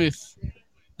Spider-Man with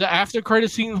the after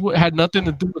credit scenes had nothing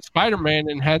to do with Spider-Man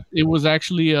and it was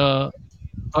actually a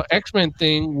X-Men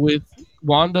thing with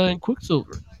Wanda and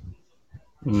Quicksilver.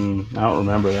 I don't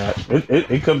remember that.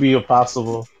 It could be a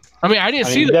possible. I mean, I didn't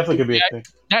see that. Definitely could be a thing.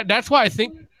 That's why I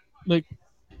think like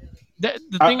that.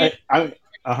 The thing I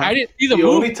didn't see the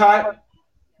movie.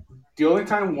 The only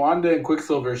time Wanda and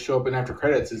Quicksilver show up in after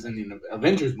credits is in the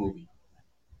Avengers movie.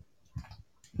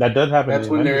 That does happen. That's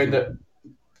when they're in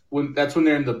that's when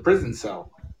they're in the prison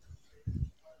cell.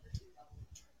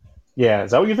 Yeah,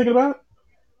 is that what you're thinking about?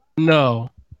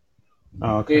 No.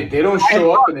 Oh, okay. They don't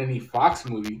show up in any Fox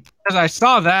movie. Because I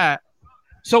saw that.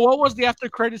 So what was the after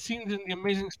credit scenes in The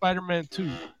Amazing Spider-Man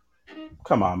 2?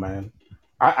 Come on, man.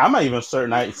 I'm not even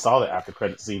certain I saw the after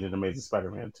credit scene in Amazing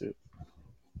Spider-Man 2.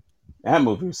 That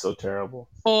movie was so terrible.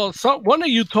 Well, one of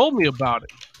you told me about it.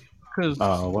 Because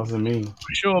it wasn't me.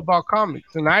 A show about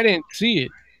comics, and I didn't see it.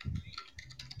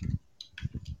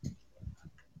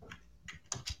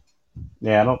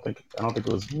 Yeah, I don't think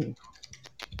it was me.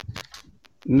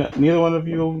 Neither one of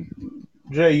you,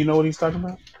 Jay. You know what he's talking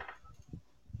about?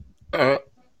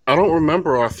 I don't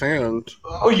remember offhand.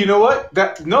 Oh, you know what?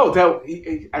 I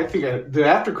think the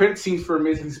after credit scene for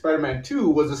Amazing Spider-Man 2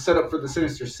 was a setup for the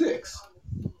Sinister Six.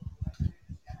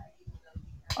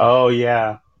 Oh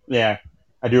yeah, I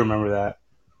do remember that.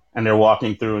 And they're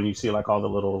walking through, and you see like all the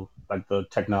little like the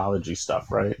technology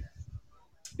stuff, right?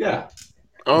 Yeah,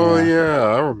 Oh Yeah. yeah,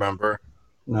 I remember.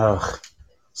 Ugh,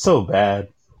 so bad.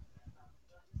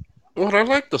 Well, I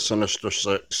like the Sinister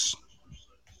Six.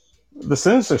 The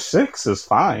Sinister Six is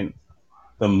fine.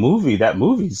 That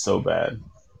movie's so bad.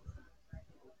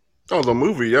 Oh, the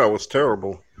movie, yeah, was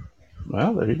terrible.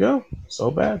 Well, there you go. So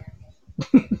bad.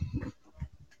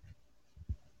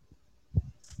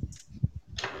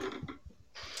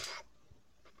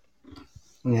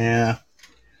 Yeah.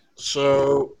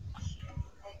 So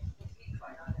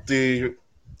the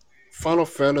Final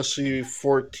Fantasy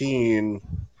 14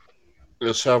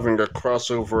 is having a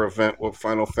crossover event with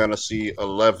Final Fantasy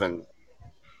 11.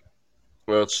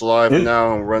 Well, it's live It,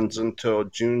 now and runs until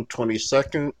June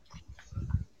 22nd.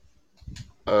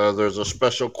 There's a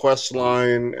special quest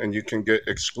line, and you can get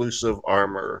exclusive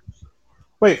armor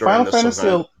wait, during this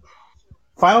event.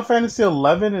 Final Fantasy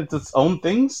 11 is its own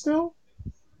thing still?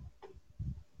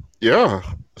 Yeah,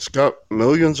 it's got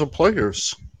millions of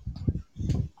players.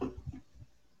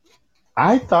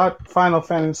 I thought Final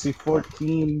Fantasy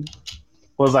 14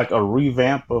 was like a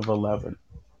revamp of 11.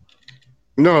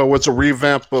 No, it's a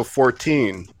revamp of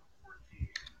 14.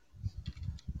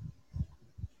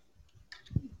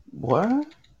 What?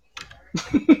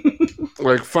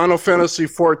 Like Final Fantasy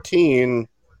 14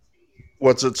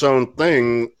 was its own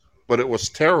thing, but it was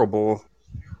terrible.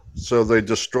 So they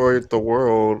destroyed the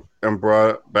world and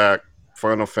brought back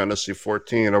Final Fantasy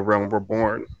 14, A Realm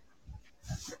Reborn.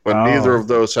 But neither Oh. of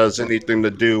those has anything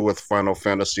to do with Final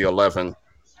Fantasy 11.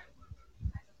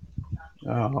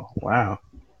 Oh, wow.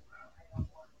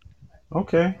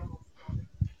 Okay.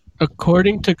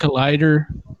 According to Collider,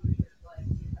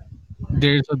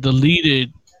 there's a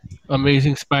deleted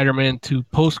Amazing Spider-Man 2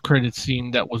 post-credit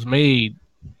scene that was made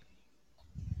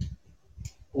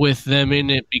with them in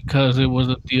it because it was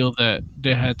a deal that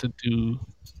they had to do.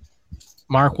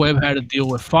 Mark Webb had a deal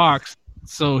with Fox,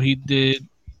 so he did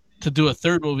to do a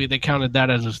third movie. They counted that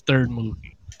as his third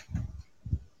movie.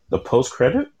 The post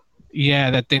credit? Yeah,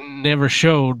 that they never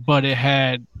showed, but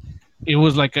it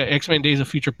was like a X-Men Days of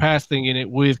Future Past thing in it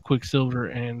with Quicksilver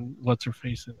and what's her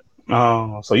face in it.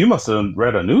 Oh, so you must have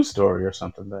read a news story or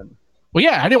something then. Well,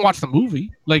 yeah, I didn't watch the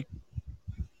movie. Like,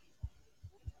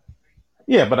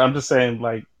 yeah, but I'm just saying,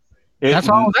 like, that's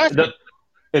all I was asking.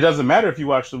 It doesn't matter if you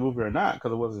watch the movie or not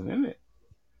because it wasn't in it.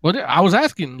 Well, I was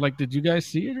asking, like, did you guys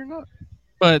see it or not?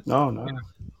 But no. You know.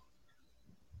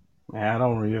 Man, I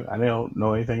don't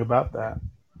know anything about that.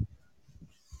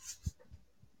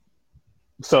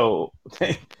 So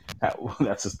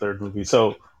that's his third movie.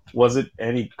 So was it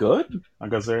any good?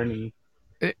 Like, is there any?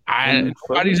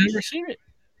 Nobody's ever seen it.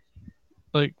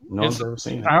 Like, no one's ever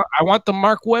seen it. I want the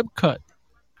Mark Webb cut.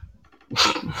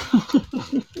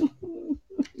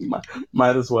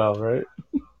 Might as well, right?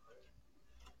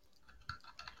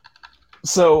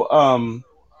 So,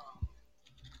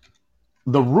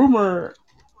 the rumor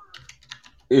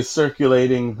is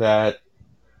circulating that,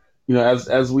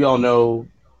 as we all know,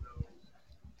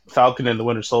 Falcon and the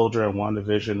Winter Soldier and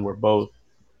WandaVision were both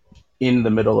in the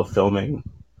middle of filming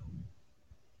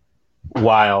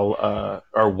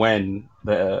when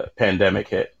the pandemic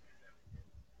hit.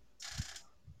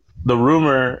 The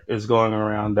rumor is going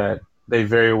around that they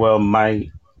very well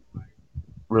might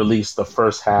release the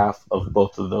first half of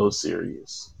both of those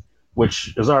series,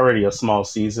 which is already a small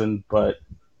season, but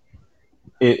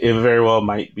it very well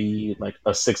might be like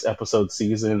a 6-episode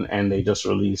season and they just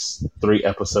release 3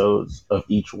 episodes of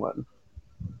each one.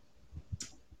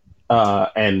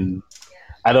 And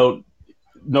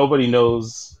nobody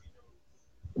knows,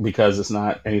 because it's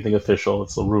not anything official,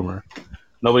 it's a rumor.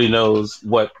 Nobody knows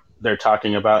what they're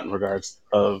talking about in regards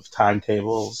of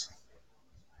timetables,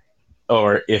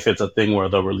 or if it's a thing where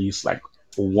they'll release like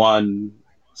one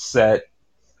set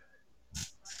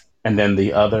and then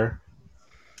the other,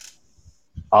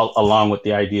 along with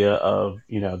the idea of,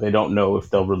 they don't know if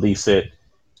they'll release it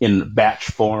in batch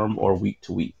form or week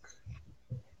to week.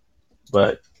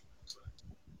 But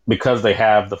because they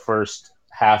have the first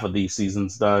half of these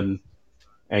seasons done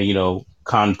and,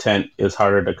 content is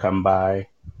harder to come by,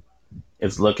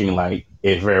 it's looking like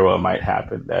it very well might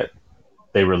happen that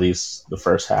they release the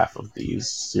first half of these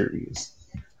series.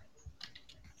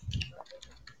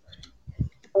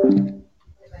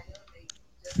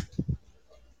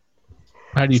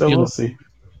 How do you feel? We'll see.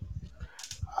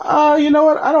 You know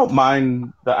what? I don't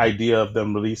mind the idea of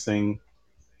them releasing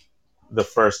the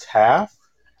first half,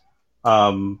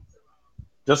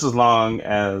 just as long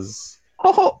as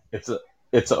it's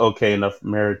an okay enough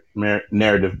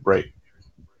narrative break.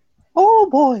 Oh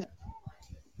boy!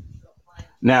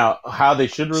 Now, how they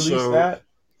should release that,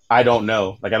 I don't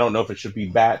know. Like, I don't know if it should be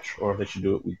batch or if they should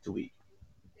do it week to week.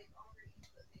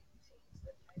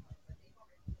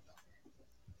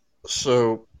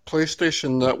 So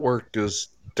PlayStation Network is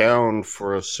down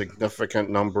for a significant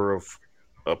number of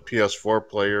PS4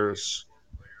 players.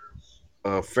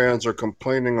 Fans are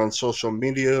complaining on social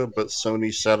media, but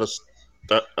Sony's status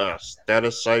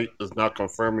site is not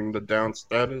confirming the down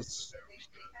status.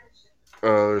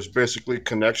 There's basically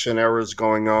connection errors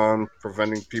going on,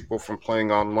 preventing people from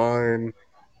playing online,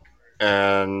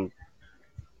 and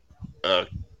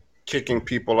kicking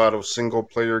people out of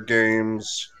single-player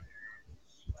games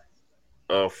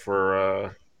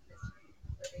for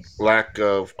lack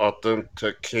of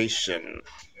authentication.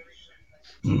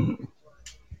 Mm.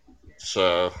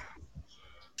 So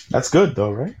That's good,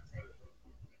 though, right?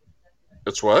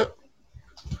 it's what?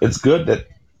 It's good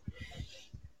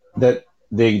that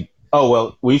they. Oh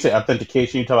well, when you say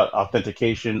authentication, you talk about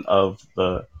authentication of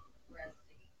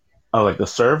like the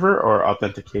server, or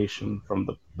authentication from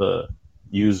the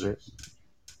user.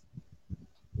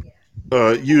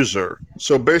 User.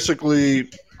 So basically,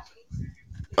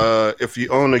 if you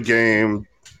own a game,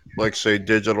 like say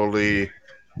digitally,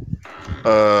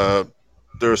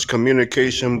 there's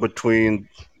communication between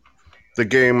the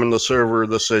game and the server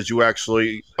that says you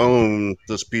actually own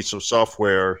this piece of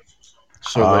software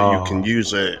so that you can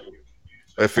use it.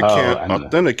 If it can't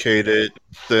authenticate it,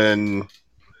 then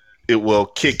it will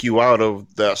kick you out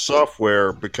of that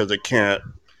software because it can't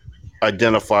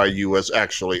identify you as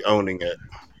actually owning it.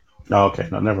 Oh, okay,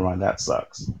 no, never mind. That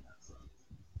sucks.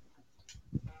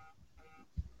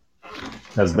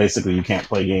 Because basically you can't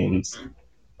play games,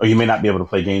 or you may not be able to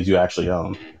play games you actually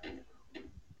own.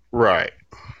 Right.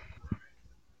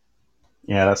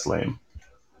 Yeah, that's lame.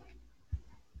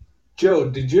 Joe,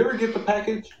 did you ever get the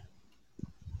package?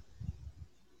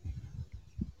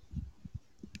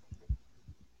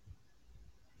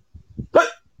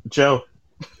 Joe.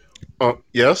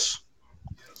 Yes?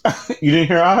 You didn't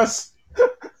hear us?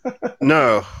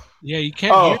 No. Yeah, you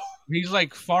can't hear him. He's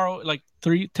like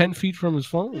 10 feet from his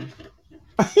phone.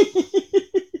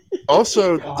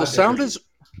 Also, the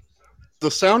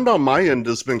sound on my end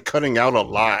has been cutting out a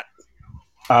lot.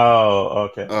 Oh,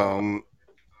 okay.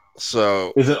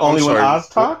 So is it only when Oz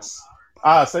talks?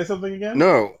 Say something again?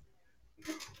 No.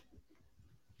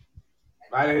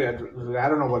 I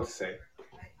don't know what to say.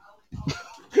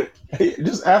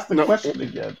 Just ask the question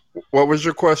again. What was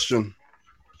your question?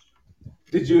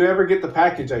 Did you ever get the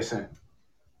package I sent?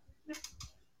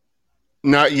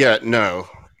 Not yet, no.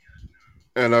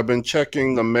 And I've been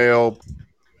checking the mail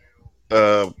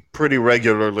pretty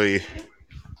regularly,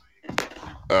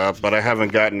 but I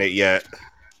haven't gotten it yet.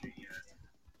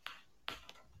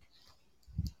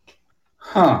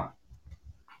 Huh.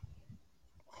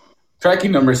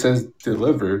 Tracking number says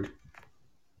delivered.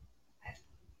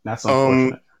 That's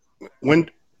unfortunate. When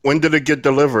did it get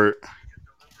delivered?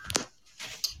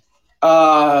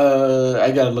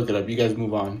 I gotta look it up. You guys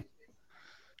move on.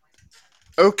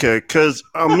 Okay, because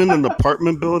I'm in an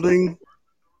apartment building,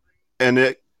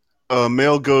 and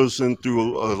mail goes in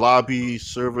through a lobby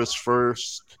service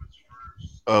first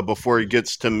before it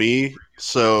gets to me.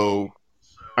 So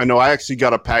I know I actually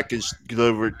got a package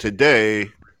delivered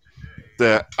today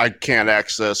that I can't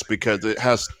access because it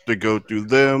has to go through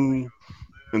them,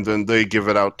 and then they give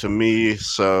it out to me.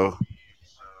 So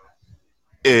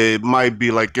it might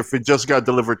be like if it just got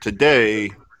delivered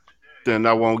today, then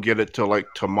I won't get it till like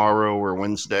tomorrow or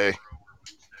Wednesday.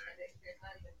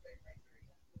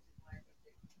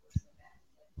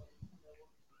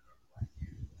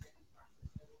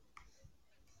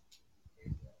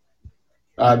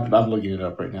 I'm looking it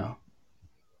up right now.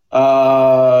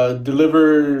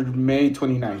 Delivered May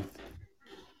 29th.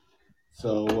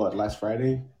 So what, last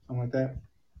Friday? Something like that?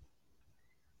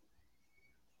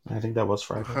 I think that was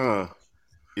Friday. Huh.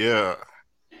 Yeah.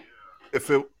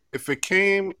 If it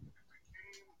came,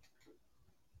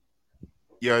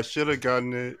 yeah, I should have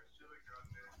gotten it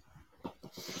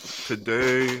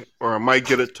today, or I might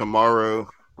get it tomorrow.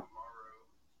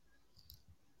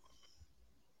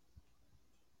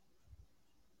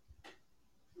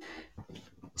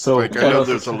 So I know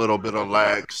there's a little bit of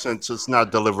lag since it's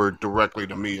not delivered directly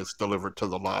to me; it's delivered to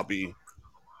the lobby,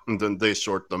 and then they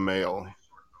sort the mail.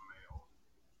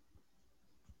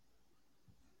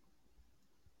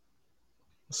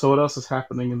 So what else is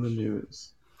happening in the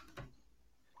news?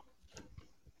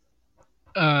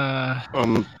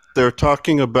 They're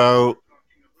talking about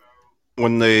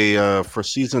when they for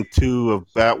season 2 of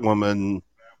Batwoman.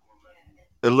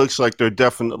 It looks like they're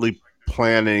definitely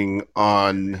planning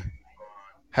on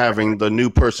having the new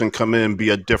person come in be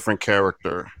a different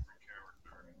character.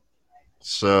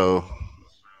 So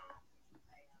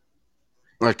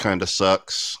that kind of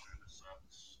sucks.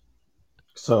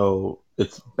 So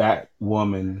it's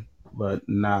Batwoman, but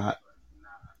not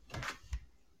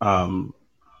Um,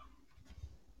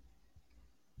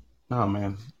 oh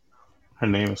man, her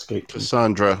name escaped me.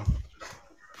 Cassandra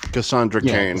Yeah,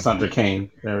 Cain. Cassandra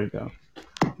Cain. There we go.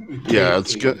 Yeah,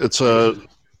 it's good. It's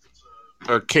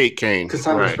or Kate Kane.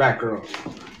 Cassandra's Right. Batgirl.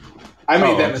 I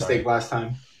made that I'm mistake sorry. last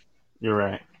time. You're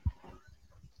right.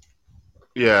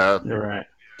 Yeah, You're right.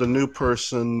 the new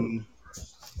person.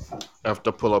 I have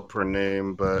to pull up her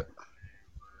name, but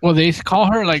Well, they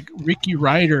call her like Ricky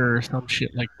Ryder or some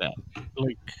shit like that.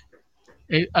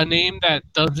 Like a name that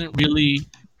doesn't really.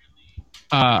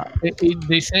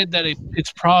 They said that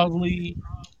it's probably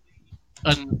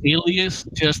an alias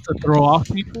just to throw off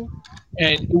people,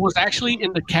 and it was actually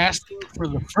in the casting for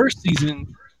the first season,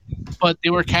 but they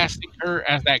were casting her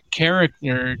as that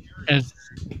character as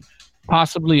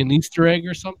possibly an Easter egg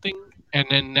or something, and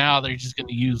then now they're just going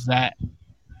to use that.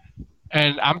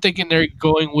 And I'm thinking they're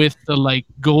going with the like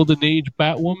Golden Age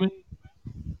Batwoman.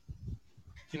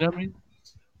 You know what I mean?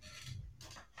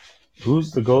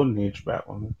 Who's the Golden Age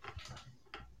Batwoman?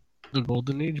 The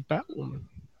Golden Age Batwoman.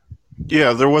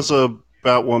 yeah, there was a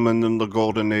Batwoman in the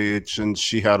Golden Age, and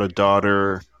she had a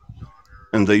daughter,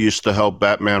 and they used to help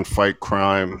Batman fight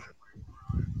crime.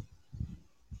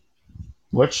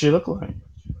 What's she look like?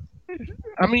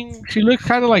 I mean, she looks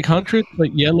kind of like Huntress,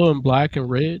 like yellow and black and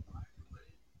red.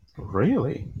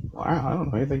 Really? Wow, I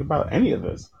don't know anything about any of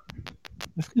this.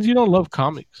 That's because you don't love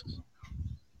comics.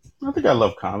 I think I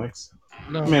love comics.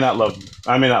 No. I may not love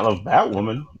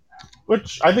Batwoman,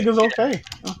 which I think is okay.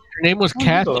 Her name was I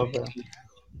Kathy. love her.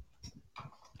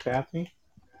 Kathy?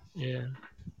 Yeah.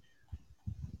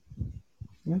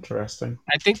 Interesting.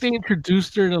 I think they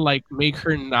introduced her to like make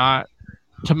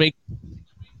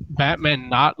Batman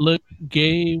not look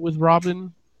gay with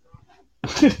Robin.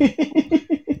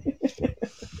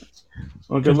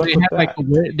 Well, good luck They with had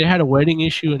that. they had a wedding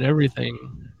issue and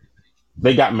everything.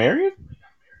 They got married?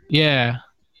 Yeah.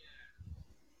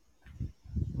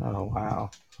 Oh, wow.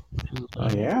 Oh,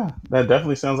 yeah. That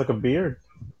definitely sounds like a beard.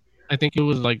 I think it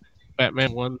was like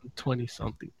Batman 120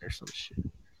 something or some shit.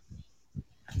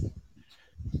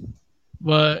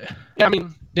 But yeah, I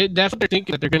mean, that's what they're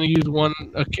thinking. That they're going to use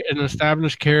an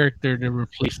established character to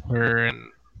replace her, and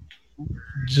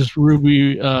just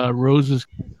Ruby Rose's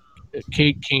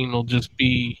Kate Kane will just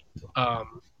be. I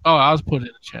was putting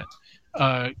in the chat.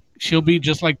 She'll be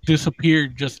just like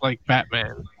disappeared, just like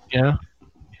Batman. Yeah,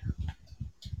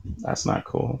 That's not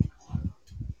cool.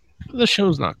 the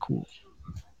show's not cool.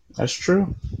 That's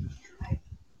true.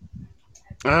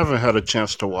 I haven't had a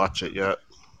chance to watch it yet.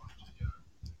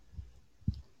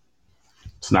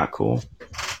 It's not cool.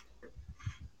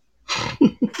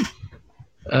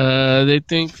 They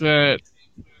think that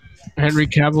Henry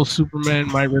Cavill's Superman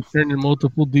might return in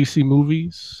multiple DC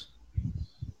movies.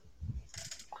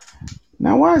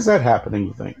 Now, why is that happening,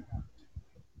 you think?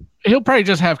 He'll probably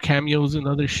just have cameos and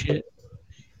other shit.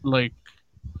 Like,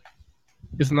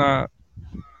 it's not.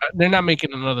 They're not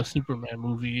making another Superman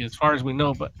movie, as far as we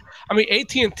know. But I mean,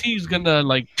 AT&T is gonna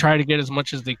like try to get as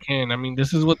much as they can. I mean,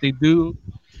 this is what they do,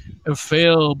 and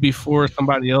fail before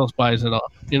somebody else buys it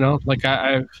up. You know, like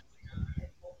I've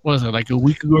what was it like a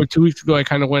week ago or 2 weeks ago? I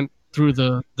kind of went through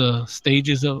the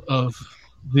stages of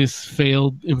this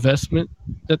failed investment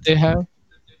that they have,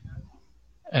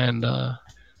 and they're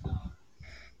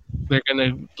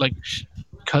gonna like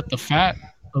cut the fat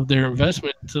of their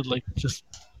investment to like just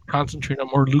concentrate on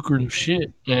more lucrative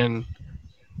shit. And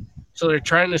so they're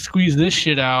trying to squeeze this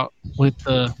shit out with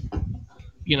the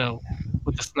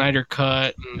Snyder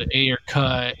cut and the Ayer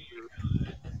cut.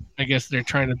 I guess they're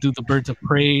trying to do the Birds of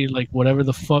Prey, like whatever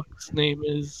the fuck's name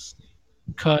is,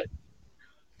 cut.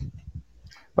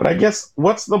 But I guess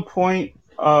what's the point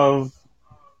of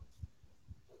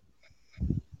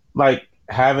like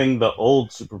having the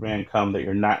old Superman come that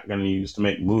you're not going to use to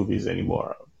make movies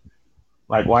anymore?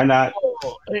 Like, why not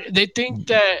They think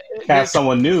that cast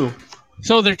someone new?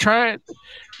 So they're trying.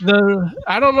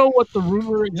 I don't know what the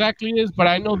rumor exactly is, but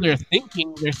I know they're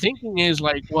thinking. Their thinking is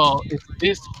like, well, if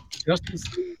this Justice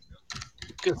League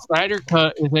Snyder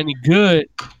cut is any good,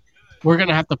 we're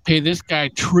gonna have to pay this guy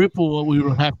triple what we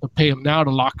would have to pay him now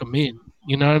to lock him in.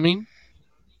 You know what I mean?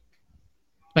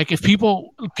 Like, if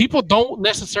people don't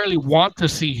necessarily want to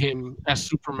see him as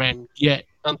Superman yet,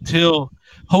 until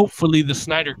hopefully the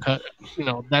Snyder cut. You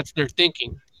know, that's their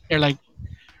thinking. They're like,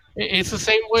 it's the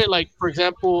same way. Like, for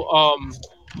example,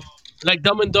 like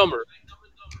Dumb and Dumber.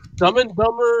 Dumb and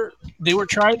Dumber, they were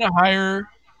trying to hire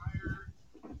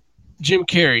Jim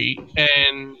Carrey,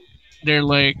 and they're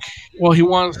like, well, he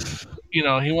wants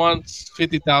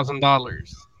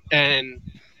 $50,000, and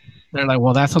they're like,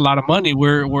 well, that's a lot of money.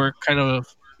 We're kind of,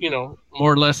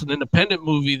 more or less an independent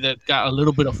movie that got a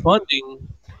little bit of funding.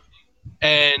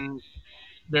 and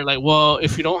they're like, well,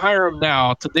 if you don't hire him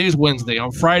now, today's Wednesday.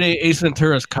 On Friday, Ace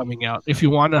Ventura's coming out. If you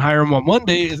want to hire him on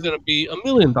Monday, it's going to be $1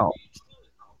 million.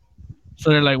 So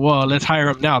they're like, well, let's hire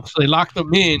him now. So they locked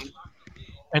him in,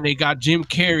 and they got Jim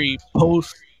Carrey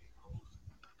post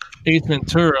Ace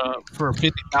Ventura for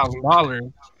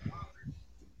 $50,000,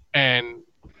 and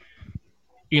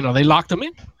they locked him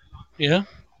in. Yeah.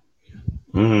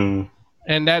 Mm.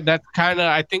 And that's kind of,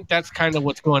 I think that's kind of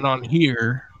what's going on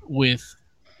here with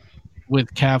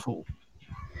Cavill.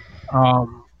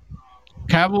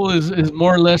 Cavill is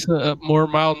more or less a more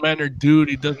mild-mannered dude.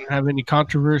 He doesn't have any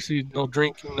controversy, no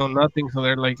drinking, no nothing. So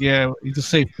they're like, yeah, he's a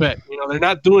safe bet. They're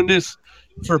not doing this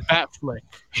for Batfleck.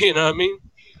 You know what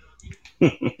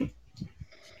I mean?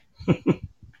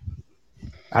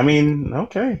 I mean,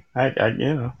 okay.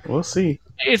 I we'll see.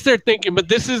 It's their thinking, but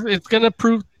it's gonna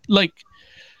prove like,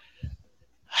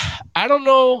 I don't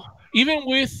know. Even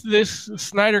with this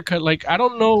Snyder Cut, like, I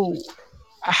don't know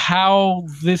how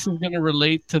this is going to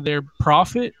relate to their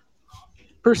profit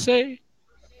per se.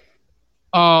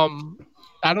 I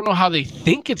don't know how they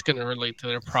think it's going to relate to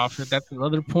their profit. That's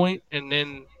another point. And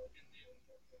then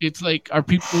it's like, are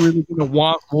people really going to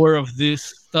want more of this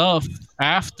stuff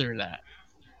after that?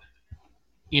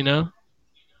 It's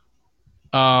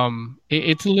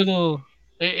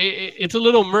a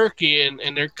little murky, and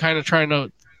they're kind of trying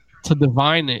to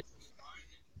divine it.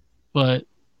 But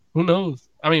who knows?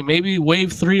 I mean, maybe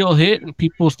Wave 3 will hit and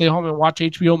people will stay home and watch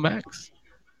HBO Max.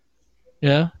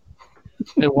 Yeah.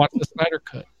 And watch the Snyder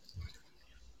Cut.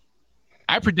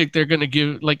 I predict they're going to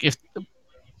give, like,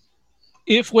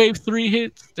 if Wave 3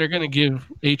 hits, they're going to give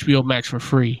HBO Max for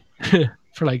free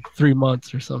for like 3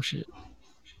 months or some shit.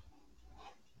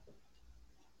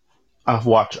 I'll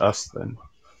watch Us then.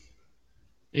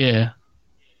 Yeah.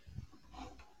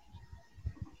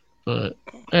 But,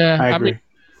 yeah. I agree. Mean,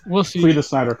 we'll see. Free the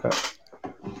Snyder Cut.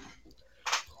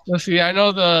 Let's see. I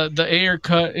know the Ayer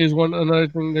cut is another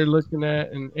thing they're looking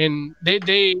at, and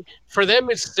they for them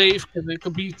it's safe because it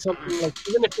could be something like,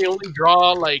 even if they only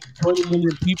draw like 20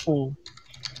 million people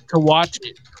to watch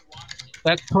it,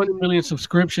 that's 20 million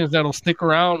subscriptions that'll stick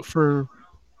around for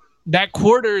that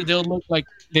quarter. They'll look like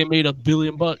they made $1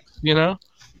 billion,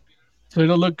 So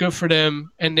it'll look good for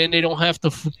them, and then they don't have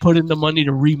to put in the money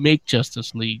to remake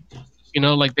Justice League.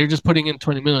 Like they're just putting in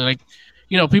 20 million. Like,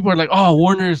 people are like, oh,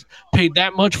 Warner's paid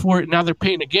that much for it, now they're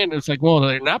paying again. It's like, well,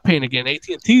 they're not paying again.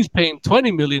 AT&T's paying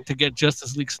 $20 million to get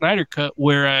Justice League Snyder Cut,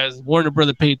 whereas Warner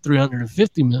Brother paid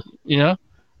 $350 million.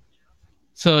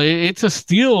 So it's a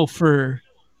steal for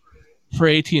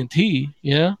AT&T.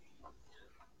 Yeah.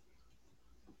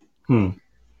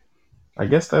 I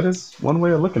guess that is one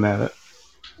way of looking at it.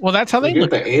 Well, that's how they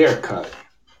look. Forget the Ayer cut.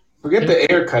 Forget the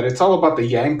Ayer cut. It's all about the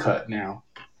Yang cut now.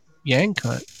 Yang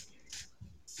cut.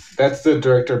 That's the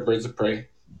director of Birds of Prey.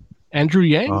 Andrew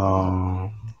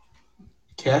Yang?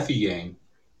 Kathy Yang.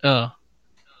 I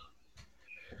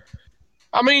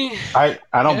mean, I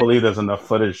don't believe there's enough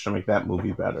footage to make that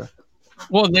movie better.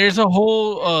 Well, there's a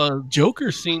whole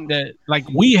Joker scene that, like,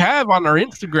 we have on our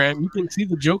Instagram. You can see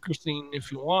the Joker scene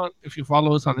if you want, if you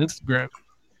follow us on Instagram.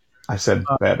 I said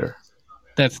better.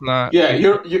 That's not. Yeah,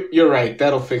 you're right.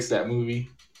 That'll fix that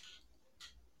movie.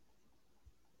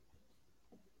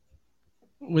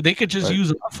 Well, they could just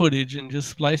use our footage and just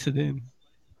splice it in.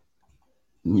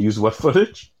 Use what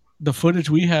footage? The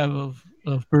footage we have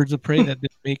of Birds of Prey that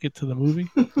didn't make it to the movie.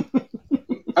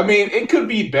 I mean, it could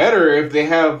be better if they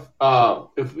have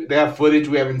footage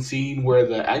we haven't seen where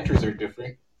the actors are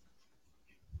different.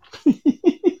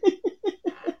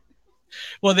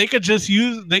 Well, they could just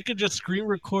screen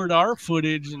record our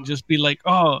footage and just be like,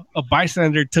 oh, a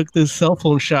bystander took this cell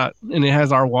phone shot and it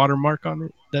has our watermark on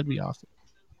it. That'd be awesome.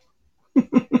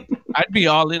 I'd be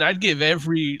all in. I'd give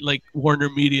every like Warner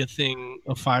Media thing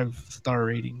a 5-star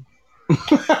rating.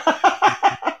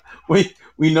 We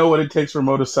know what it takes for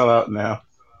Mo to sell out now.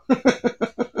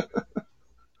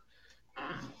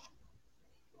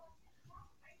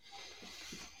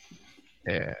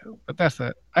 Yeah, but that's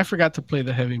that. I forgot to play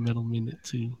the Heavy Metal Minute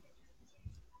too. You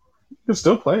can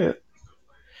still play it.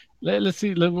 Let's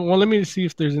see. Let me see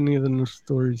if there's any other new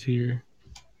stories here.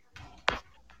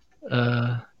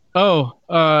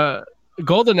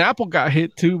 Golden Apple got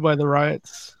hit too by the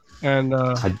riots, and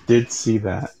I did see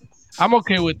that. I'm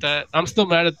okay with that. I'm still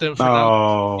mad at them for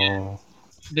that. Yeah.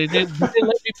 They didn't let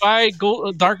me buy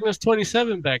Darkness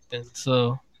 27 back then,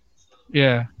 so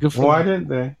yeah, good for Why them. didn't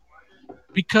they?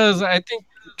 Because I think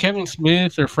Kevin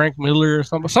Smith or Frank Miller or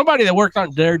somebody that worked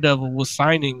on Daredevil was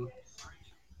signing,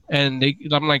 and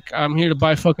I'm like, I'm here to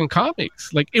buy fucking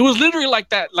comics. Like, it was literally like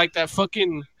that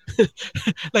fucking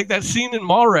like that scene in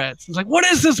Mallrats. It's like, what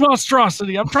is this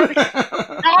monstrosity? I'm trying to get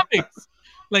comics.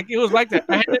 Like it was like that.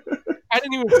 I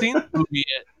hadn't even seen the movie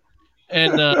yet,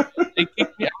 and they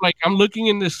kicked me. I'm looking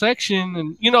in this section,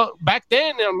 and back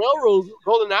then Melrose,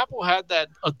 Golden Apple had that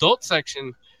adult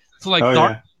section, so like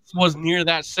Dark was near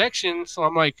that section. So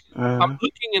I'm like, I'm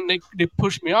looking, and they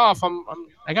pushed me off.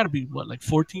 I gotta be what, like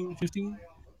 14, 15?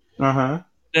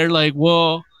 They're like,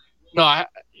 well, no,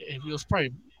 it was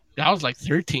probably I was like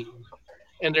 13,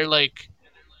 and they're like,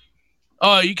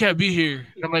 oh, you can't be here.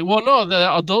 And I'm like, well, no,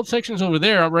 the adult section's over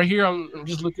there. I'm right here. I'm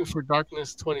just looking for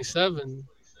Darkness 27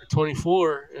 or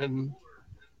 24, and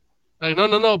like,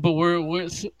 no, but we're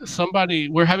somebody.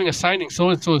 We're having a signing. So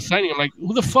and so is signing. I'm like,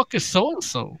 who the fuck is so and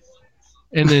so?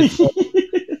 And then,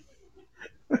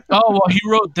 oh well, he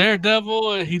wrote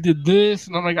Daredevil and he did this,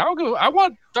 and I'm like, I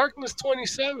want Darkness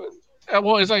 27.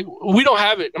 Well, it's like, we don't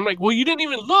have it. I'm like, well, you didn't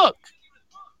even look.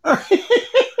 Like,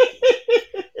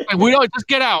 we don't, just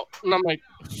get out. And I'm like,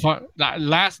 fuck.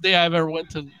 Last day I've ever went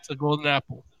to Golden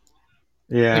Apple.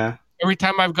 Yeah. Like, every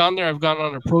time I've gone there, I've gone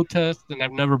on a protest, and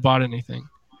I've never bought anything.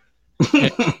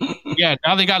 Yeah,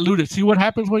 now they got looted. See what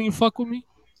happens when you fuck with me?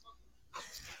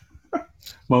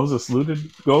 Moses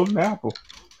looted Golden Apple.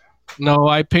 No,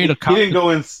 I paid a cop. He didn't go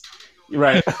in.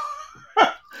 Right.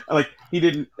 Like, he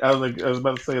didn't. I was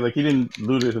about to say, like, he didn't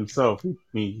loot it himself.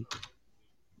 He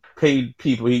paid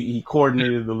people. He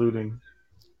coordinated the looting.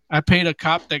 I paid a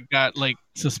cop that got like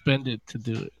suspended to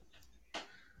do it.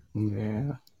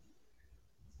 Yeah.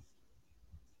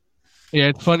 Yeah,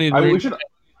 it's funny.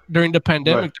 During the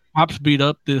pandemic, the cops beat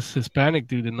up this Hispanic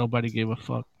dude, and nobody gave a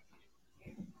fuck.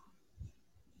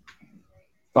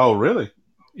 Oh, really?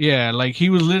 Yeah, like he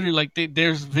was literally like,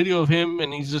 there's video of him,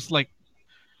 and he's just like,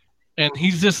 and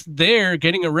he's just there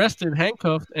getting arrested,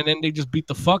 handcuffed, and then they just beat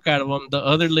the fuck out of him. The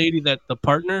other lady, that the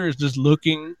partner, is just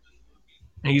looking,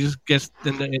 and he just gets,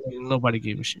 and nobody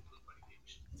gave a shit.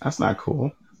 That's not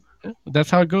cool. Yeah, that's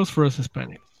how it goes for us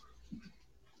Hispanics.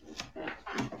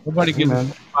 Nobody gives a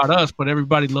fuck about us, but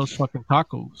everybody loves fucking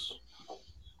tacos.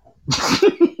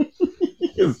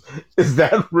 Is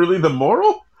that really the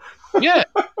moral? Yeah.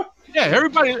 Yeah,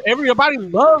 everybody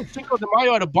loves Cinco de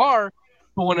Mayo at a bar,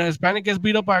 but when a Hispanic gets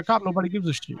beat up by a cop, nobody gives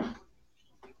a shit,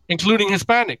 including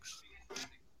Hispanics.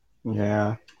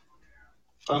 Yeah.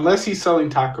 Unless he's selling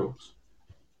tacos.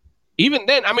 Even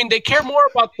then, I mean, they care more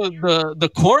about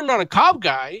the corn on a cob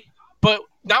guy, but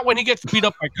not when he gets beat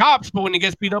up by cops, but when he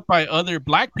gets beat up by other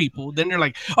black people, then they're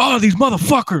like, oh, these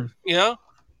motherfuckers, you know?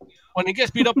 When he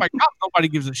gets beat up by cops, nobody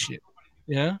gives a shit.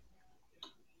 Yeah?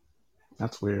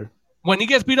 That's weird. When he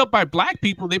gets beat up by black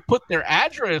people, they put their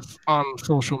address on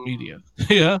social media.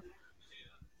 Yeah.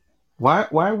 Why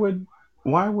would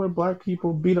black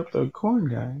people beat up the corn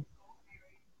guy?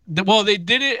 Well, they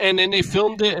did it, and then they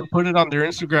filmed it and put it on their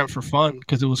Instagram for fun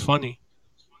because it was funny.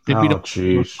 They beat up.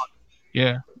 Jeez.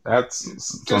 Yeah.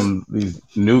 That's some these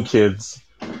new kids.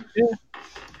 Yeah.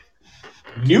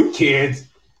 New kids?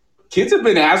 Kids have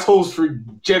been assholes for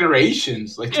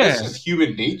generations. Like, Yeah. that's just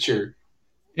human nature.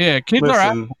 Yeah, kids are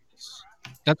assholes.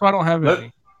 That's why I don't have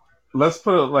any. Let's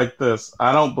put it like this.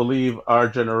 I don't believe our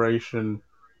generation,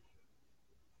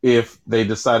 if they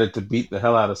decided to beat the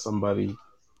hell out of somebody,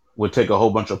 would take a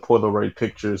whole bunch of Polaroid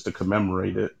pictures to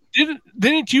commemorate it.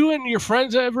 Didn't you and your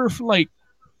friends ever like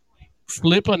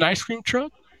flip an ice cream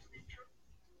truck?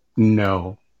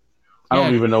 No. I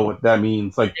don't even know what that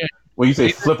means. Like, when you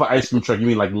say flip an ice cream truck, you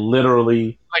mean like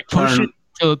literally like push it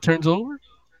till it turns over?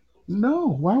 No,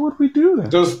 why would we do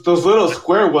that? Those little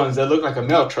square ones that look like a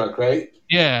mail truck, right?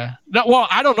 Yeah. No, well,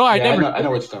 I don't know. I know what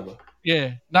you're talking about.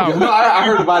 Yeah. No, okay, I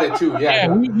heard about it too. Yeah. Yeah,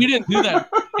 we didn't do that.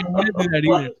 We didn't do that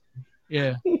either.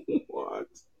 Yeah. What?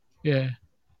 Yeah.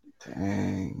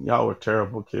 Dang, y'all were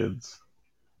terrible kids.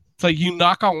 It's like you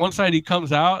knock on one side, he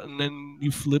comes out, and then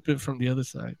you flip it from the other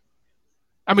side.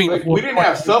 I mean, like, we didn't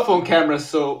have cell phone cameras,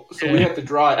 so we had to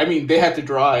draw it. I mean, they had to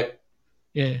draw it.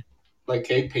 Yeah. Like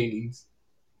cave paintings.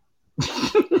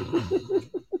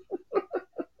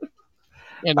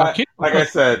 Like I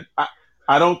said,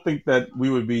 I don't think that we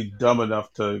would be dumb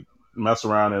enough to mess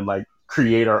around and like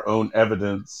create our own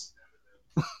evidence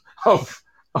of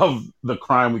the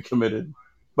crime we committed.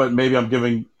 But maybe I'm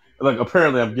giving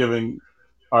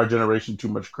our generation too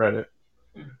much credit.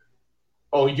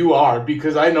 Oh, you are,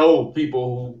 because I know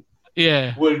people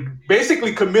who would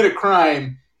basically commit a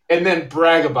crime and then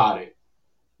brag about it.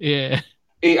 Yeah.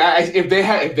 If they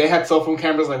had cell phone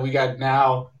cameras like we got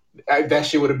now, that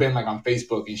shit would have been like on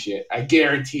Facebook and shit. I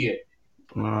guarantee it.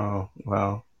 Oh,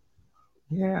 well.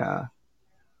 Yeah.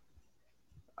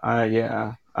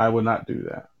 I would not do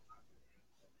that.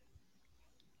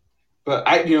 But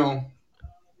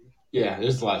Yeah,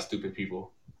 there's a lot of stupid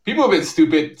people. People have been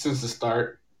stupid since the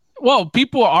start. Well,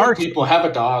 people are people have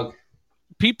a dog.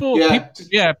 People,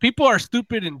 Yeah. people are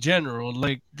stupid in general.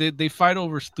 Like they fight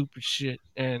over stupid shit,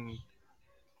 and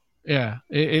yeah,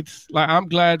 it's like I'm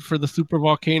glad for the super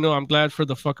volcano. I'm glad for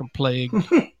the fucking plague.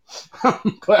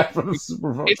 I'm glad for the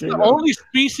super volcano. It's the only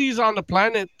species on the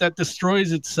planet that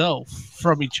destroys itself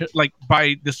from like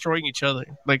by destroying each other.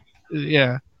 Like,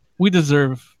 yeah, we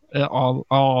deserve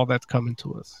all that's coming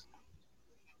to us.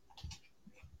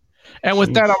 And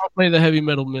with that, I'm gonna play the heavy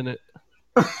metal minute.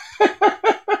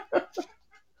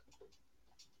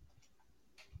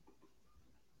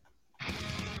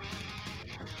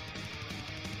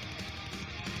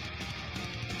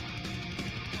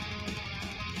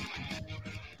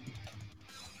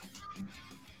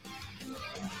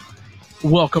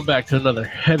 Welcome back to another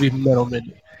heavy metal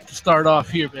minute. To start off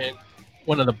here, man,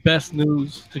 one of the best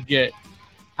news to get.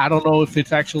 I don't know if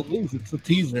it's actual news. It's a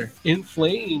teaser. In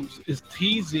Flames is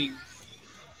teasing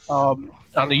on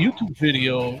a YouTube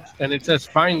video, and it says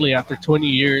finally after 20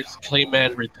 years,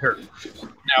 Clayman returns.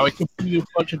 Now it could be a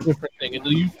bunch of different things. In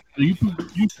the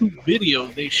YouTube video,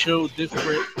 they show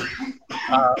different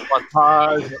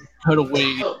montage and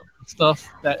cutaway stuff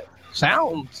that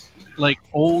sounds like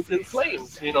old In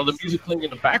Flames. You know, the music playing in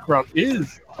the background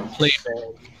is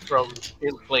Clayman from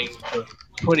In Flames, the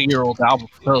 20-year-old album.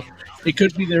 So it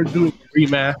could be they're doing a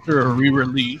remaster or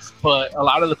re-release, but a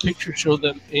lot of the pictures show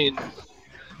them in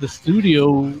the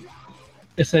studio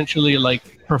essentially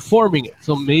like performing it.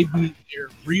 So maybe they're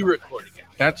re-recording it.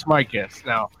 That's my guess.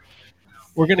 Now,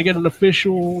 we're going to get an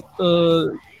official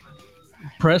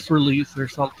press release or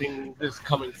something this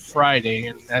coming Friday,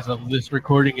 and as of this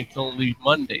recording, it's only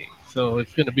Monday. So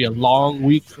it's going to be a long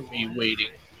week for me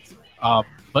waiting.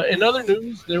 But in other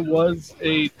news, there was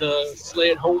the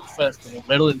Slay at Home Festival,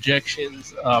 Metal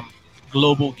Injections,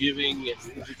 global giving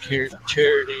and music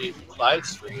charity live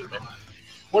stream. And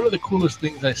one of the coolest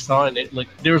things I saw in it, like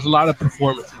there was a lot of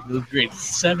performances. It was great.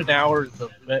 7 hours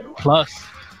of plus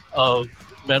of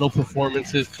metal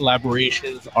performances,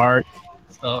 collaborations, art,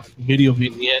 stuff, video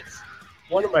vignettes.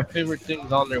 One of my favorite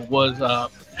things on there was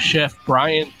Chef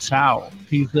Brian Chow.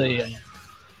 He's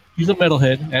a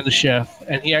metalhead and a chef,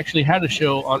 and he actually had a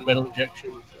show on Metal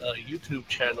Injection's YouTube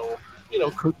channel, you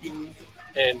know, cooking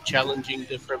and challenging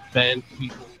different band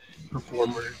people,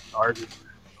 performers, artists,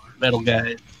 metal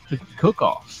guys to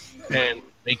cook-offs and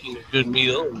making a good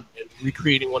meal and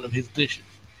recreating one of his dishes.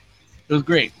 It was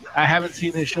great. I haven't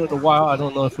seen his show in a while. I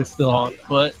don't know if it's still on,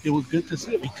 but it was good to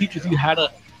see him. He teaches you how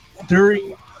to,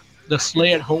 during the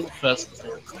Slay at Home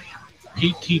Festival,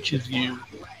 he teaches you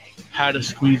how to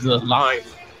squeeze a lime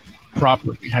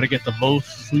properly, how to get the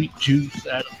most sweet juice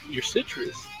out of your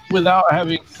citrus without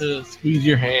having to squeeze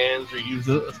your hands or use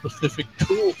a specific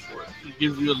tool for it. He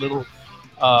gives you a little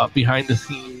behind the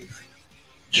scenes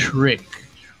trick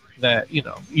that, you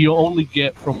know, you only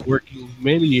get from working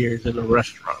many years in a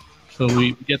restaurant. So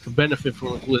we get the benefit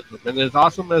from his wisdom. And as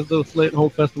awesome as the Slay at Home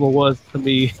Festival was to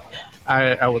me,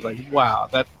 I was like, wow,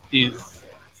 that is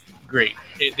great.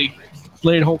 The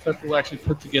Slay at Home Festival actually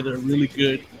put together a really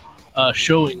good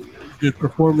showing, good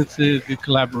performances, good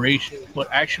collaboration, but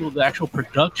the actual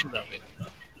production of it.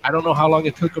 I don't know how long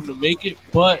it took them to make it,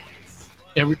 but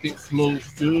everything flows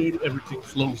good, everything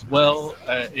flows well.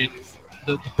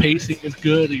 The pacing is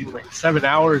good. Like 7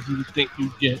 hours, you would think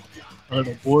you'd get a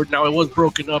little bored. Now it was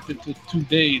broken up into 2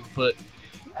 days, but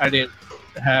I didn't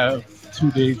have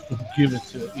 2 days to give it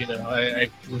to it. You know, I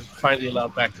was finally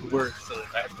allowed back to work, so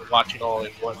I had to watch it all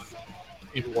in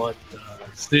one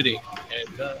sitting,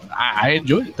 and I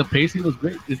enjoyed it. The pacing was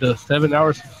great. The 7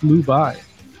 hours flew by.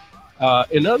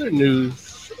 In other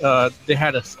news, they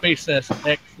had a SpaceX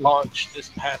X launch this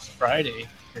past Friday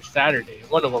or Saturday.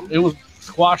 One of them. It was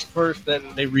squashed first, then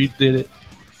they redid it,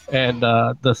 and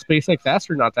the SpaceX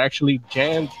astronauts actually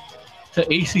jammed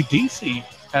to AC/DC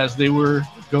as they were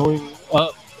going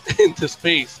up into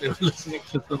space. They were listening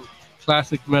to some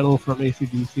classic metal from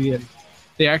AC/DC, and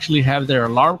they actually have their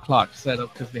alarm clock set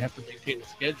up because they have to maintain a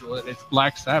schedule, and it's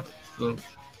Black Sabbath. So,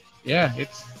 yeah,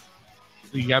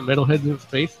 you got metalheads in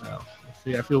space now.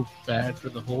 See, I feel bad for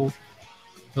the whole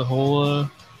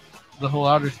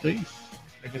outer space.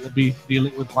 They're gonna be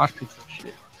dealing with mosh pits and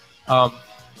shit.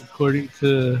 According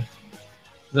to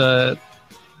the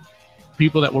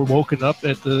people that were woken up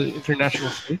at the International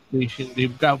Space Station,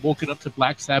 they've got woken up to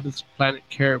Black Sabbath's Planet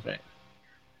Caravan,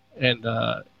 and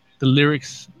the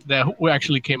lyrics that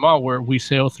actually came out were "We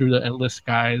sail through the endless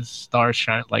skies, stars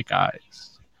shine like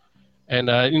eyes." And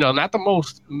you know, not the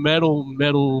most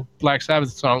metal Black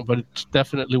Sabbath song, but it's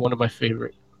definitely one of my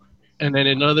favorite. And then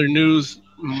in other news,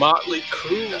 Motley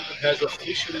Crue has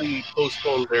officially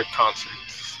postponed their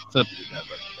concerts to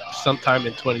sometime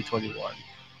in 2021.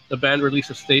 The band released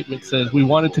a statement says, "We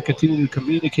wanted to continue to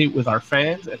communicate with our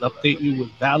fans and update you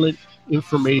with valid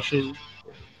information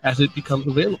as it becomes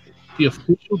available. The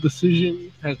official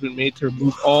decision has been made to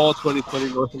remove all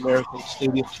 2020 North American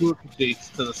Stadium tour dates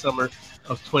to the summer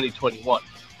of 2021.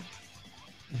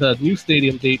 The new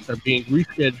stadium dates are being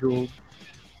rescheduled.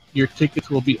 Your tickets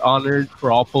will be honored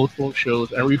for all postponed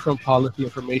shows, and refund policy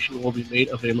information will be made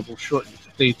available shortly.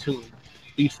 Stay tuned.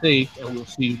 Be safe, and we'll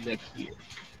see you next year."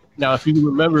 Now, if you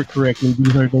remember correctly,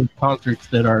 these are those concerts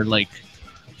that are like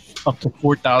up to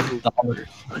 $4,000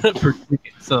 per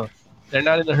ticket. So they're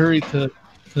not in a hurry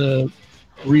to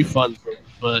refund them,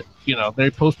 but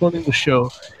they're postponing the show.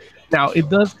 Now,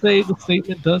 the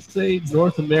statement does say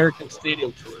North American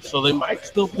Stadium Tour, so they might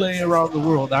still play around the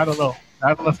world. I don't know.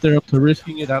 I don't know if they're up to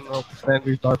risking it. I don't know what the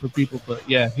standards are for people, but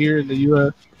yeah, here in the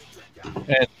U.S.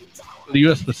 and the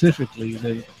U.S.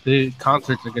 specifically, the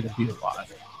concerts are going to be a lot.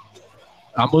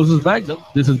 I'm Moses Magnum.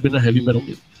 This has been a Heavy Metal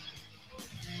News.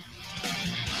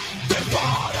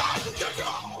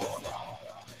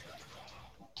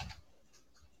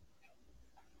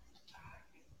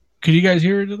 Could you guys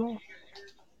hear it at all?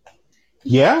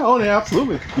 Yeah, oh yeah,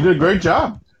 absolutely. You did a great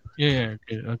job. Yeah,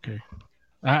 okay.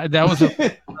 That was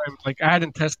like I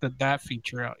hadn't tested that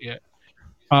feature out yet.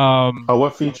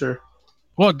 What feature?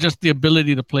 Well, just the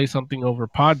ability to play something over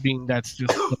Podbean that's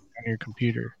just on your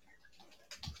computer.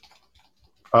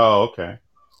 Oh, okay.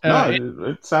 No,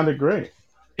 it sounded great.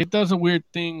 It does a weird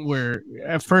thing where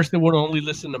at first it would only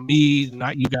listen to me,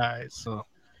 not you guys. So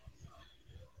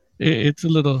it's a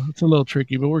little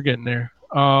tricky, but we're getting there.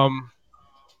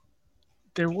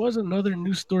 There was another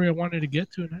news story I wanted to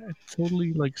get to, and I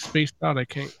totally spaced out. I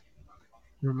can't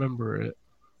remember it.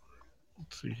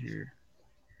 Let's see here.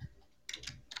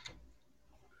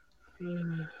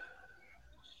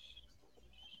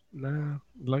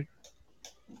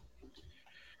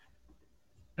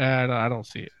 I don't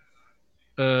see it.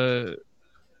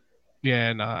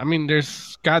 I mean, there's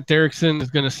Scott Derrickson is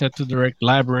going to set to direct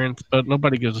Labyrinth, but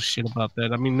nobody gives a shit about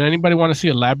that. I mean, anybody want to see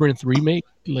a Labyrinth remake?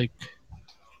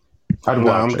 I'd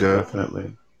watch it,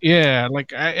 definitely. Yeah,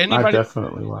 anybody. I'd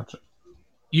definitely watch it.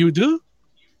 You do?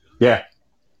 Yeah.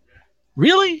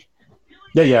 Really?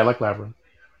 Yeah, I like Labyrinth.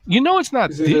 It's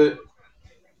not.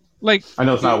 I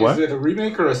know it's not what? Is it a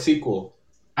remake or a sequel?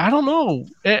 I don't know.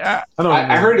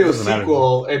 I heard it was a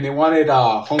sequel, and they wanted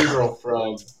Homegirl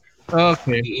from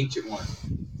the ancient one.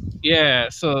 Yeah,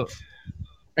 so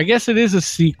I guess it is a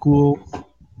sequel.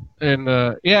 And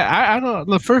I don't know.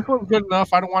 The first one's good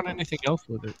enough. I don't want anything else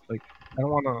with it. I don't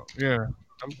want to. Yeah,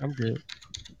 I'm good.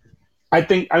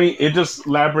 It just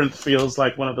Labyrinth feels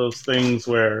like one of those things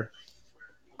where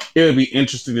it would be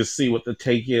interesting to see what the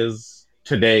take is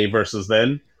today versus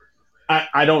then.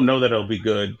 I don't know that it'll be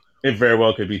good. It very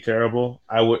well could be terrible.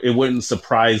 It wouldn't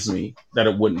surprise me that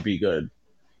it wouldn't be good,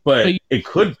 but it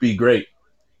could be great.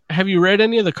 Have you read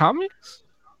any of the comics?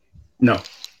 No.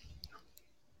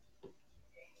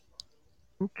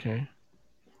 Okay.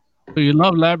 So you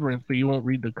love Labyrinth, but you won't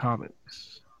read the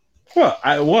comics. Well,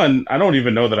 I don't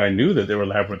even know that I knew that there were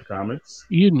Labyrinth comics.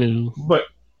 You knew, but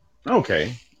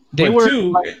okay. They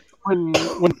were when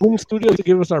Boom Studios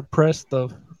gave us our press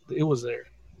stuff. It was there.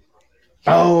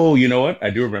 Oh, you know what? I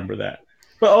do remember that.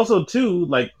 But also too,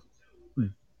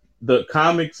 the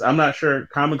comics. I'm not sure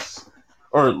comics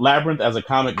or Labyrinth as a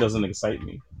comic doesn't excite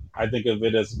me. I think of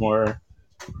it as more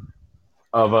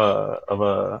of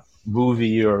a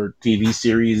movie or TV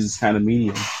series kind of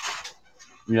medium.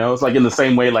 It's in the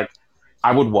same way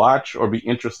I would watch or be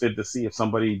interested to see if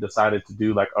somebody decided to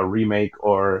do a remake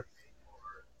or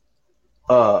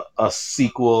a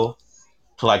sequel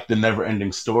to the Never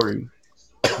Ending Story.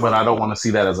 But I don't want to see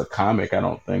that as a comic. I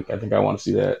don't think. I think I want to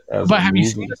see that as. But a have movie.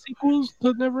 You seen the sequels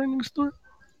to Never Ending Story?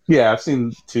 Yeah, I've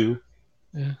seen 2.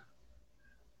 Yeah.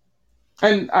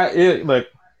 And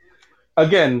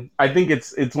again, I think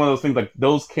it's one of those things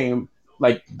those came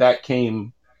that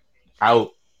came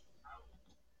out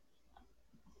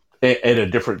at a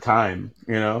different time,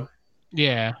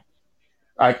 Yeah.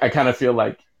 I kind of feel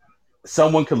like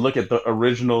someone could look at the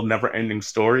original Never Ending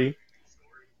Story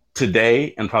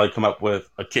today and probably come up with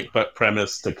a kick butt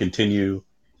premise to continue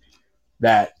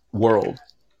that world.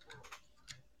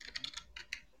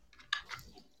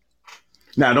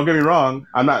 Now, don't get me wrong.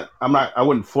 I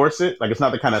wouldn't force it. It's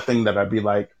not the kind of thing that I'd be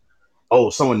like, oh,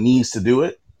 someone needs to do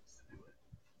it.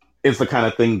 It's the kind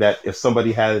of thing that if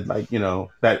somebody had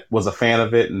that was a fan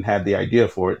of it and had the idea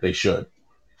for it, they should.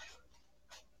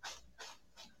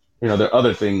 There are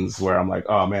other things where I'm like,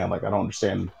 oh man, I don't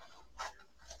understand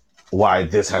why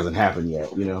this hasn't happened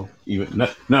yet. Even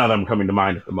none of them are coming to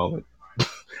mind at the moment.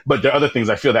 But there are other things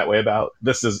I feel that way about.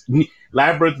 This is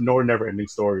Labyrinth nor Neverending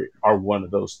Story are one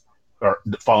of those, or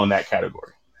fall in that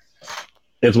category.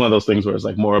 It's one of those things where it's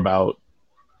like more about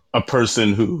a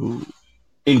person who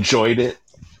enjoyed it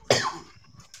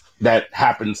that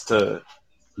happens to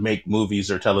make movies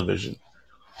or television.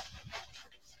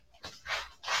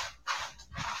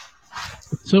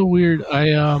 It's so weird.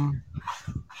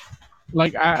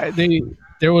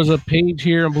 There was a page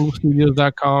here on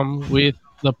boomstudios.com with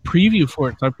the preview for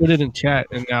it. So I put it in chat,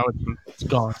 and now it's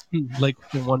gone. Like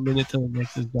from 1 minute to the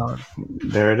next, is gone.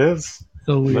 There it is.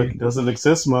 So weird. Look, it doesn't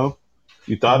exist, Mo.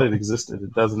 You thought it existed.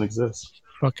 It doesn't exist.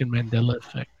 Fucking Mandela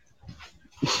effect.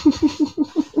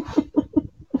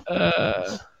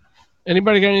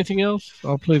 Anybody got anything else?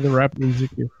 I'll play the rap music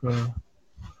if.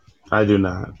 I do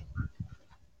not.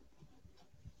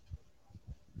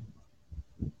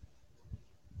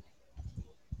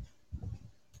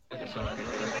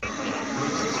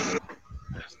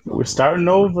 We're starting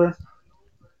over.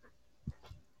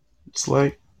 It's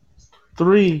like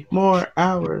 3 more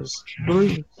hours.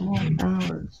 3 more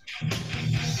hours.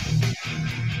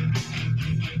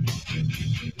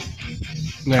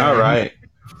 All right.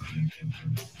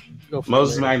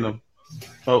 Moses Magnum.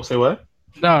 Oh, say what?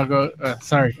 No, go.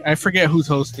 Sorry, I forget who's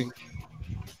hosting.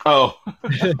 Oh.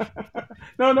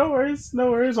 No worries.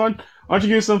 No worries. Why don't you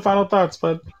give some final thoughts,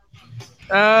 bud?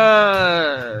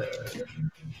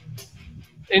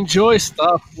 Enjoy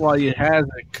stuff while you have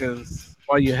it, because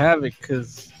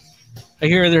I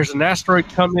hear there's an asteroid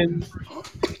coming.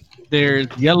 There's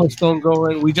Yellowstone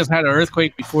going. We just had an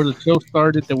earthquake before the show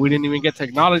started that we didn't even get to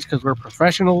acknowledge because we're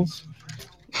professionals.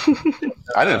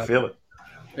 I didn't feel it.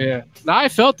 Yeah, no, I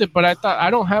felt it, but I thought I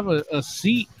don't have a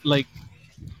seat. Like,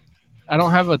 I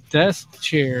don't have a desk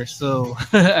chair, so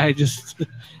I just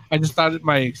thought that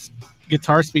my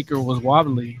guitar speaker was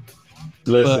wobbly.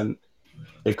 Listen,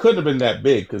 it couldn't have been that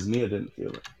big because Nia didn't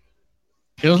feel it.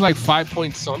 It was like 5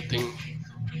 point something.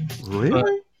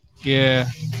 Really? Yeah.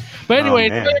 But anyway,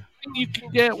 it's everything you can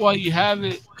get while you have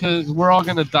it, because we're all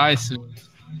gonna die soon.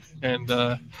 And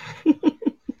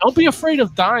don't be afraid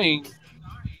of dying.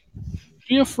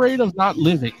 Be afraid of not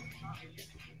living.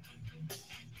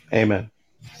 Amen.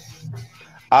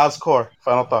 Oscore,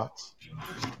 final thoughts.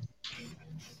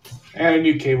 And a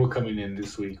new cable coming in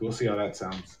this week. We'll see how that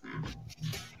sounds.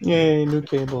 Yay, new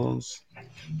cables.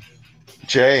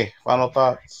 Jay, final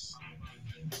thoughts.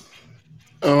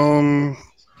 I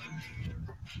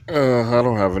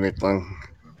don't have anything.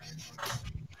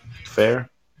 Fair.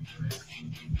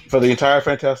 For the entire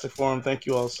Fantastic Forum, thank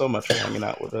you all so much for hanging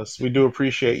out with us. We do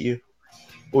appreciate you.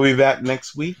 We'll be back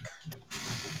next week.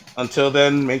 Until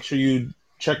then, make sure you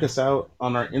check us out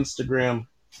on our Instagram.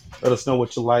 Let us know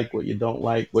what you like, what you don't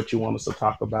like, what you want us to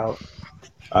talk about,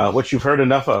 what you've heard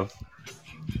enough of.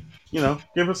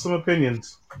 Give us some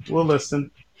opinions. We'll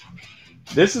listen.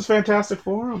 This is Fantastic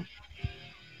Forum.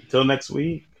 Until next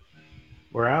week,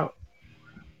 we're out.